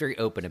 she's very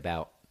open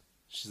about.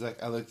 She's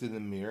like, I looked in the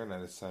mirror and I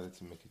decided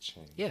to make a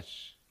change. Yeah.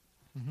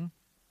 Mm-hmm.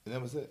 And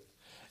that was it.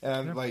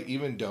 And like,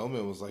 even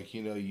Doman was like,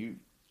 she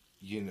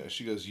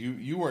goes,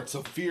 you weren't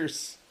so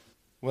fierce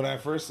when I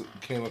first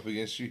came up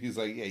against you. He's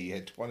like, yeah, you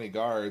had 20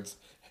 guards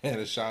and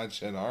a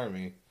Shanshan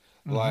army.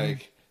 Mm-hmm.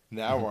 Like,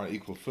 now we're on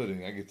equal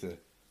footing. I get to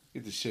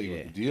show you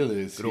what the deal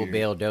is. Good old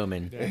Bail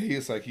Doman. And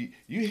he's like,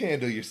 you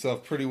handle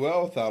yourself pretty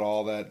well without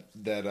all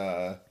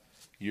that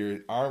your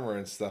armor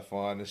and stuff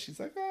on. And she's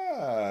like,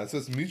 so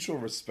it's mutual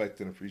respect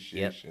and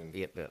appreciation.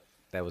 Yep.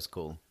 That was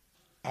cool.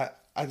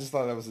 I just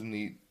thought that was a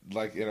neat,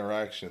 like,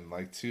 interaction.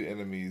 Like, two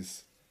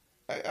enemies.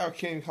 I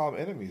can't even call them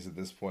enemies at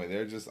this point.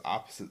 They're just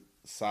opposite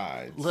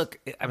sides. Look,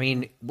 I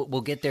mean,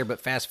 we'll get there, but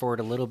fast forward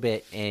a little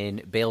bit,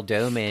 and Bail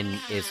Doman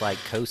is like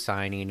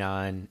co-signing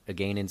on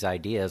Guinan's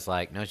ideas.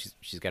 Like, no,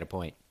 she's got a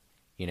point.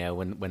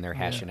 When they're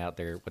hashing out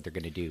what they're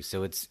going to do.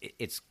 So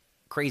it's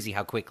crazy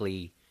how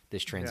quickly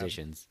this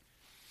transitions.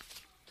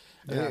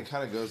 I think it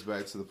kind of goes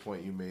back to the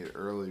point you made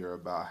earlier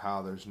about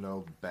how there's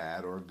no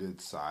bad or good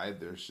side.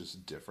 There's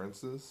just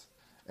differences.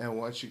 And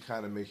once you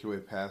kind of make your way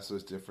past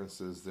those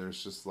differences,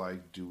 there's just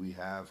like, do we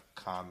have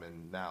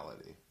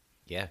commonality?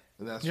 Yeah.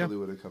 And that's really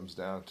what it comes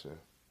down to.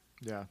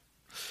 Yeah.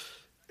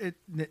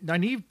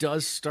 Nynaeve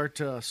does start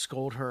to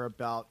scold her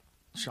about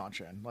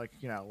Shanshan. Like,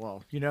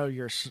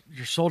 your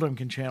Soldum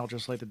can channel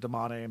just like the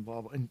Damane and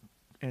blah, blah.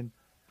 And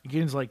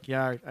Guinan's like,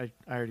 yeah, I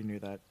already knew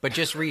that. But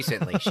just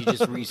recently. She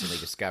just recently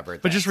discovered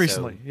that. But just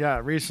recently.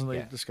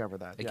 Discovered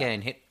that.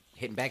 Again,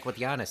 hitting back with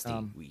the honesty.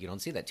 You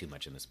don't see that too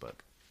much in this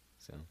book.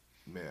 So...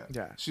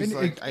 Yeah. She's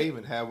like, I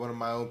even had one of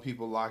my own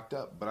people locked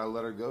up, but I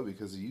let her go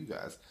because of you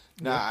guys.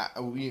 Now,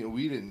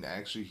 we didn't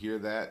actually hear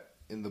that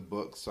in the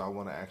book, so I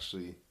want to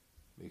actually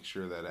make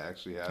sure that it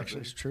actually happened.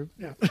 Actually, it's true.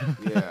 Yeah.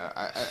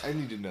 Yeah, I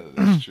need to know that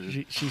that's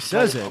true. She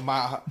says it.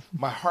 My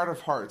heart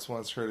of hearts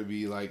wants her to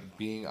be like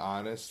being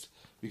honest,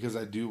 because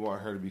I do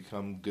want her to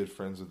become good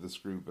friends with this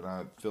group, and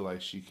I feel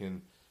like she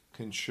can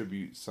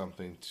contribute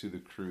something to the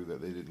crew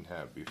that they didn't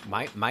have before.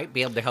 Might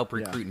be able to help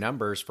recruit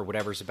numbers for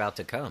whatever's about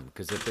to come.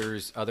 Because if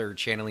there's other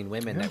channeling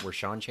women that were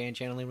Shan-Chan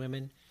channeling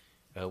women,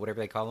 whatever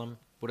they call them,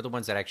 what are the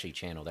ones that actually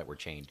channel that were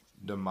chained?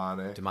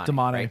 Damane.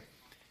 Damane.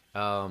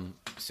 Right?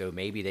 So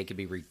maybe they could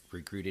be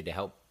recruited to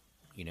help,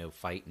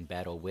 fight and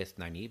battle with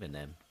Nynaeve and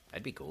them.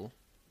 That'd be cool.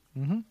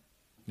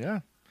 Yeah.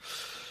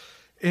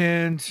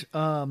 And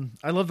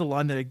I love the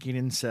line that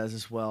Guinan says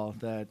as well,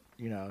 that,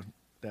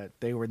 that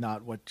they were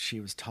not what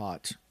she was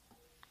taught.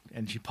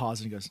 And she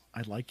pauses and goes,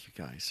 "I like you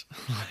guys."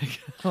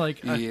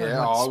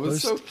 Yeah, it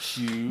was so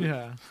cute.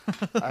 Yeah.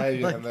 I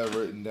even have that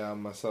written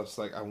down myself. It's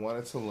like, I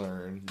wanted to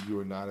learn. You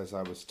were not as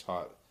I was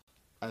taught.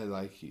 I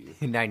like you.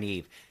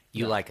 Nynaeve,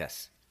 you like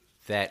us.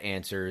 That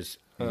answers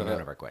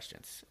none of our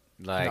questions.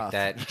 Like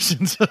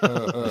Nothing.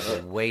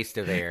 that a waste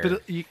of air.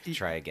 But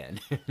Try again.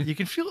 You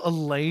can feel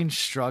Elaine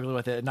struggling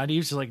with it. And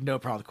Nynaeve's just like, no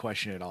problem with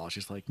question at all.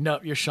 She's like,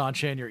 nope, you're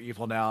Shan-Chan, you're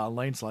evil now. And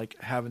Elaine's like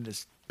having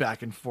this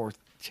back and forth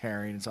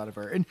tearing inside of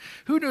her. And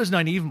who knows,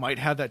 Nynaeve might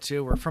have that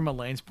too, or from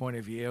Elaine's point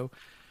of view.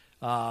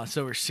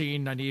 So we're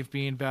seeing Nynaeve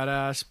being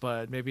badass,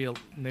 but maybe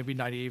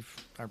Nynaeve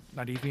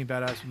being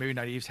badass, maybe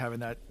Nynaeve's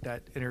having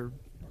that inner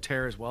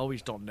tear as well. We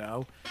just don't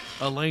know.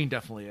 Elaine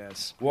definitely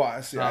is. Well,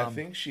 I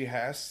think she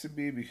has to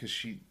be, because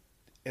she,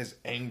 as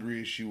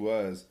angry as she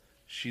was,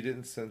 she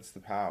didn't sense the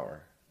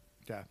power.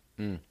 Yeah.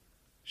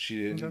 She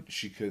didn't. Okay.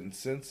 She couldn't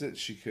sense it.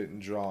 She couldn't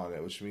draw on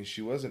it, which means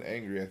she wasn't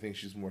angry. I think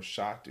she's more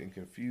shocked and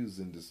confused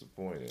and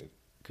disappointed.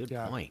 Good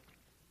point.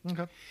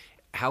 Okay.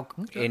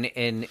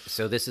 And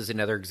so this is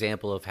another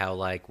example of how,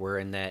 like, we're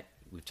in that,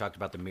 we've talked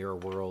about the mirror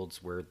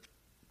worlds where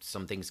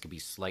some things could be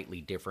slightly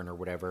different or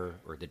whatever,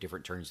 or the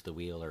different turns of the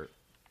wheel, or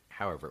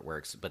however it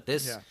works. But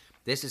this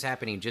is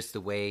happening just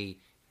the way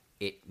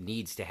it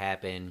needs to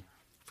happen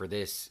for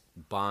this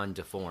bond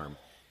to form.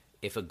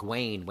 If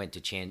Egwene went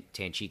to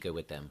Tanchico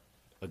with them,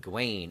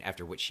 Egwene,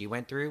 after what she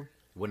went through,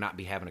 would not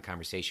be having a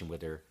conversation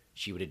with her.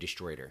 She would have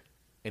destroyed her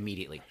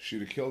immediately.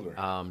 She'd have killed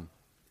her.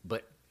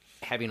 But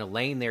having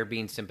Elaine there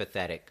being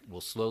sympathetic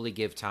will slowly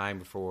give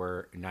time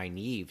for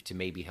Nynaeve to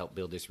maybe help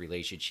build this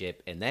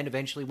relationship. And then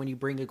eventually when you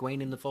bring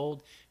Egwene in the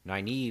fold,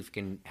 Nynaeve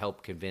can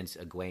help convince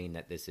Egwene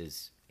that this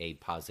is a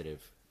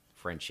positive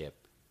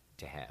friendship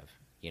to have,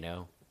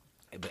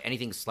 But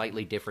anything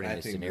slightly different in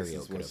this scenario.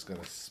 This is what's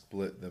going to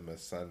split them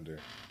asunder.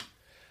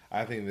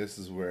 I think this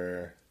is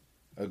where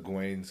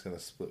Egwene's going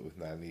to split with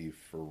Nynaeve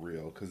for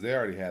real, because they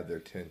already had their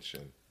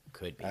tension.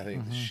 Could be. I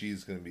think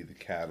she's going to be the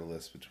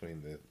catalyst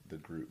between the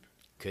group.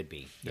 Could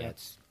be. Yeah.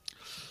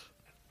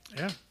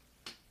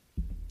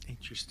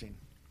 Interesting.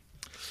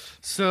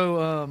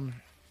 So,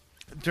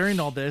 during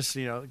all this,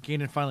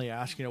 Guinan finally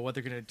asks, what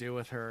they're going to do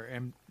with her.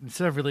 And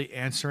instead of really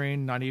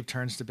answering, Nynaeve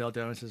turns to Bail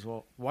Domon and says,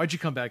 "Well, why'd you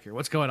come back here?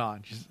 What's going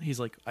on?" He's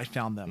like, "I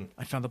found them.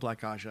 I found the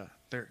Black Aja.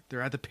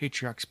 They're at the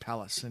Patriarch's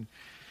palace." And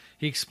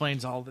he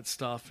explains all that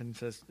stuff and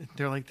says,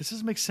 they're like, "This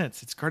doesn't make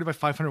sense. It's guarded by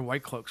 500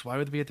 white cloaks. Why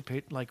would they be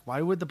at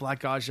why would the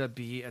Black Aja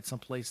be at some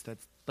place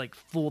that's like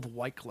full of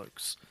white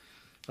cloaks?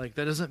 Like,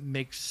 that doesn't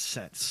make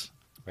sense."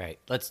 Right.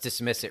 Let's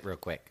dismiss it real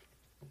quick.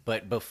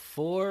 But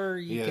before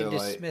you can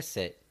dismiss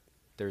it,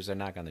 there's a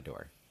knock on the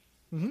door.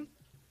 Mm-hmm.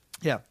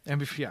 Yeah.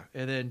 And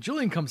then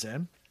Julian comes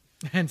in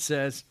and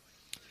says,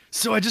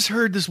 "So I just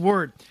heard this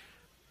word.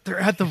 They're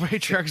at the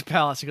Patriarch's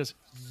palace." He goes,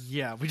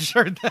 "Yeah, we just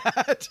heard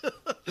that."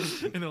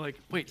 And they're like,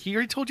 "Wait, he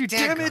already told you?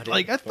 Damn it.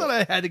 Like, I thought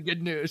I had the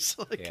good news."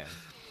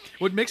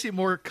 What makes it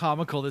more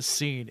comical, this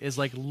scene, is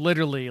like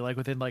literally like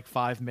within like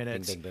 5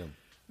 minutes. Bing, bing, boom.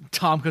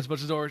 Tom comes to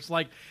the door. It's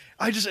like,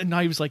 and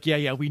now he was like,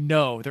 yeah, we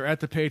know they're at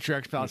the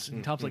Patriarch's palace.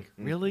 And Tom's like,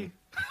 "Really?"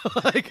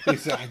 He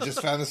said, "I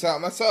just found this out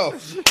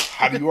myself."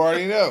 "How do you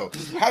already know?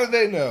 How do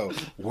they know?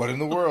 What in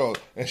the world?"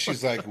 And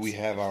she's like, "We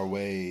have our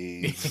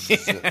ways."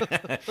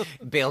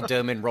 Bail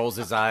Domon rolls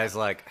his eyes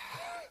like,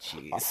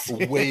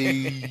 jeez.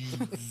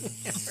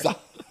 Ways.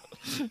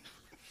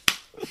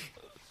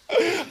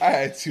 I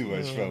had too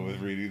much fun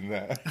with reading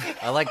that.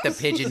 I like the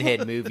pigeon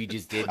head move you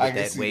just did with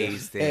that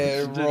ways thing.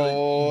 Head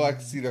roll. I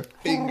can see the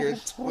finger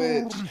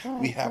twitch.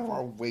 We have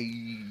our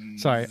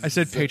ways. Sorry, I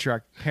said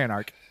Patriarch.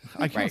 Panarch.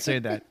 I can't say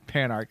that.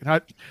 Panarch.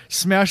 Not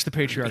smash the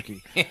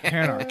patriarchy.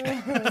 Panarch.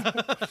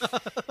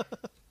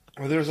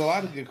 Well, there's a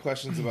lot of good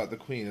questions about the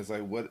Queen. It's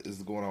like, what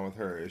is going on with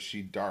her? Is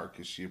she dark?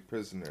 Is she a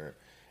prisoner?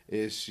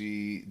 Does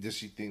she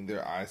think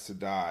they're Aes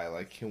Sedai?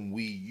 Like, can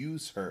we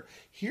use her?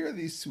 Here,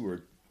 these two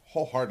are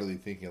wholeheartedly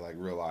thinking like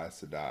real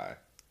Aes Sedai.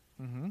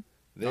 Mm-hmm.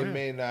 They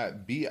may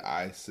not be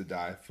Aes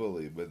Sedai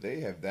fully, but they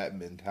have that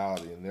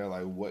mentality, and they're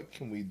like, what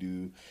can we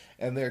do?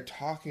 And they're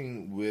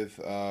talking with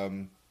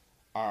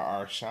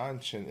our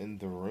Shan-Chan in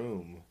the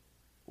room.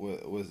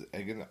 Was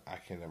Egin? I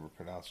can never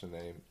pronounce her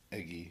name.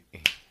 Eggy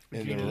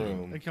in the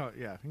room.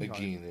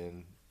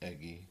 Egin,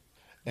 Eggy,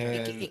 and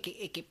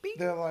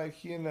they're like,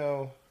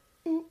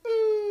 ooh,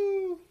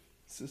 ooh,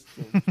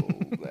 system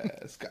full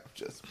blast, got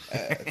just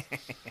passed.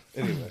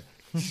 Anyway.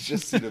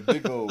 Just see the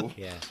big old.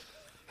 Yeah.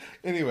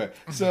 Anyway,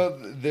 so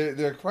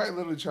they're quite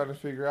literally trying to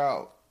figure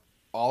out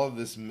all of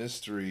this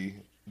mystery.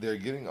 They're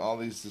getting all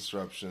these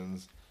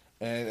disruptions,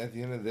 and at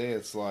the end of the day,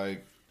 it's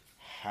like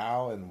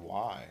how and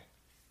why?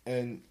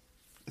 And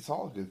it's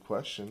all a good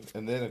question.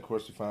 And then, of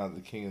course, we find out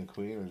the king and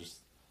queen are just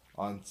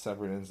on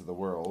separate ends of the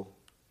world.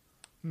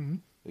 Mm-hmm.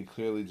 They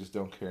clearly just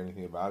don't care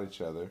anything about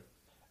each other.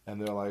 And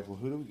they're like, well,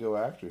 who do we go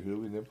after? Who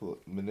do we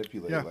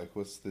manipulate? Yeah. Like,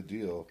 what's the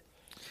deal?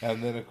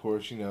 And then, of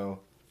course,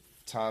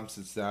 Tom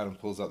sits down and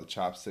pulls out the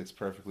chopsticks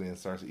perfectly and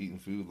starts eating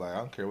food. Like, I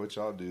don't care what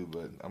y'all do,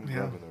 but I'm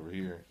grubbing over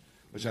here.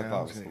 Which I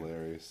thought was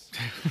hilarious.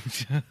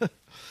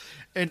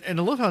 And I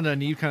love how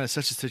Nynaeve kind of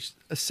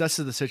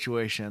assesses the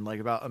situation, like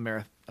about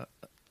Amarantha.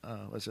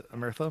 Was it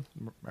Amarantha?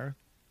 How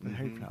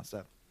do you pronounce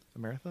that?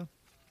 Amarantha?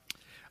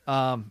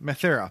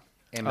 Amathera.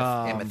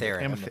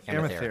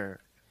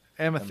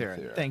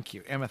 Amathera. Thank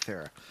you,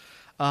 Amathera.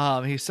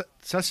 He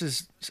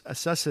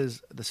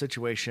assesses the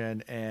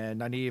situation,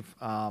 and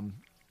Nynaeve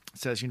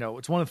says,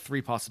 it's one of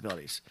three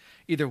possibilities.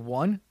 Either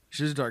one,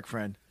 she's a dark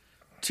friend.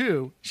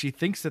 Two, she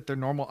thinks that they're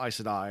normal Aes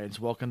Sedai and has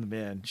welcomed them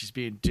in. She's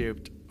being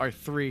duped. Or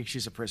three,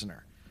 she's a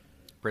prisoner.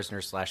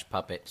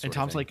 Prisoner/puppet. And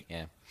Tom's like,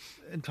 yeah.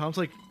 And Tom's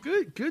like,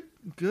 good,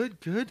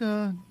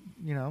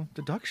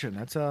 deduction.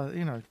 That's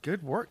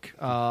good work.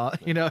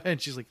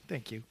 And she's like,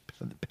 thank you.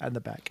 Pat in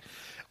the back.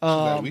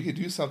 Like, we could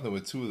do something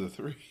with two of the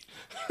three.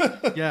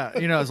 Yeah,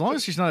 as long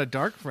as she's not a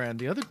dark friend,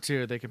 the other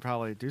two they could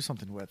probably do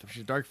something with. If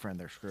she's a dark friend,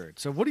 they're screwed.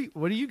 So what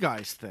do you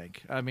guys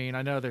think? I mean,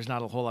 I know there's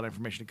not a whole lot of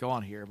information to go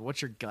on here, but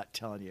what's your gut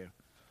telling you?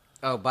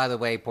 Oh, by the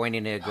way,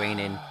 pointing to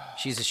Egwene,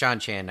 she's a Shan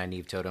Chan,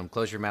 Nynaeve told him.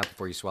 Close your mouth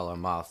before you swallow a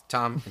moth.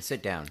 Tom, and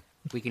sit down.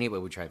 We can eat while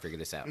we try and figure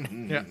this out.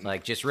 Yeah.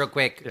 Like, just real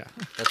quick,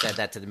 let's add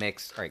that to the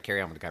mix. All right, carry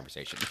on with the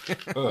conversation.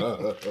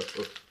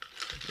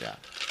 Yeah.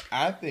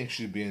 I think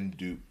she's being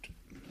duped.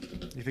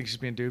 You think she's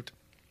being duped?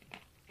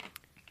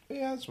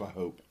 Yeah, that's my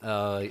hope.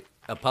 A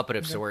puppet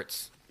of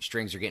sorts.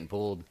 Strings are getting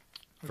pulled,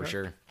 for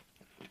sure.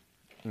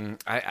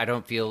 I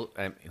don't feel...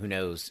 who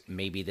knows?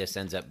 Maybe this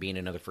ends up being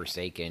another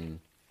Forsaken,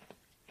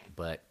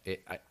 but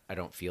I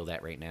don't feel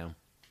that right now.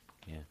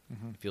 Yeah.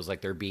 It feels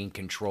like they're being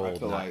controlled, I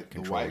feel not like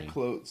controlling.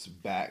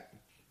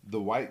 the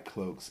White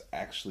Cloaks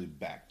actually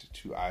backed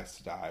to Aes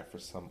Sedai for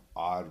some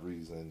odd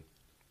reason.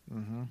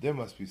 There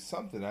must be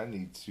something I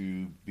need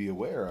to be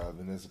aware of.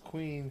 And as a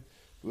queen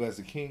who has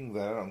a king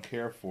that I don't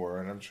care for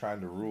and I'm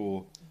trying to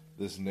rule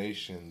this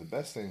nation, the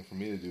best thing for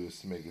me to do is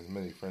to make as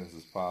many friends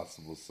as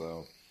possible.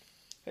 So,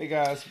 hey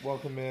guys,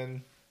 welcome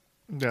in.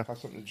 Yeah. Have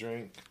something to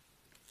drink.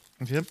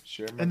 Yep.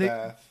 Share my And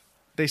bath.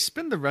 They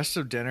spend the rest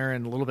of dinner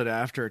and a little bit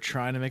after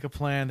trying to make a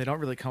plan. They don't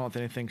really come up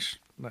with anything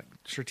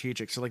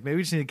strategic. So, like, maybe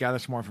we just need to gather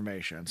some more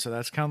information. So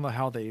that's kind of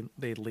how they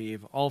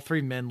leave. All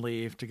three men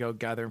leave to go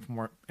gather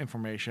more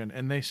information,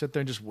 and they sit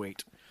there and just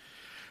wait,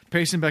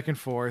 pacing back and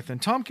forth.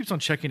 And Tom keeps on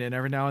checking in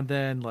every now and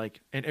then,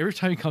 and every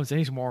time he comes in,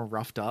 he's more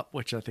roughed up,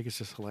 which I think is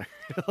just hilarious.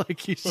 Like,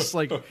 he's just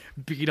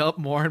beat up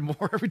more and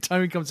more every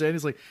time he comes in.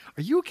 He's like,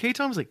 "Are you okay,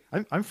 Tom?" He's like,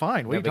 "I'm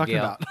fine. What are you talking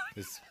about?"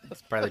 It's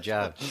part of the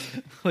job.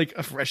 Like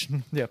a fresh,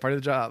 part of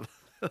the job.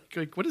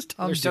 Like, what is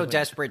Tom They're so doing?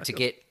 desperate to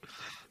get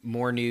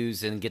more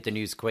news and get the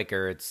news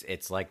quicker.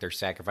 It's like they're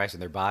sacrificing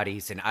their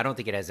bodies, and I don't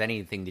think it has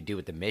anything to do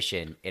with the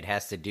mission. It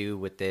has to do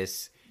with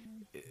this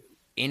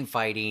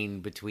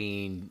infighting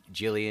between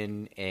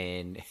Jillian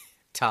and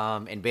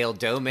Tom and Bail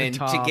Doman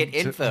to get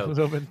info.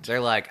 They're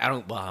like,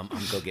 I'm gonna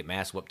go get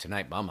mass whooped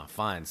tonight, but I'm gonna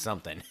find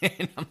something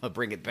and I'm gonna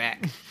bring it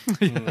back.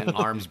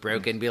 Arms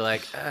broken, be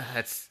like,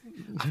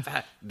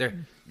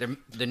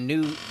 the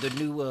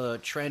new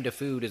trend of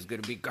food is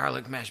gonna be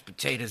garlic mashed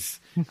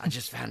potatoes. I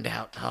just found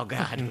out. Oh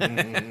God.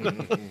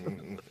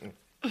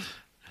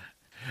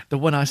 The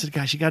one I said,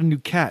 "Guys, she got a new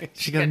cat.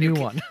 She got a new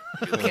one."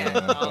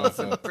 Oh, it's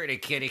a pretty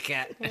kitty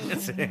cat.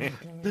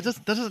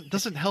 That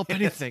doesn't help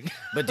anything.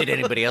 But did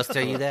anybody else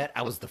tell you that?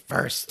 I was the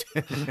first.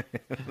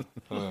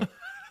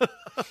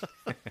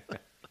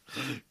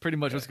 Pretty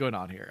much what's going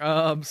on here.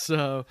 And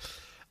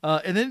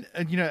then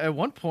at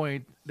one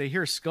point they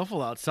hear a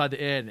scuffle outside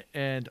the inn,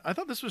 and I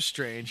thought this was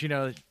strange.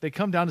 They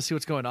come down to see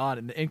what's going on,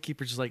 and the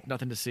innkeeper's just like,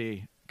 "Nothing to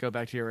see. Go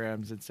back to your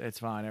rooms. It's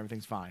fine.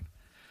 Everything's fine."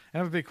 I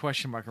have a big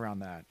question mark around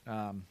that.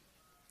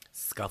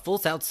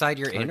 Scuffles outside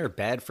your inn are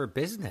bad for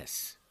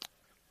business.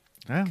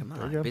 Yeah, Come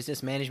on,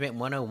 business management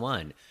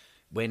 101.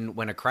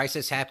 When a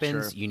crisis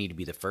happens, you need to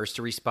be the first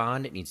to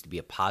respond. It needs to be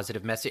a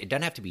positive message. It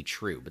doesn't have to be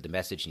true, but the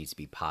message needs to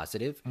be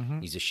positive.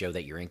 It needs to show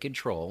that you're in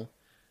control.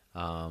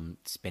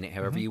 Spin it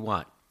however you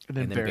want, and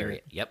then bury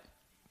it. Yep.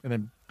 And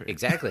then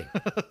exactly.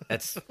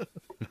 That's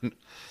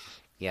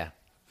yeah.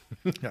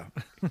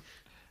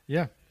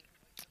 Yeah.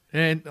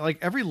 And like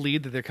every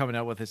lead that they're coming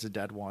out with is a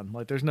dead one.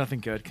 Like there's nothing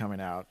good coming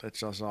out.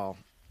 It's just all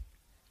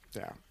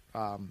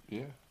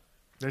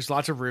There's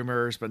lots of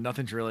rumors, but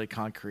nothing's really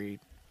concrete.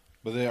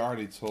 But they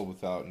already told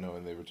without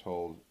knowing they were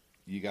told,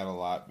 you got a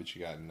lot, but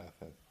you got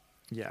nothing.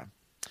 Yeah.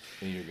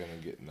 And you're going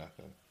to get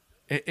nothing.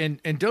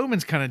 And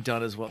Doman's kind of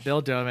done as well.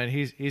 Bill Doman,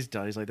 he's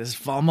done. He's like, this is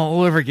Falma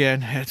all over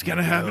again. It's going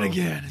to happen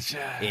again.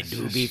 It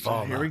do be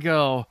Falma. Here we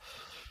go.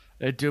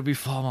 It do be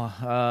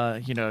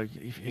Falma.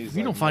 If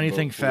you don't find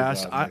anything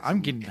fast, I'm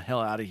getting the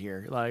hell out of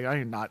here. Like, I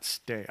am not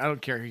staying. I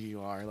don't care who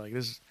you are. Like,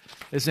 this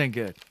ain't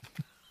good.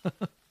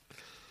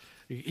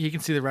 he can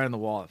see the writing on the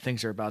wall.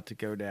 Things are about to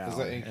go down. It's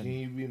like, and can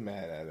you be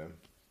mad at him?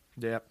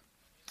 Yep.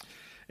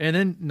 And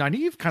then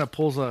Nynaeve kind of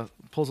pulls a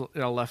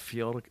left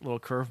field, a little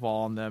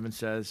curveball on them, and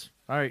says,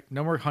 "All right,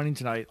 no more hunting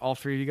tonight. All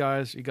three of you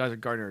guys are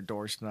guarding our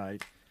doors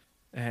tonight."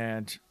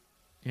 And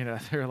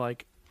they're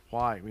like,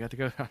 "Why? We have to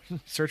go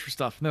search for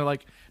stuff." And they're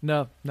like,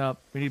 "No,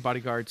 we need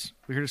bodyguards.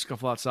 We're here to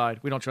scuffle outside.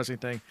 We don't trust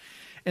anything."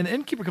 And the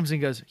innkeeper comes in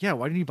and goes, "Yeah,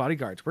 why do you need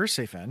bodyguards? We're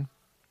safe in.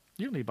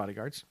 You don't need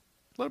bodyguards.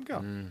 Let them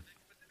go."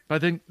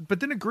 But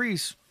then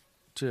agrees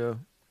to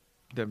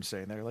them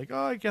saying, they're like,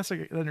 "Oh, I guess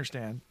I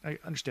understand. I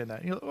understand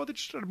that." They're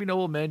just trying to be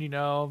noble men,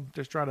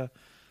 just trying to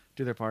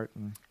do their part.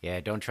 And, Yeah,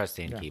 don't trust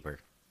the innkeeper.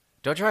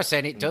 Don't trust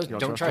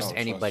don't trust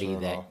anybody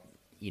that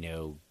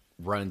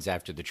runs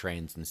after the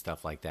trends and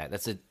stuff like that.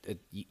 That's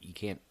you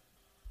can't.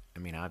 I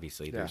mean,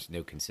 obviously, there's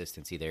no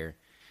consistency there.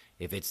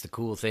 If it's the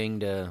cool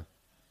thing to,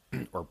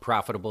 or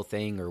profitable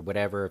thing or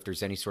whatever, if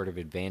there's any sort of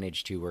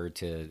advantage to her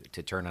to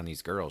turn on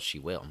these girls, she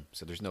will.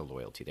 So there's no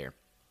loyalty there.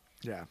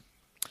 Yeah.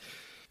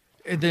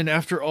 And then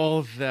after all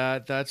of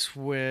that, that's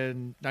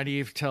when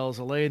Nynaeve tells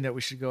Elaine that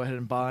we should go ahead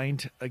and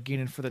bind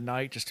Aegeanin for the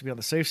night just to be on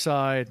the safe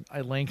side.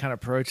 Elaine kind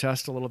of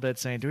protests a little bit,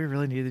 saying, "Do we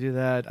really need to do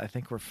that? I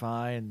think we're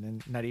fine."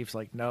 And Nynaeve's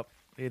like, "Nope.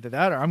 Either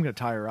that or I'm going to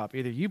tie her up.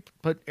 Either you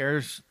put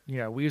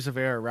weaves of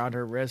air around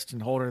her wrist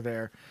and hold her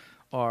there,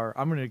 or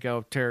I'm going to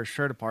go tear her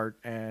shirt apart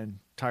and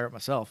tie her up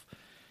myself."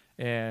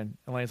 And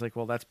Elaine's like,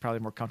 "Well, that's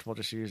probably more comfortable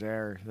just to use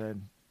air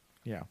than,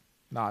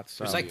 not."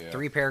 So There's like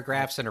 3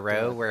 paragraphs in a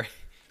row where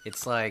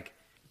it's like,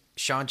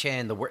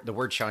 Shan-Chan, the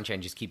word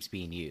Shan-Chan just keeps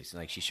being used.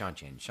 Like, she's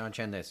Shan-Chan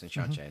this and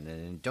Shan-Chan,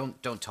 and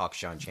don't talk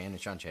Shan-Chan and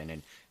Shan-Chan,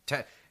 and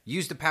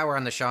use the power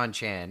on the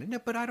Shan-Chan. No,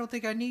 but I don't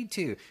think I need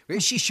to.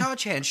 She's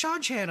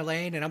Shan-Chan,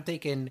 Elaine, and I'm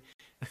thinking,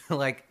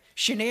 like,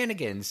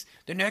 shenanigans.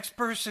 The next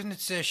person that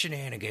says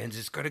shenanigans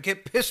is going to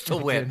get pistol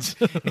whipped.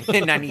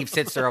 And Nynaeve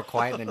sits there all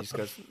quiet and then just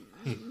goes,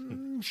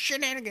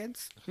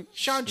 shenanigans.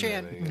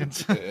 Shan-Chan.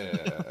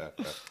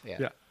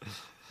 Yeah.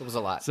 It was a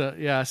lot. So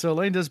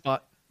Elaine does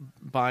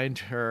bind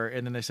her,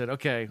 and then they said,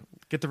 "Okay,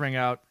 get the ring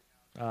out.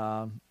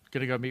 Gonna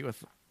go meet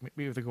with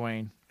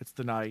Egwene. It's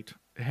the night."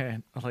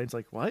 And Elaine's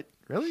like, "What?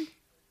 Really?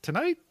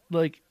 Tonight?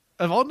 Like,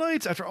 of all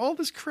nights, after all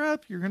this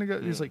crap, you're gonna go?"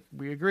 He's like,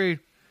 "We agreed.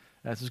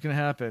 That's what's gonna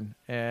happen."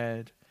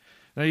 And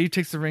Nynaeve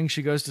takes the ring.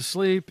 She goes to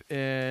sleep,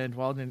 and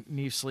while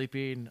Nynaeve's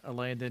sleeping,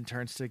 Elaine then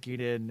turns to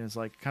Aegeanin and is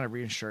like, kind of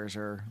reassures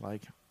her,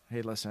 like,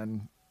 "Hey,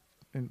 listen."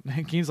 And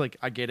Aegeanin's like,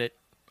 "I get it.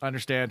 I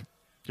understand.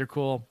 You're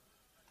cool.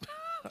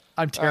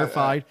 I'm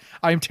terrified.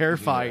 I'm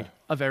terrified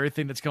of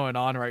everything that's going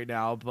on right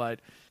now,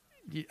 but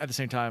at the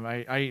same time,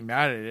 I ain't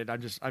mad at it.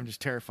 I'm just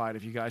terrified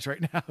of you guys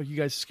right now. You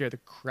guys scare the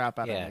crap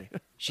out of me."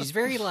 She's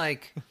very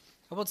like,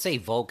 I won't say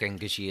Vulcan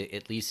because she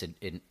at least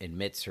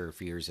admits her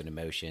fears and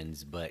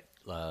emotions, but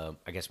I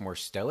guess more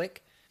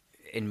stoic.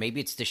 And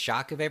maybe it's the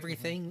shock of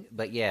everything,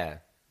 but yeah,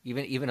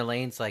 even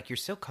Elaine's like, "You're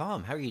so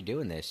calm. How are you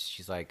doing this?"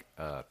 She's like,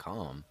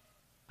 "Calm.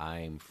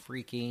 I'm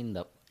freaking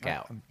the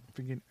out. I'm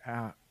freaking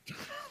out."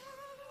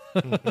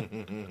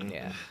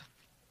 Yeah.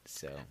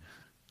 So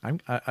I'm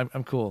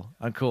cool.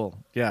 I'm cool.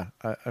 Yeah.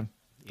 I'm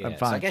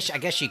fine. So I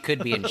guess she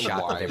could be in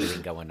shock with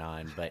everything going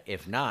on, but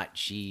if not,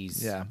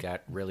 she's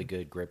got really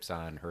good grips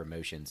on her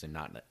emotions and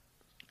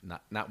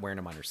not wearing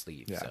them on her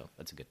sleeve. Yeah. So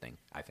that's a good thing,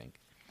 I think.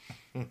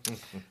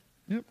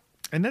 Yep.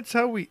 And that's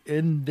how we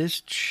end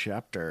this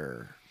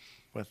chapter,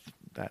 with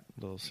that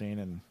little scene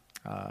and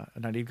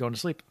Nynaeve going to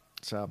sleep.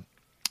 So,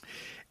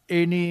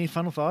 any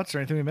final thoughts or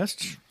anything we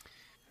missed?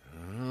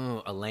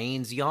 Oh,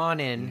 Elaine's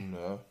yawning.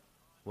 No.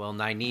 Well,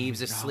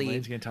 Nynaeve's asleep.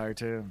 Elaine's getting tired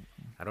too.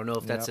 I don't know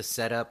if that's a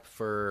setup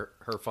for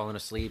her falling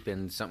asleep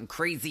and something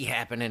crazy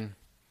happening.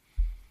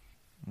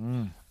 I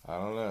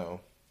don't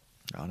know.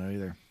 I don't know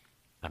either.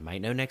 I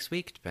might know next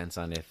week. Depends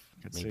on if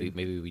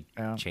maybe we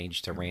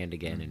change to Rand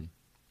again and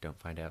don't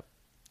find out.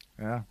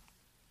 Yeah.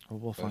 Well,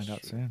 we'll find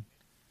out soon.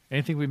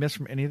 Anything we missed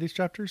from any of these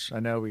chapters? I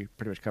know we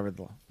pretty much covered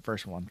the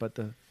first one, but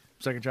the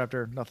second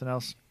chapter, nothing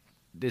else?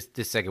 This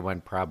second one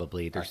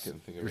probably.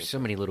 There's so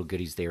many little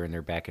goodies there in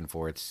their back and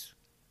forths.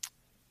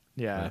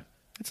 Yeah.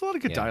 It's a lot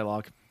of good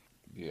dialogue.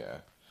 Yeah.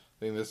 I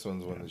think this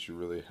one's one that you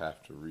really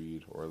have to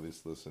read or at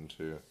least listen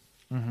to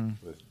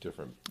with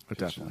different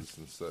pitches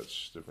and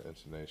such, different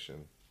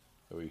intonation,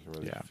 that we can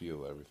really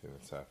feel everything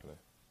that's happening.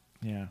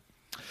 Yeah.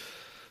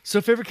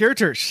 So, favorite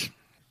characters.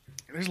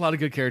 There's a lot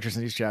of good characters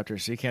in these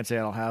chapters, so you can't say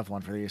I don't have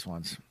one for these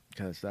ones,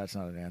 because that's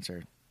not an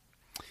answer.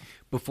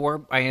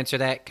 Before I answer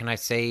that, can I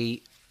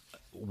say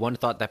one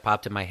thought that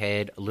popped in my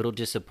head? A little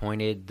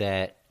disappointed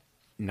that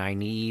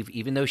Nynaeve,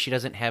 even though she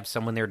doesn't have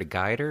someone there to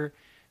guide her,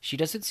 she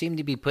doesn't seem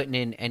to be putting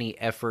in any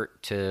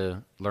effort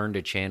to learn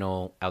to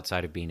channel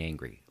outside of being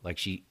angry. Like,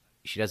 she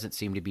doesn't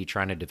seem to be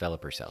trying to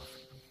develop herself.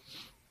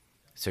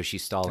 So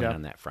she's stalling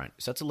on that front.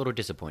 So that's a little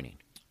disappointing.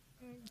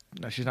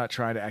 No, she's not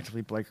trying to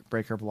actively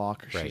break her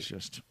block. Right. She's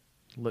just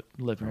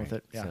living with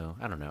it. Yeah. So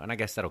I don't know. And I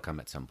guess that'll come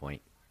at some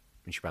point.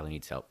 And she probably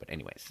needs help. But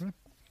anyways, it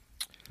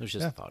was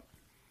just a thought.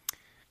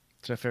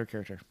 It's a favorite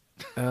character.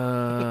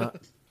 I'm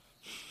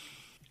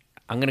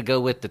going to go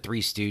with the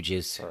Three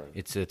Stooges.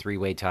 It's a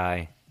 3-way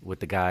tie. with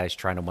the guys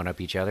trying to one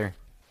up each other.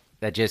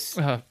 That just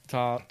Tom,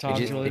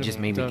 it just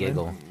made me Devin.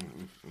 giggle.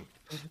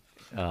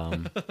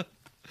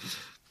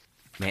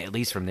 Man, at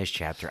least from this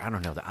chapter, I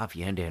don't know. The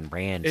Avienda and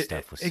Rand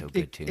stuff was so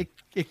good too.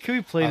 It could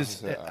be played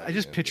as. I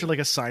just picture like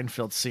a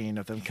Seinfeld scene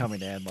of them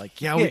coming in, like,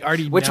 yeah, we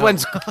already which know.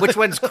 one's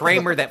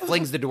Kramer that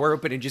flings the door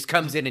open and just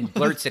comes in and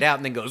blurts it out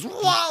and then goes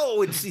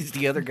whoa and sees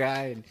the other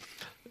guy. And...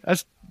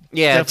 That's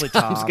Tom's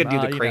Tom.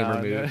 gonna do the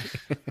Kramer move.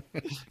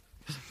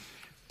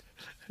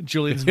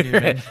 Julian's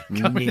Newman.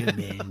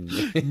 Newman.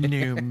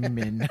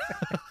 Newman.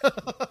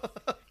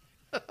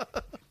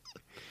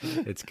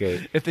 It's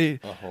good. If they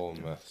A whole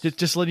mess.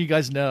 just letting you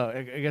guys know,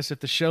 I guess if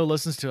the show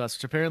listens to us,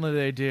 which apparently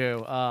they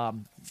do,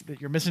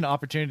 that you're missing an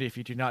opportunity if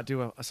you do not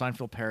do a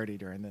Seinfeld parody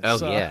during this.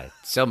 Oh yeah,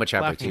 so much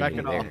laugh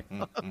opportunity track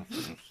there.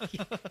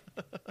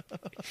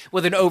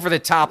 With an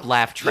over-the-top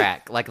laugh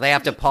track, like they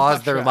have to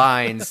pause their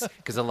lines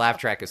because the laugh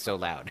track is so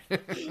loud.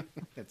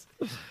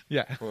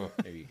 Yeah.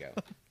 There you go.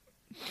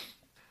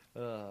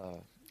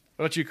 What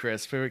about you,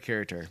 Chris? Favorite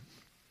character?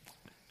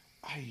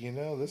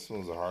 This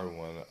one's a hard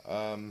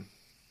one.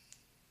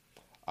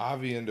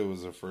 Avienda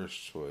was the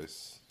first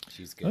choice,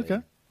 She's good.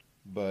 Okay.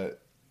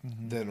 but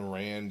then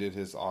Rand did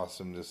his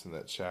awesomeness in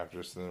that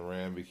chapter, so then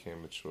Rand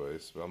became a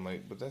choice. But I'm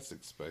like, but that's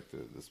expected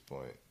at this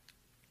point.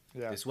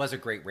 Yeah. This was a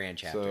great Rand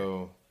chapter.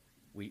 So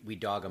We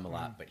dog him a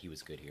lot, but he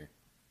was good here.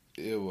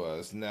 it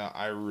was. Now,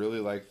 I really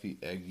like the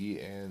Eggy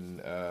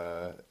and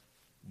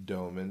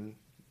Doman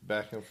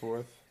back and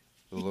forth.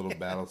 The little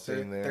battle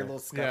scene there. Their little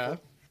scuffle. Yeah.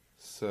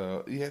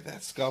 So, yeah,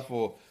 that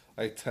scuffle,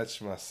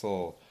 touched my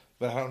soul.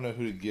 But I don't know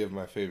who to give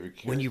my favorite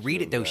character. When you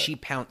read it, though, of that. she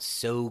pounced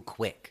so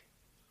quick.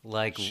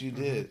 Like She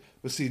did.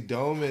 But see,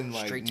 Doman,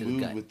 Straight to the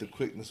moved gut. with the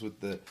quickness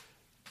with the...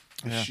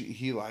 Yeah.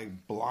 He,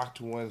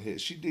 blocked one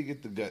hit. She did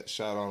get the gut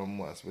shot on him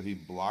once, but he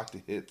blocked a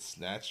hit,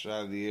 snatched her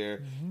out of the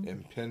air,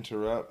 and pinned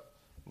her up.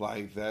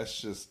 Like, that's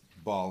just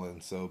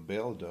balling. So,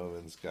 Bail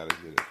Doman's got to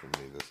get it from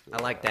me this go.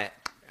 I like that.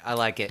 I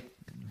like it.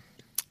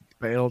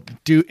 Bail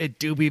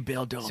be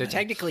Bail Doman. So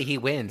technically, he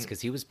wins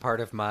because he was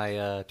part of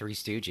my Three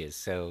Stooges.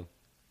 So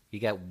you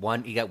got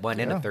one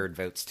and a third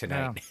votes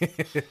tonight.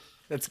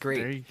 That's great.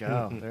 There you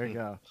go. There you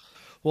go.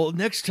 Well,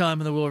 next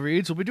time in the Will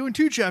Reads, we'll be doing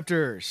 2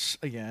 chapters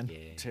again.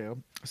 Yeah.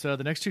 2. So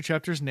the next 2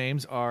 chapters'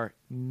 names are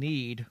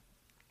Need.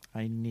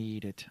 I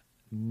need it.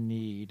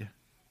 Need.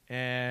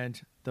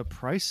 And The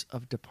Price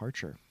of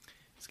Departure.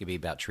 It's gonna be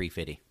about Tree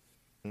Fitty.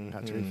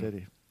 Not Tree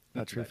Fitty.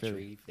 Not Tree About Fitty.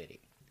 Tree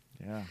Fitty.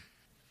 Yeah.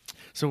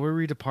 So where are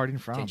we departing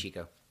from?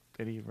 Tenchico.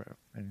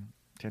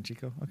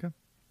 Tenchico? Okay.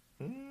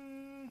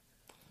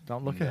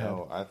 Don't look ahead.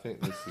 No, I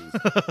think this is...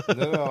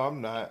 no,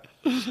 I'm not.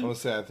 I'm going to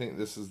say I think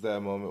this is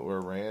that moment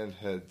where Rand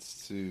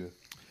heads to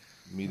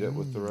meet up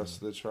with the rest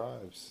of the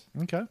tribes.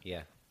 Okay.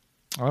 Yeah.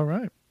 All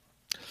right.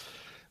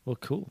 Well,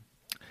 cool.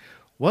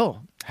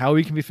 Well, how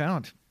we can be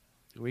found?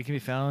 We can be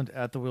found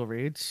at The Will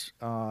Reads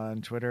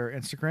on Twitter,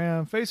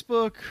 Instagram,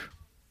 Facebook,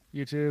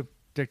 YouTube,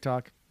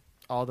 TikTok,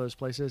 all those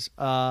places.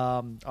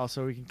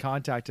 Also, we can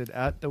contact it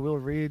at The Will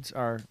Reads,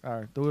 or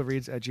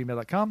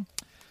thewillreads@gmail.com.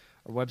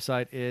 Our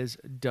website is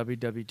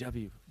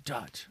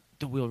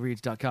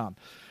www.thewillreads.com.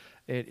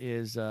 It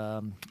is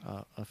a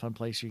fun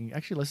place. You can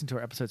actually listen to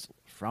our episodes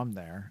from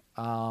there.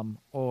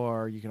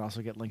 Or you can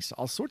also get links to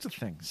all sorts of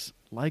things,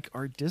 like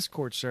our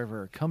Discord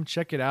server. Come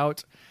check it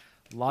out.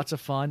 Lots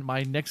of fun.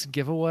 My next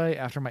giveaway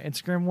after my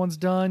Instagram one's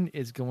done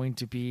is going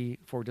to be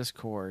for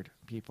Discord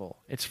people.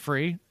 It's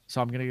free,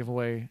 so I'm going to give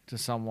away to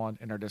someone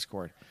in our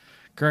Discord.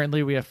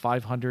 Currently, we have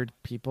 500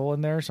 people in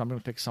there, so I'm going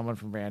to pick someone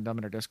from random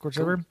in our Discord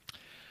server.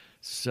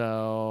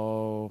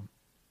 So,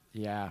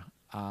 yeah,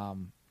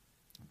 come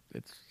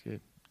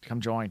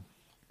join.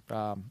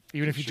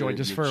 Even if you join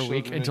just for a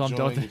week until I'm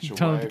done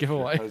the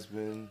giveaway.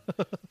 Husband,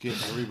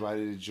 get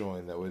everybody to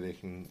join. That way they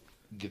can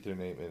get their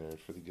name entered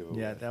for the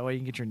giveaway. Yeah, that way you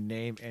can get your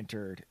name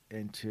entered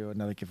into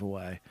another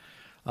giveaway.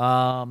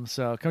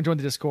 So come join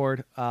the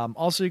Discord.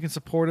 Also, you can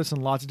support us in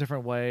lots of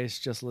different ways.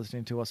 Just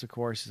listening to us, of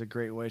course, is a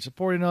great way of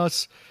supporting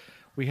us.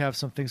 We have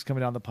some things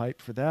coming down the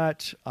pipe for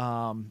that.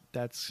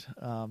 That's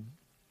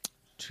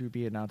to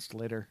be announced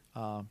later,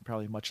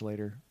 probably much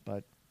later,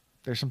 but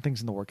there's some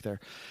things in the work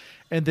there.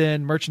 And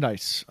then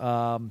merchandise.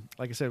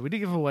 Like I said, we do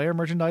give away our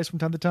merchandise from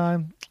time to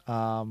time.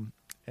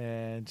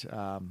 And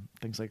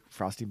things like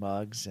frosty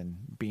mugs and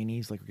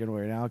beanies like we're getting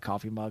away right now,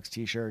 coffee mugs,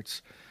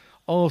 T-shirts,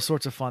 all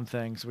sorts of fun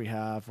things we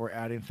have. We're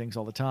adding things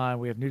all the time.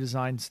 We have new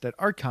designs that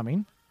are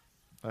coming,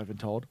 I've been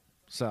told.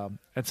 So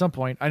at some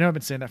point, I know I've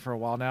been saying that for a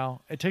while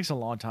now. It takes a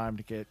long time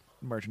to get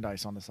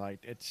merchandise on the site.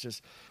 It's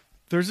just,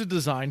 there's a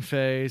design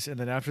phase. And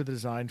then after the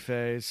design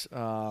phase,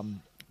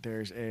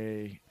 there's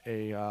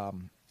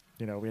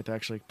we have to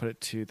actually put it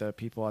to the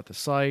people at the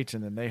site,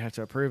 and then they have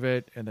to approve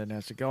it, and then it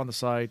has to go on the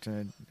site,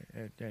 and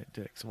it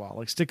takes a while.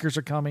 Like stickers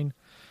are coming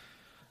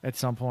at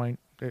some point.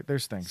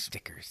 There's things.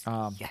 Stickers.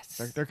 Yes,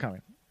 they're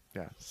coming.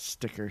 Yeah,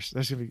 stickers.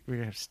 We're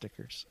gonna have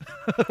stickers.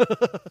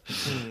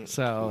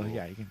 So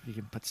yeah, you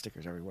can put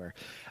stickers everywhere.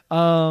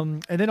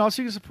 And then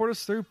also you can support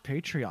us through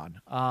Patreon.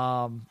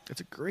 It's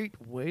a great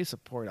way to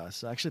support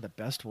us. Actually, the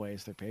best way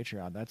is through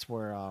Patreon. That's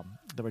where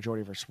the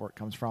majority of our support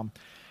comes from.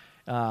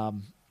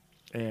 And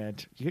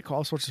you get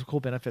all sorts of cool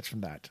benefits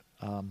from that.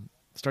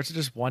 Starts at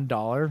just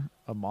 $1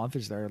 a month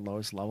is their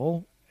lowest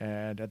level,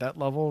 and at that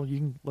level you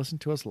can listen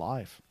to us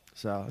live.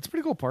 So it's a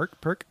pretty cool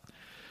perk.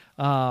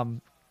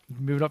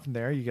 Move it up from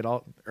there, you get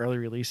all early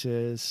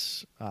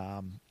releases,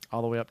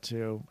 all the way up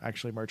to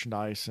actually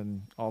merchandise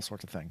and all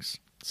sorts of things.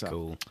 So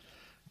Cool.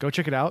 Go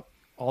check it out.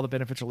 All the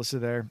benefits are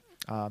listed there.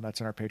 That's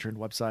on our Patreon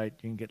website.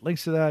 You can get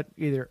links to that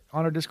either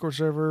on our Discord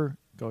server,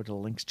 go to the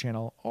links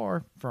channel,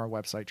 or from our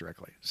website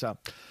directly. So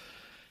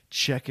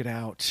check it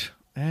out.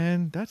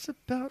 And that's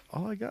about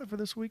all I got for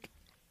this week.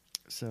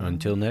 So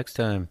Until next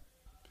time.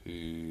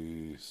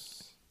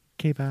 Peace.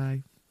 okay,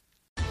 bye.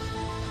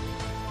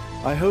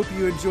 I hope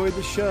you enjoyed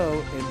the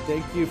show, and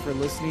thank you for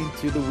listening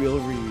to The Wheel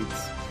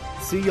Reads.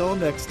 See y'all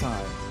next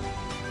time.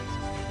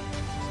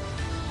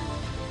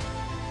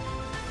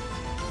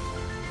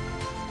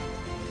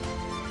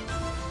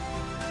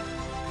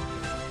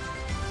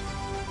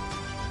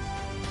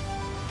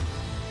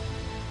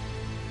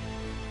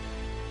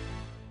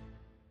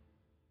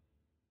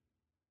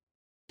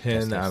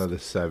 Ten out of the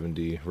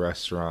 70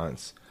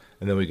 restaurants.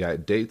 And then we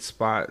got date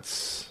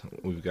spots.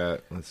 We've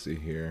got, let's see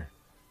here,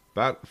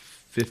 about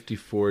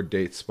 54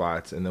 date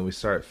spots. And then we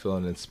start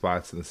filling in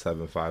spots in the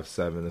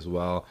 757 as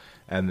well.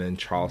 And then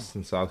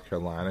Charleston, South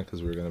Carolina,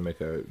 because we're going to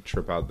make a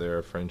trip out there,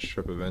 a French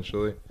trip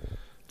eventually.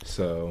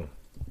 So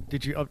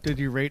Did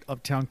you rate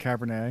Uptown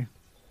Cabernet?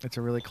 It's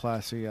a really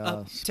classy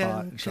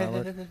spot in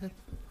Charlotte.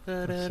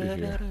 let's see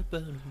here.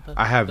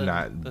 I have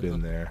not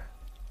been there.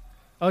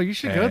 Oh, you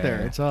should go there.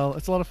 It's a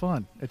lot of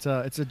fun. It's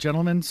a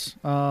gentleman's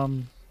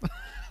restaurant.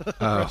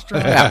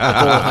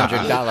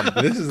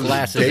 $400 This is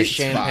glasses of date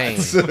champagne.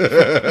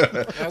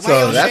 spots.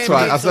 So that's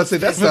why I was about to say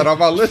that's not on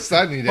my list.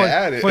 I need to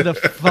add it. For the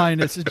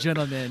finest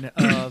gentlemen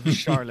of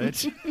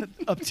Charlotte,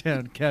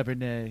 Uptown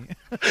Cabernet.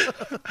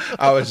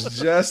 I was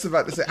just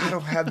about to say I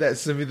don't have that.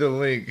 Send me the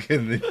link.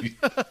 And then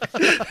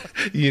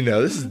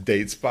this is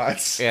date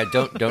spots. Yeah,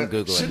 don't Google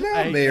it.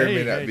 Chanel may or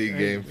may not be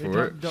game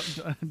for it.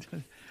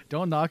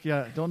 Don't knock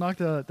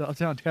the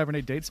Uptown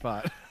Cabernet date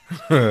spot.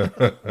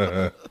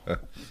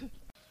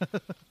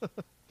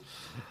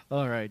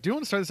 All right. Do you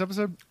want to start this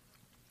episode?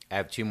 I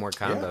have 2 more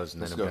combos, and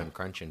then let's I'm go. done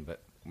crunching, but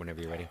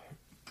whenever you're ready.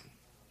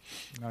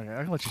 Okay,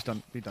 I can let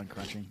you be done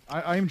crunching.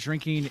 I am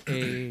drinking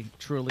a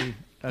Truly,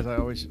 as I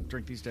always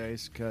drink these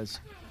days, because,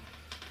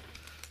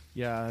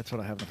 yeah, that's what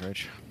I have in the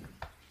fridge.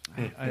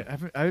 I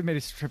haven't made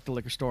a trip to the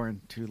liquor store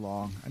in too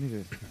long. I need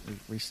to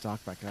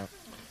restock back up.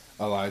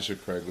 Elijah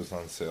Craig was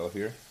on sale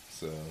here,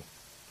 so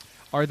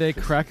Are they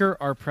cracker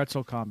or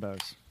pretzel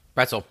combos?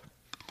 Pretzel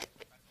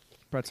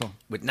Pretzel.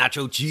 with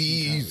nacho you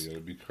cheese. gotta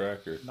be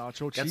cracker.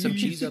 Nacho cheese. Got some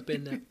cheese up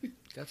in there.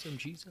 Got some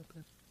cheese up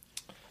in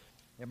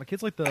Yeah, my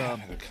kids like the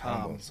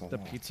combo so the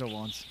much. pizza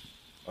ones.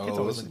 Oh, It's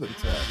always those are like the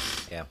pizza.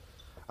 best. Yeah.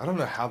 I don't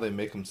know how they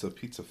make them so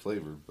pizza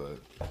flavored, but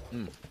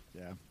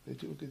Yeah, they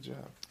do a good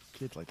job.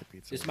 kids like the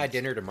pizza. This is my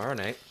dinner tomorrow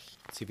night.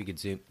 Let's see if you can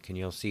zoom. Can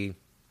you all see?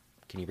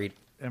 Can you read?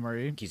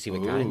 MRE. Can you see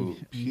what Ooh,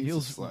 kind? pizza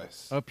Neil's-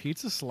 slice. A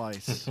pizza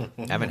slice I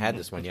haven't had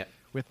this one yet.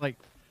 with like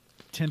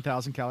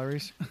 10,000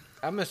 calories.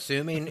 I'm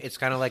assuming it's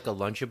kind of like a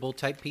Lunchable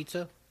type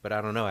pizza, but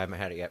I don't know. I haven't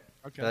had it yet.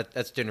 Okay.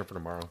 That's dinner for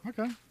tomorrow.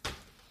 Okay.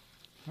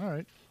 All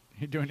right.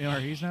 You doing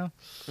MREs now?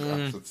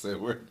 That's what say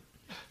word.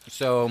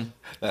 So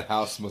That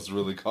house must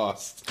really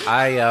cost.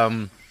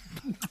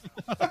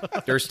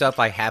 there's stuff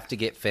I have to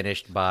get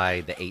finished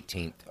by the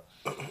 18th,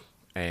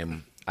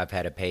 and I've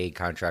had to pay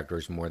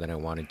contractors more than I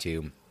wanted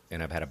to,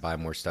 and I've had to buy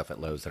more stuff at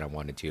Lowe's than I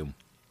wanted to.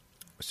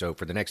 So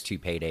for the next 2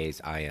 paydays,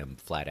 I am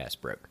flat ass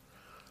broke.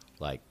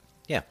 Like,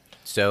 yeah.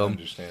 So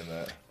Understand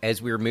that.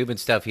 as we were moving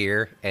stuff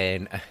here,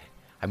 and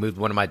I moved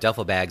one of my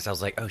duffel bags, I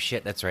was like, oh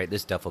shit, that's right,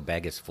 this duffel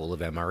bag is full of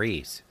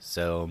MREs.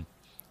 So,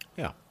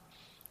 yeah,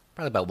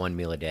 probably about 1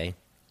 meal a day.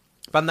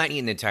 But I'm not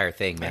eating the entire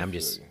thing, man.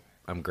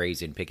 I'm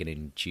grazing, picking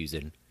and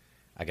choosing.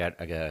 I got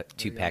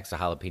 2 packs of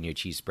jalapeno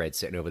cheese spread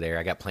sitting over there.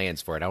 I got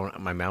plans for it. I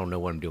don't know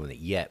what I'm doing with it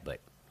yet, but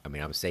I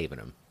mean, I'm saving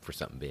them for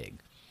something big.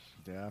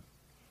 Yeah.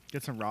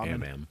 Get some ramen. Yeah,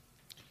 man.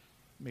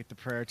 Make the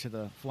prayer to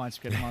the flying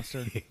spaghetti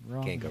monster.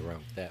 Can't go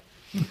wrong with that.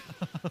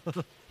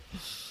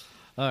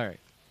 All right.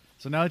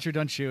 So now that you're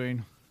done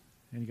chewing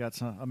and you got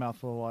a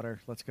mouthful of water,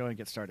 let's go and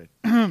get started.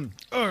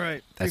 All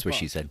right. That's what Free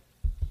she said.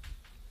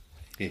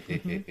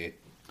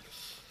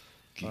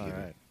 fall. All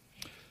right.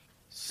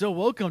 So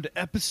welcome to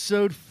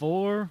episode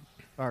 4.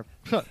 Or,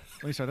 let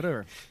me start that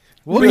over.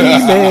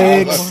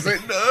 I was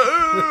like,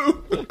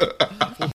 no.